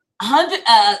goddamn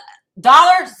 $100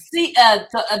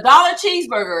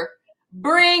 cheeseburger,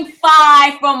 bring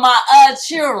 5 from my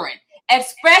children.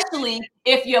 Especially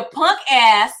if your punk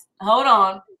ass. Hold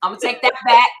on, I'm gonna take that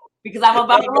back because I'm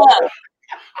about love.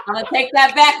 I'm gonna take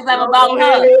that back because I'm about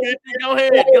love. Go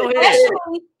ahead.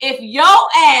 Especially if your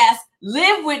ass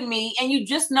live with me and you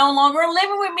just no longer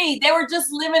living with me. They were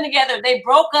just living together. They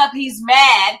broke up. He's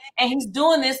mad and he's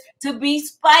doing this to be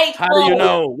spiteful. How do you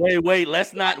know? Wait.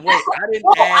 Let's not wait.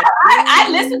 I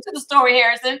listened to the story,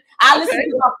 Harrison. I listened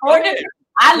to the 4 different.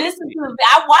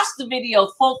 I watched the video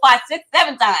 4, 5, 6,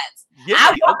 7 times. Yeah,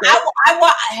 I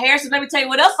watched Harrison. Let me tell you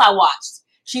what else I watched.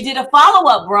 She did a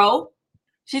follow-up, bro.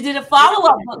 She did a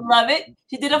follow-up, beloved.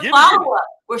 She did a follow-up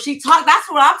where she talked. That's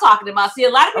what I'm talking about. See, a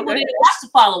lot of people didn't watch the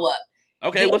follow-up.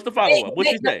 Okay, what's the follow-up?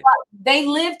 What'd you say? They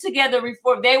lived together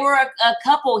before. They were a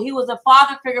couple. He was a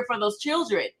father figure for those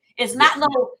children. It's not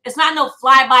no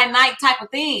fly-by-night type of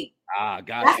thing.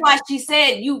 That's why she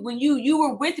said when you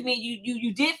were with me,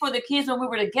 you did for the kids when we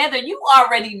were together. You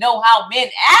already know how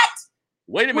men act.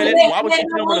 Wait a minute. Why was the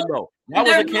camera though? Why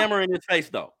was the camera in his face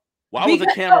though? Why was the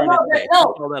camera in his face?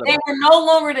 No, they were no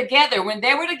longer together. When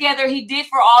they were together, he did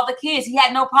for all the kids. He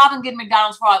had no problem getting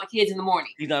McDonald's for all the kids in the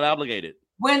morning. He's not obligated.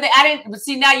 But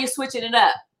see, now you're switching it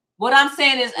up. What I'm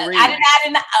saying is, I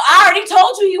already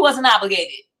told you he wasn't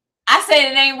obligated. I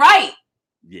said it ain't right.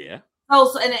 Yeah.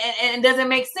 So and it doesn't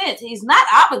make sense. He's not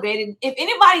obligated. If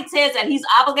anybody says that he's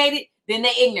obligated, then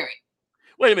they're ignorant.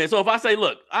 Wait a minute. So if I say,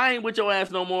 look, I ain't with your ass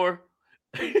no more.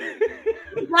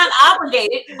 He's not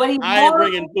obligated, but I ain't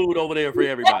bringing food over there for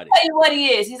everybody. Let me tell you what he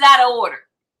is. He's out of order.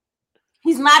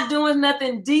 He's not doing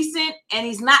nothing decent, and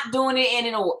he's not doing it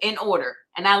in order.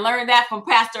 And I learned that from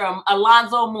Pastor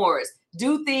Alonzo Morris.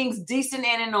 Do things decent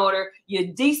and in order.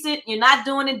 You're decent, you're not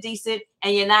doing it decent,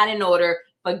 and you're not in order.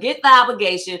 Forget the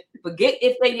obligation. Forget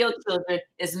if they're your children.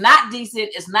 It's not decent,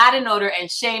 it's not in order, and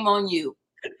shame on you.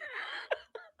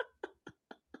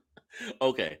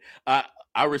 Okay.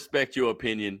 I respect your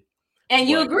opinion. And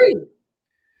you agree.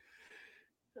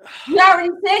 You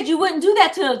already said you wouldn't do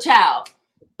that to a child.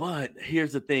 But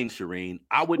here's the thing, Cherene.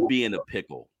 I would be in a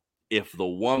pickle if the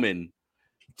woman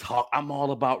I'm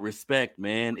all about respect,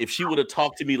 man. If she would have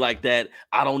talked to me like that,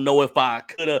 I don't know if I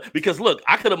could have. Because look,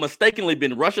 I could have mistakenly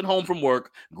been rushing home from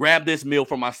work, grabbed this meal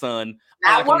for my son,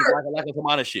 like some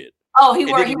other shit. Oh, he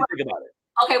worked. Think about it.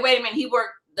 Okay, wait a minute. He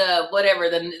worked the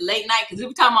late night, because we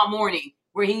were talking about morning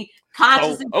where he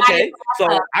consciously. Okay,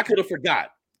 so I could have forgot.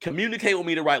 Communicate with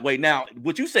me the right way. Now,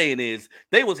 what you saying is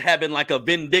they was having like a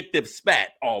vindictive spat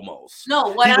almost.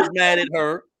 No, he was mad at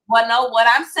her. Well, no, what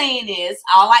I'm saying is,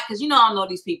 because I don't know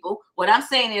these people. What I'm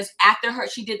saying is, after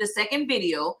she did the second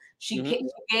video, she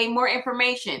gave more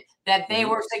information that they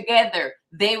were together.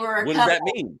 They were a couple. Does that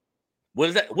mean?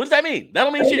 What does that mean? That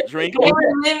don't mean shit, Cherene. They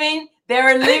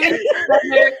were living together.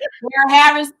 They were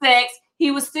having sex.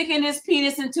 He was sticking his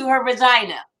penis into her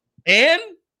vagina. And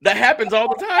that happens all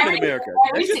the time in America.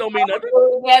 That shit don't mean nothing.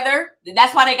 Together.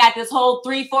 That's why they got this whole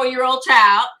 3-4-year-old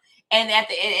child. And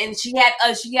and she had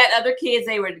other kids.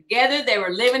 They were together. They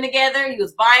were living together. He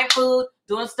was buying food,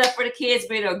 doing stuff for the kids,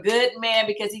 being a good man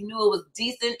because he knew it was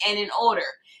decent and in order.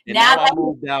 And now I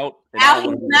moved out. Now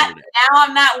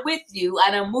I'm not with you.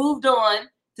 I done moved on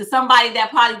to somebody that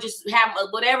probably just have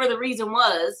whatever the reason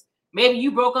was. Maybe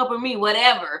you broke up with me.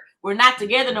 Whatever. We're not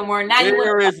together no more. Now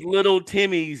where is little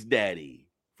Timmy's daddy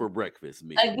for breakfast?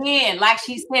 Again, like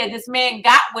she said, this man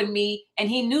got with me, and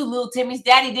he knew little Timmy's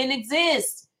daddy didn't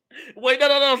exist. Wait,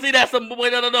 no. See, that's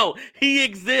no. He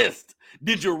exists.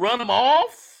 Did you run him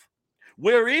off?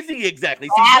 Where is he exactly?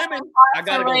 See, women. I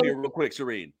gotta go here real quick,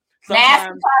 Cherene.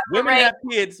 Sometimes women have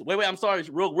kids. Wait. I'm sorry,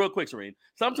 real quick, Cherene.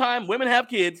 Sometimes women have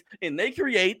kids, and they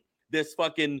create this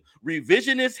fucking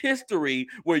revisionist history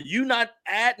where you not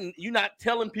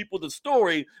telling people the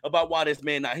story about why this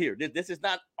man not here. This is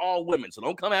not all women, so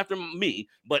don't come after me.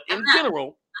 But in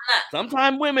general,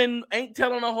 sometimes women ain't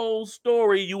telling the whole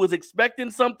story. You was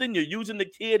expecting something. You're using the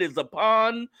kid as a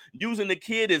pawn, using the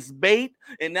kid as bait,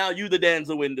 and now you the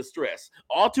damsel in distress.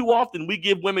 All too often, we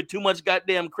give women too much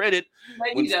goddamn credit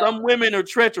when some women are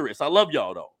treacherous. I love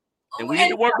y'all though. And we need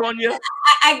to work on you.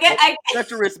 I get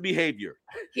treacherous behavior.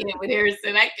 I can't with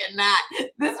Harrison. I cannot.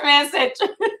 This man said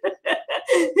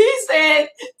he said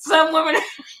some women.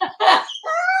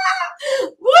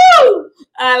 Woo!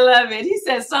 I love it. He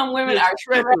said some women are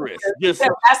treacherous. Just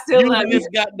I still love this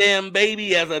goddamn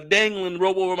baby as a dangling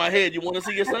rope over my head. You want to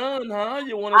see your son, huh?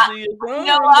 You want to see your son?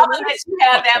 No, I'm gonna let you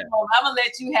have that moment. I'm gonna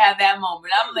let you have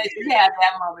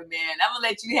that moment, man. I'm gonna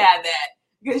let you have that.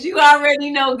 Because you already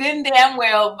know good and damn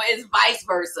well, but it's vice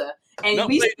versa. And no,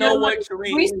 here's the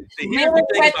thing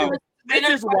about this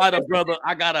is why the brother.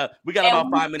 We got about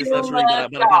 5 minutes left,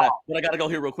 Cherene, but I gotta go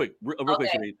here real quick,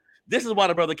 quick, Cherene. This is why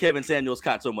the brother Kevin Samuels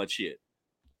caught so much shit.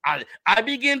 I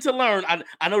begin to learn. I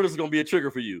know this is gonna be a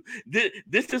trigger for you.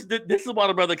 This is why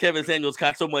the brother Kevin Samuels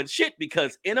caught so much shit,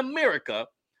 because in America,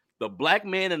 the black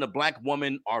man and the black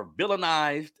woman are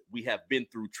villainized. We have been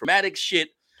through traumatic shit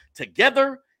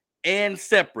together and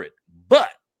separate. But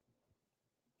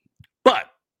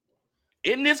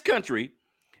in this country,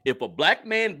 if a black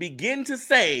man begin to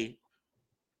say,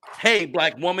 hey,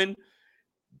 black woman,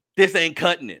 this ain't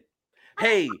cutting it.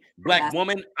 Hey, black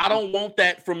woman, I don't want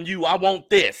that from you. I want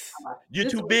this. You're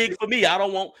too big for me. I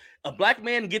don't want a black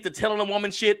man get to telling a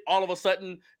woman shit. All of a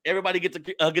sudden, everybody get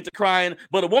to crying.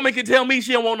 But a woman can tell me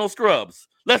she don't want no scrubs.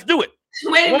 Let's do it.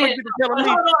 Wait a minute. She don't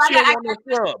want no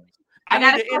scrubs.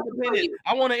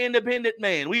 I want an independent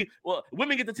man.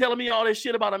 Women get to telling me all this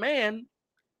shit about a man.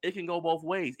 It can go both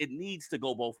ways. It needs to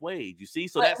go both ways. You see?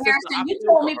 So that's Harrison. You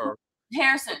told me,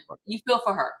 Harrison. You feel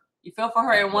for her. You feel for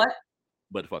her, and what?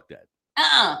 But fuck that.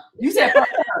 You said fuck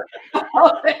her.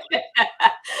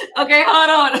 Okay,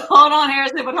 hold on,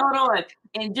 Harrison. But hold on.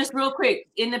 And just real quick,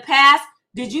 in the past,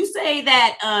 did you say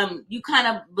that you kind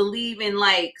of believe in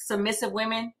like submissive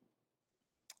women?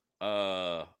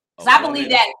 I believe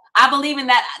in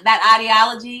that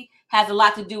ideology has a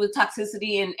lot to do with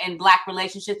toxicity and black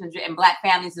relationships and black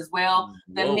families as well.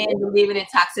 The men believing in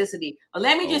toxicity. But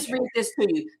let me just read this to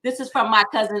you. This is from my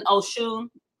cousin Oshun.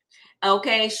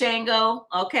 Okay, Shango.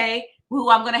 Okay, who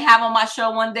I'm gonna have on my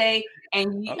show one day.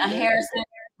 And Harrison,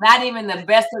 not even the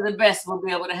best of the best will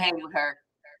be able to hang with her.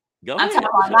 I'm talking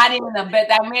about not even the best.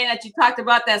 That man that you talked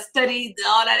about that studied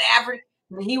all that African.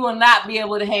 He will not be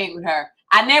able to hang with her.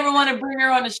 I never want to bring her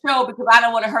on the show because I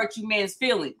don't want to hurt you men's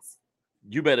feelings.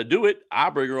 You better do it.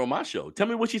 I'll bring her on my show. Tell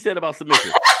me what she said about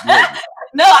submission.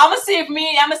 No, I'm gonna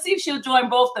see if she'll join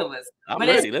both of us. I'm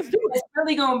ready. Let's do it. It's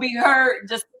really gonna be her,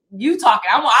 just you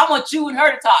talking. I want you and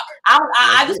her to talk.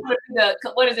 I just want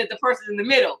to be the person in the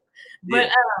middle.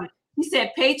 But he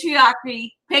said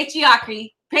patriarchy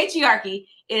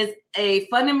is a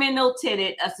fundamental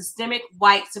tenet of systemic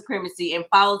white supremacy and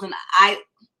follows an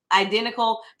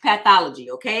identical pathology.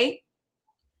 Okay,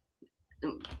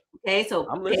 so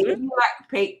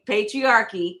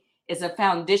patriarchy is a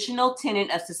foundational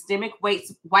tenet of systemic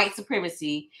white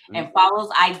supremacy and follows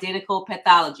identical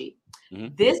pathology.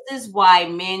 This is why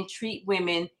men treat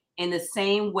women in the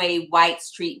same way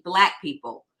whites treat black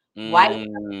people. White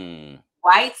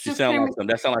supremacy.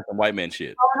 That sounds like some white man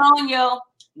shit. Hold on, yo.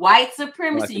 White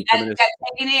supremacy. You gotta take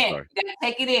it in. You gotta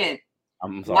take it in.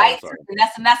 I'm sorry.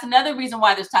 And that's another reason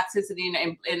why there's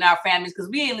toxicity in our families, because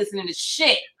we ain't listening to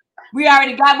shit. We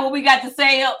already got what we got to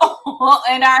say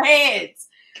in our heads.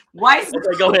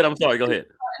 Okay, go ahead. I'm sorry. Go ahead.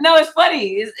 No, it's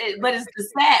funny, but it's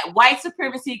sad. White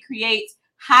supremacy creates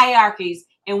hierarchies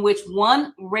in which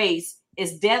one race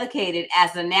is dedicated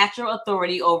as the natural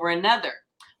authority over another.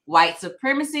 White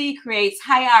supremacy creates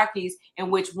hierarchies in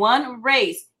which one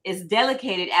race is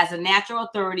delegated as a natural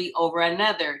authority over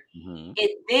another.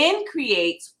 It then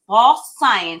creates false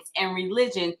science and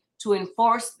religion to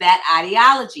enforce that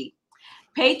ideology.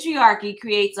 Patriarchy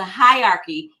creates a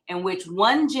hierarchy in which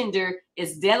one gender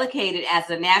is delegated as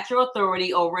a natural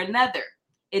authority over another.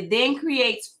 It then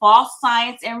creates false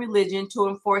science and religion to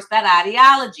enforce that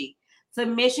ideology.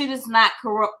 Submission is not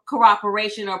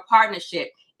cooperation or partnership.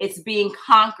 It's being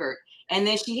conquered. And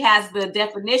then she has the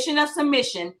definition of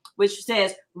submission, which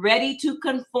says ready to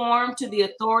conform to the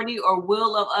authority or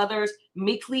will of others,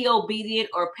 meekly obedient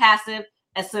or passive,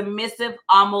 a submissive,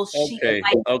 almost sheep-like.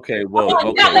 Okay. Let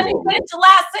me finish the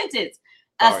last sentence.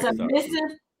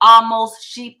 Submissive, almost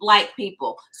sheep-like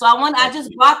people. So I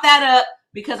just brought that up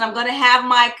because I'm going to have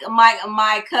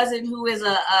my cousin who is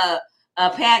a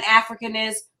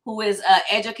Pan-Africanist, who is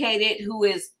educated,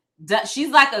 she's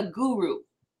like a guru.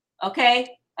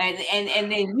 Okay.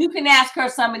 And then you can ask her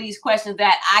some of these questions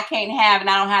that I can't have and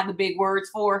I don't have the big words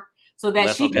for. So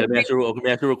that she can. Let me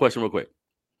ask you a question real quick.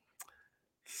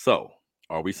 So,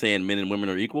 are we saying men and women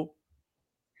are equal?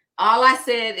 All I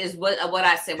said is what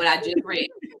I said, what I just read.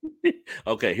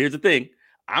 Okay, here's the thing.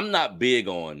 I'm not big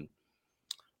on.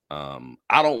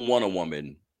 I don't want a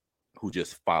woman who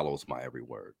just follows my every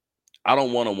word. I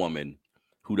don't want a woman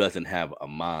who doesn't have a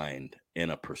mind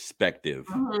and a perspective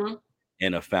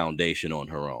and a foundation on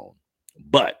her own.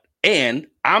 And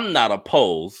I'm not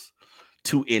opposed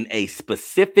to, in a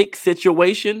specific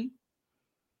situation,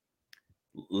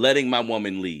 letting my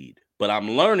woman lead. But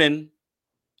I'm learning,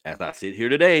 as I sit here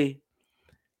today,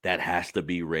 that has to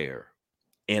be rare.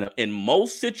 And in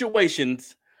most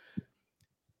situations,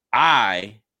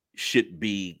 I should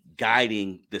be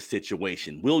guiding the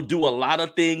situation. We'll do a lot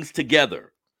of things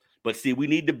together. But see, we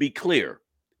need to be clear.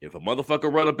 If a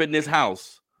motherfucker run up in this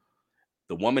house,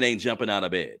 the woman ain't jumping out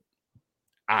of bed.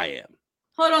 I am.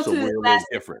 Hold on to this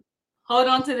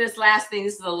last thing.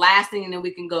 This is the last thing, and then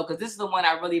we can go, because this is the one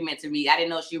I really meant to read. I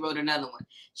didn't know she wrote another one.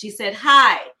 She said,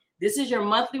 "Hi, this is your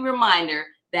monthly reminder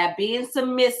that being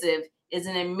submissive is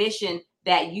an admission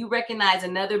that you recognize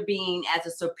another being as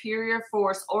a superior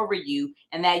force over you,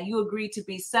 and that you agree to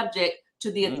be subject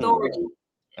to the authority."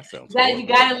 That sounds you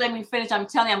gotta let me finish. I'm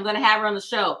telling you, I'm gonna have her on the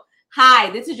show.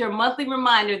 "Hi, this is your monthly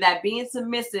reminder that being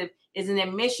submissive is an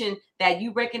admission that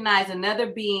you recognize another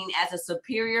being as a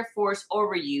superior force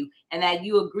over you, and that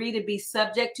you agree to be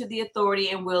subject to the authority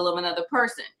and will of another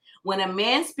person. When a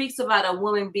man speaks about a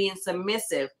woman being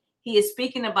submissive, he is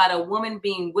speaking about a woman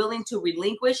being willing to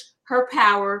relinquish her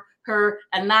power, her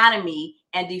autonomy,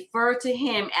 and defer to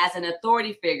him as an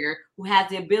authority figure who has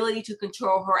the ability to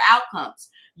control her outcomes.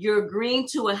 You're agreeing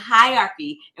to a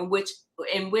hierarchy in which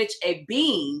a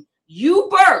being you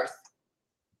birth.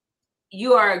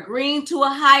 You are agreeing to a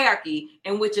hierarchy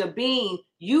in which a being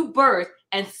you birth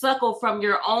and suckle from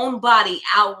your own body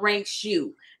outranks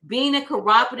you. Being a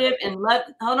cooperative and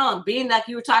being like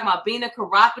you were talking about, being a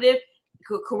cooperative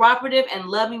and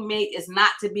loving mate is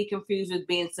not to be confused with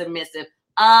being submissive."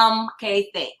 Okay,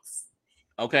 thanks.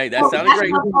 Okay, that sounded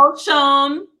great.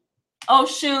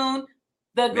 Oshun,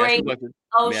 the great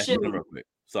Oshun. Real quick.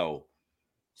 So,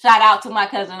 shout out to my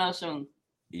cousin Oshun.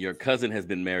 Your cousin has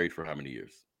been married for how many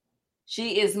years?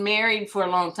 She is married for a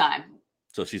long time.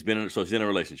 So she's in a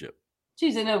relationship.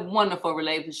 She's in a wonderful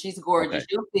relationship. She's gorgeous. Okay.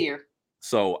 You'll see her.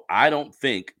 So I don't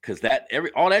think, because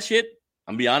all that shit,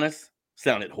 I'm gonna be honest,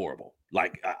 sounded horrible.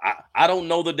 Like I don't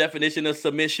know the definition of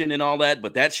submission and all that,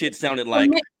 but that shit sounded like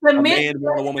a Submit, man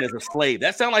wanting a woman as a slave.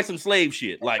 That sounded like some slave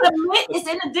shit. Like submit is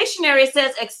in the dictionary. It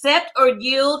says accept or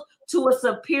yield to a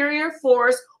superior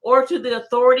force or to the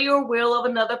authority or will of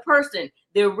another person.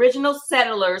 The original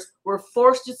settlers were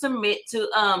forced to submit to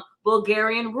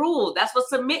Bulgarian rule. That's what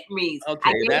submit means.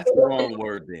 Okay, that's the wrong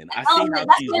word then. I see how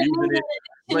she's using it.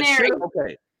 But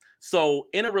okay. So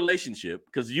in a relationship,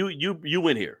 because you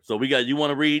went here. So you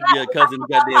want to read your cousin's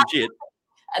goddamn shit.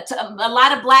 A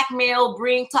lot of black males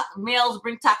bring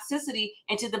toxicity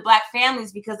into the black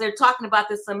families because they're talking about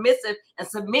this submissive and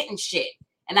submitting shit.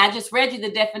 And I just read you the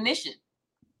definition.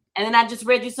 And then I just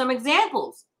read you some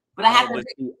examples. But we have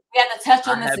to touch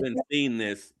on this.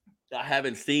 I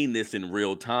haven't seen this in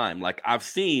real time. Like I've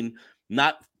seen,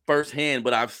 not firsthand,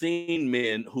 but I've seen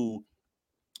men who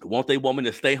want their woman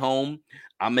to stay home.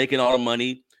 I'm making all the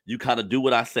money. You kind of do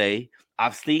what I say.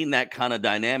 I've seen that kind of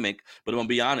dynamic, but I'm gonna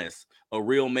be honest, a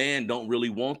real man don't really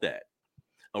want that.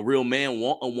 A real man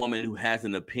want a woman who has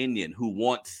an opinion, who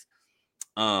wants,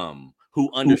 who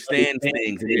understands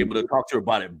things and be able to talk to her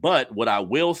about it. But what I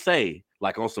will say,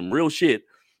 like on some real shit,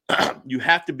 you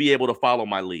have to be able to follow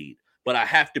my lead, but I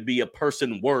have to be a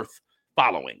person worth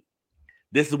following.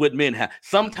 This is what men have.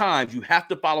 Sometimes you have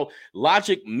to follow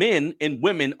logic. Men and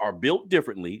women are built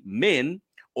differently. Men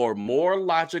are more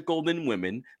logical than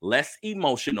women, less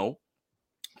emotional.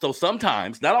 So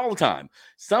sometimes, not all the time,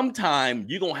 sometimes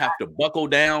you're going to have to buckle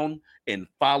down and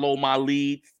follow my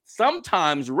lead.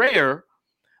 Sometimes, rare,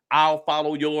 I'll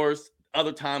follow yours.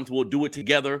 Other times we'll do it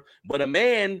together. But a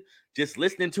man just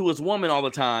listening to his woman all the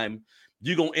time,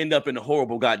 you're going to end up in a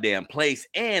horrible goddamn place.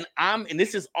 And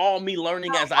this is all me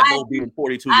learning as I go, being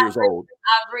 42 years old.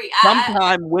 I agree.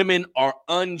 Sometimes women are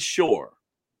unsure.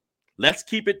 Let's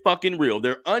keep it fucking real.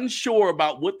 They're unsure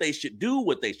about what they should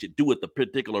do at the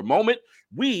particular moment.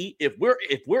 If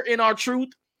we're in our truth,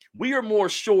 we are more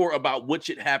sure about what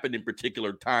should happen in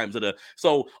particular times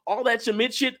so all that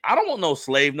submit shit. I don't want no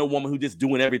slave, no woman who just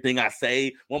doing everything I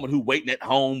say, woman who waiting at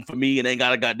home for me and ain't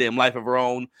got a goddamn life of her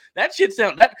own. That shit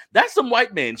that's some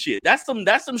white man shit. That's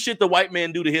some shit the white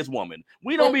man do to his woman.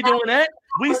 We don't be doing that.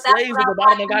 We slaves at the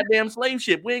bottom of goddamn slave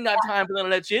ship. We ain't got time for none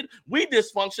of that shit. We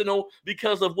dysfunctional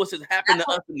because of what's happened to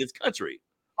us in this country.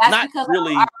 That's not because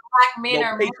really our black men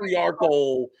are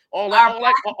patriarchal, all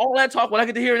that talk. When I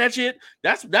get to hearing that shit,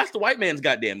 that's the white man's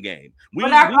goddamn game.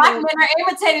 But our black men are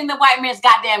imitating the white man's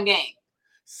goddamn game.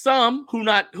 Some who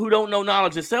don't know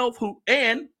knowledge itself,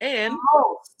 and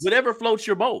whatever floats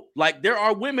your boat. Like there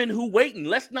are women who waiting.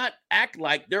 Let's not act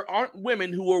like there aren't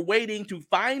women who are waiting to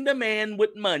find a man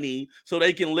with money so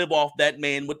they can live off that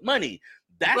man with money.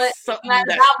 That's something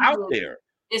that's out there.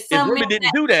 If women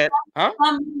didn't do that, some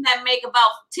men that make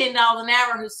about $10 an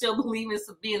hour who still believe in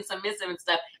being submissive and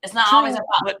stuff. It's not always about.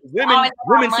 But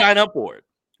women sign up for it.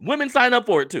 Women sign up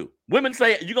for it too. Women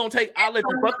say, "You're gonna take. I'll let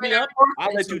you fuck me up.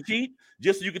 I'll let you cheat,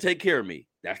 just so you can take care of me."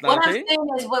 That's not what a thing. I'm saying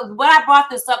is what I brought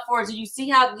this up for. Do you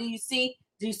see what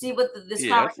this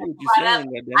conversation brought up?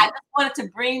 I just wanted to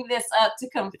bring this up to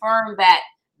confirm that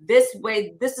this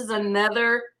is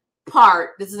another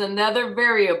part. This is another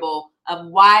variable of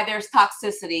why there's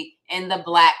toxicity in the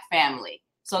black family.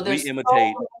 So there's so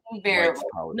many variables.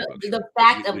 The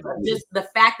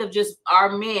fact of just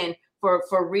our men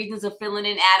for reasons of feeling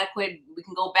inadequate. We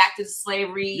can go back to the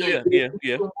slavery.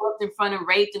 Worked in front and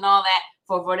raped and all that.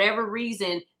 For whatever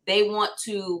reason, they want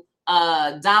to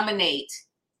dominate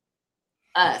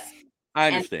us. I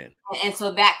understand. And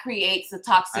so that creates the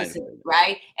toxicity,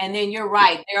 right? And then you're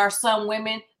right. There are some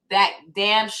women that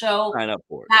damn show sign up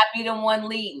for it. Not be the one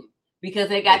leading because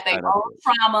they got their own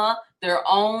trauma, their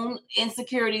own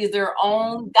insecurities, their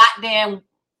own goddamn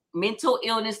mental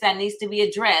illness that needs to be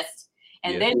addressed.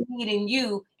 And they're needing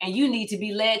you, and you need to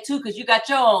be led too because you got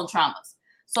your own traumas.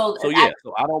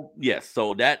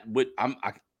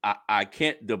 I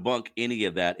can't debunk any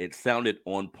of that. It sounded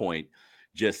on point.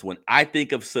 Just when I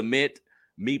think of submit,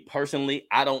 me personally,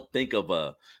 I don't think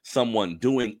of someone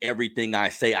doing everything I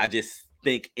say. I just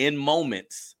think in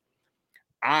moments,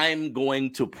 I'm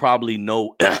going to probably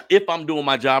know if I'm doing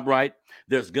my job right.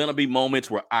 There's going to be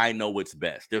moments where I know what's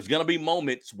best. There's going to be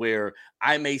moments where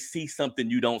I may see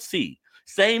something you don't see.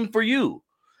 Same for you.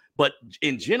 But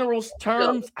in general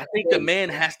terms, I think the man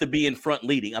has to be in front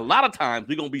leading. A lot of times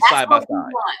we're going to be side by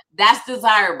side. That's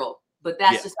desirable, but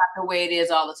that's just not the way it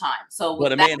is all the time.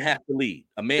 But a man has to lead.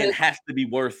 A man has to be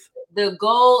worth. The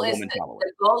goal is to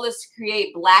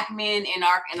create black men in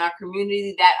our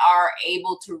community that are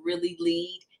able to really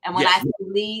lead. And when I say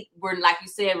lead, we're like you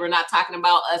said, we're not talking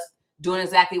about us doing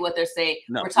exactly what they're saying.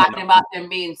 We're talking about them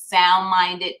being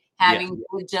sound-minded, having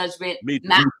good judgment,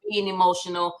 not being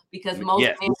emotional, because most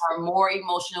men are more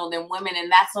emotional than women,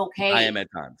 and that's okay. I am at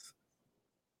times.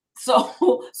 So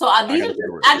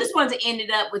I just wanted to end it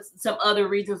up with some other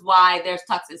reasons why there's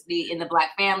toxicity in the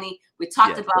Black family. We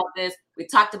talked about this. We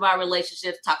talked about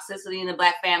relationships, toxicity in the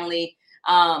Black family.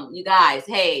 You guys,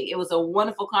 hey, it was a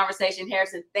wonderful conversation.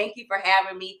 Harrison, thank you for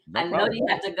having me. I know you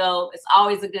have to go. It's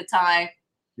always a good time.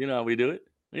 You know how we do it.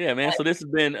 Yeah, man. So this has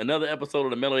been another episode of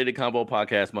the Melanated Combo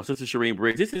Podcast. My sister Cherene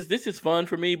Briggs. This is fun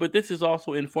for me, but this is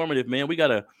also informative, man. We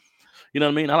gotta, you know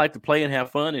what I mean? I like to play and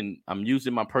have fun, and I'm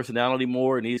using my personality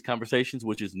more in these conversations,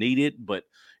 which is needed. But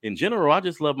in general, I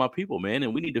just love my people, man,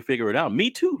 and we need to figure it out. Me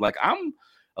too. Like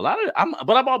but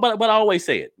I always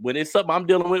say it when it's something I'm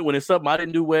dealing with, when it's something I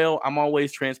didn't do well, I'm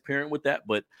always transparent with that.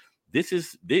 But this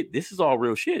is all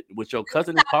real shit. What your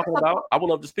cousin is talking about, I would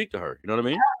love to speak to her. You know what I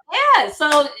mean? Yeah.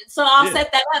 So I'll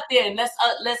set that up then. Let's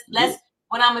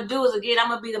what I'm gonna do is, again, I'm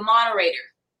gonna be the moderator.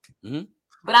 Mm-hmm.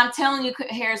 But I'm telling you,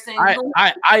 Harrison,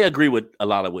 I agree with a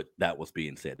lot of what that was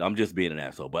being said. I'm just being an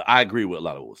asshole, but I agree with a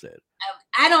lot of what was said.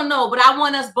 I don't know, but I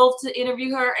want us both to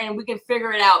interview her and we can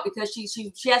figure it out, because she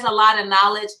has a lot of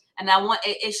knowledge, and I want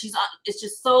it's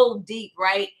just so deep,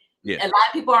 right? Yeah. A lot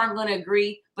of people aren't going to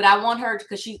agree, but I want her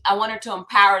I want her to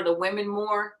empower the women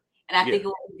more, and I think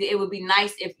it would be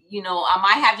nice if, you know, I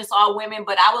might have just all women,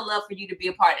 but I would love for you to be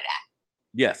a part of that.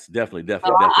 Yes, definitely. So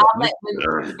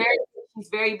she's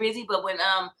very busy, but when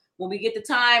we get the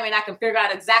time and I can figure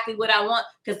out exactly what I want,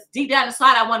 because deep down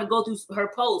inside I want to go through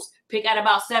her posts, pick out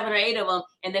about 7 or 8 of them,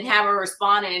 and then have her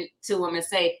respond to them and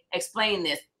say, explain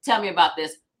this, tell me about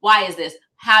this, why is this,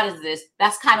 how does this?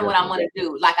 That's kind of what I want to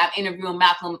do. Like I'm interviewing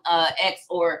Malcolm X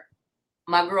or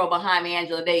my girl behind me,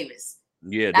 Angela Davis.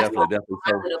 Yeah, definitely.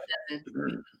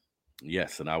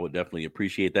 Yes, and I would definitely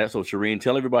appreciate that. So, Cherene,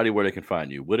 tell everybody where they can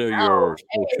find you. What are your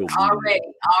social media?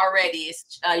 Already.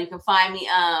 It's, you can find me.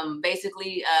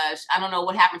 Basically, I don't know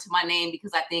what happened to my name,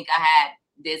 because I think I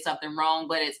did something wrong.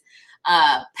 But it's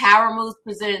Power Moves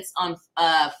Presents on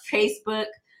Facebook,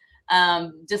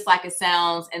 just like it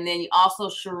sounds. And then also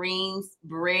Cherene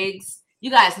Briggs. You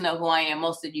guys know who I am.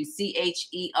 Most of you. Cherene.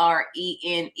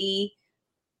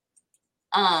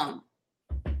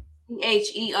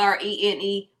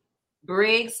 Cherene.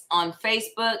 Briggs on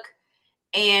Facebook,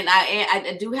 and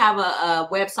I do have a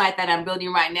website that I'm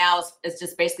building right now. It's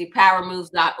just basically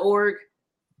powermoves.org.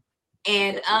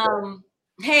 And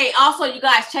hey, also you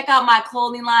guys check out my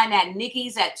clothing line at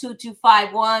Nikki's at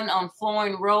 2251 on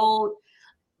Florin Road.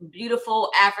 Beautiful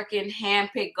African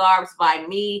handpicked garbs by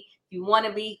me. If you want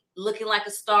to be looking like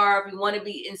a star, if you want to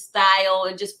be in style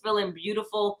and just feeling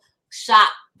beautiful, shop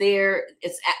there.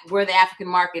 It's where the African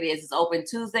market is. It's open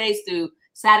Tuesdays through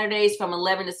Saturdays from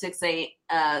 11 to 6 p.m.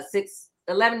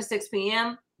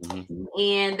 Mm-hmm.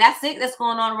 And that's it. That's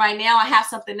going on right now. I have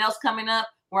something else coming up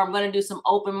where I'm going to do some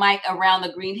open mic around the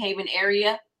Greenhaven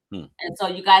area. And so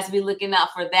you guys be looking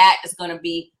out for that. It's going to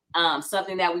be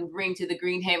something that we bring to the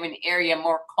Greenhaven area,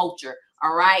 more culture.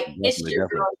 All right. It's your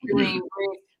girl,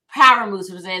 Power Moves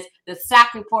Presents the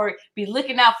SAC Report. Be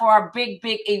looking out for our big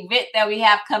event that we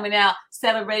have coming out,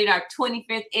 celebrating our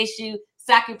 25th issue.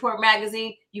 SAC Report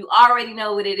magazine. You already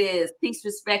know what it is. Peace,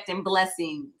 respect, and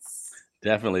blessings.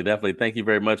 Definitely. Thank you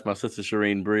very much, my sister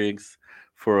Cherene Briggs,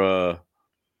 for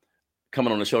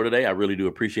coming on the show today. I really do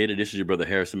appreciate it. This is your brother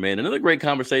Harrison, man. Another great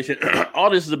conversation. All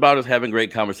this is about is having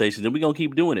great conversations, and we're gonna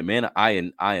keep doing it, man.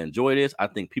 I enjoy this. I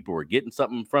think people are getting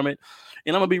something from it,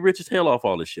 and I'm gonna be rich as hell off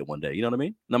all this shit one day. You know what I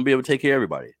mean? And I'm gonna be able to take care of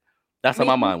everybody. That's how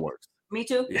my mind works. Me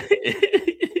too.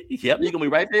 Yep, you're gonna be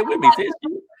right there with me, sis.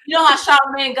 You know how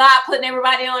Charlamagne God putting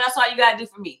everybody on? That's all you got to do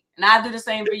for me. And I'll do the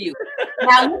same for you.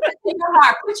 Now, look at your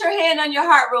heart. Put your hand on your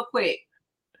heart real quick.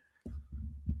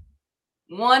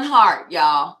 One heart,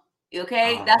 y'all.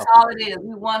 Okay? That's all it is.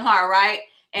 We one heart, right?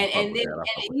 And then,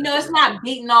 you know, it's not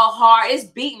beating all hard. It's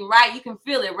beating, right? You can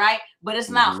feel it, right? But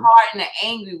it's not hard in an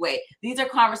angry way. These are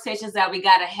conversations that we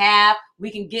got to have.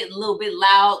 We can get a little bit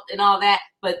loud and all that,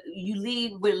 but you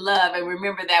lead with love and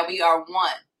remember that we are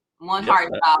one. One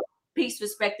heart, y'all. Peace,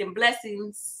 respect, and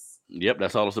blessings. Yep,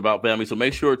 that's all it's about, family. So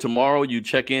make sure tomorrow you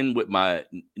check in with my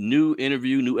new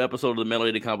episode of the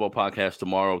Melanated Combo Podcast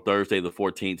tomorrow, Thursday the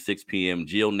 14th, 6 p.m.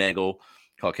 Jill Nagel,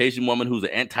 Caucasian woman who's an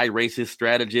anti-racist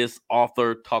strategist,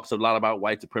 author, talks a lot about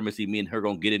white supremacy. Me and her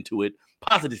going to get into it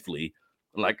positively.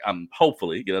 Like I'm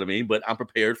hopefully, you know what I mean? But I'm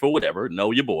prepared for whatever.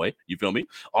 Know your boy. You feel me?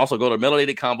 Also go to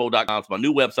melanatedcombo.com. It's my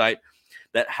new website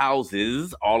that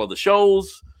houses all of the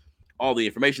shows, all the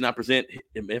information I present,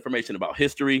 information about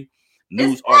history,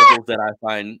 news articles that I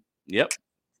find. Yep.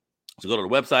 So go to the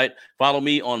website. Follow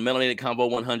me on Melanated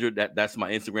Convo 100. That's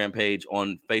my Instagram page.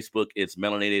 On Facebook, it's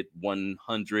Melanated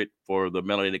 100 for the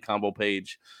Melanated Convo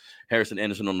page. Harrison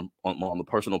Anderson on the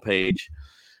personal page.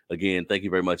 Again, thank you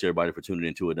very much, everybody, for tuning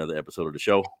into another episode of the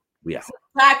show. We out.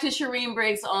 Subscribe to Cherene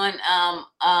Briggs on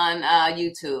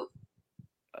YouTube.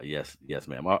 Yes,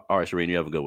 ma'am. All right, Cherene, you have a good one.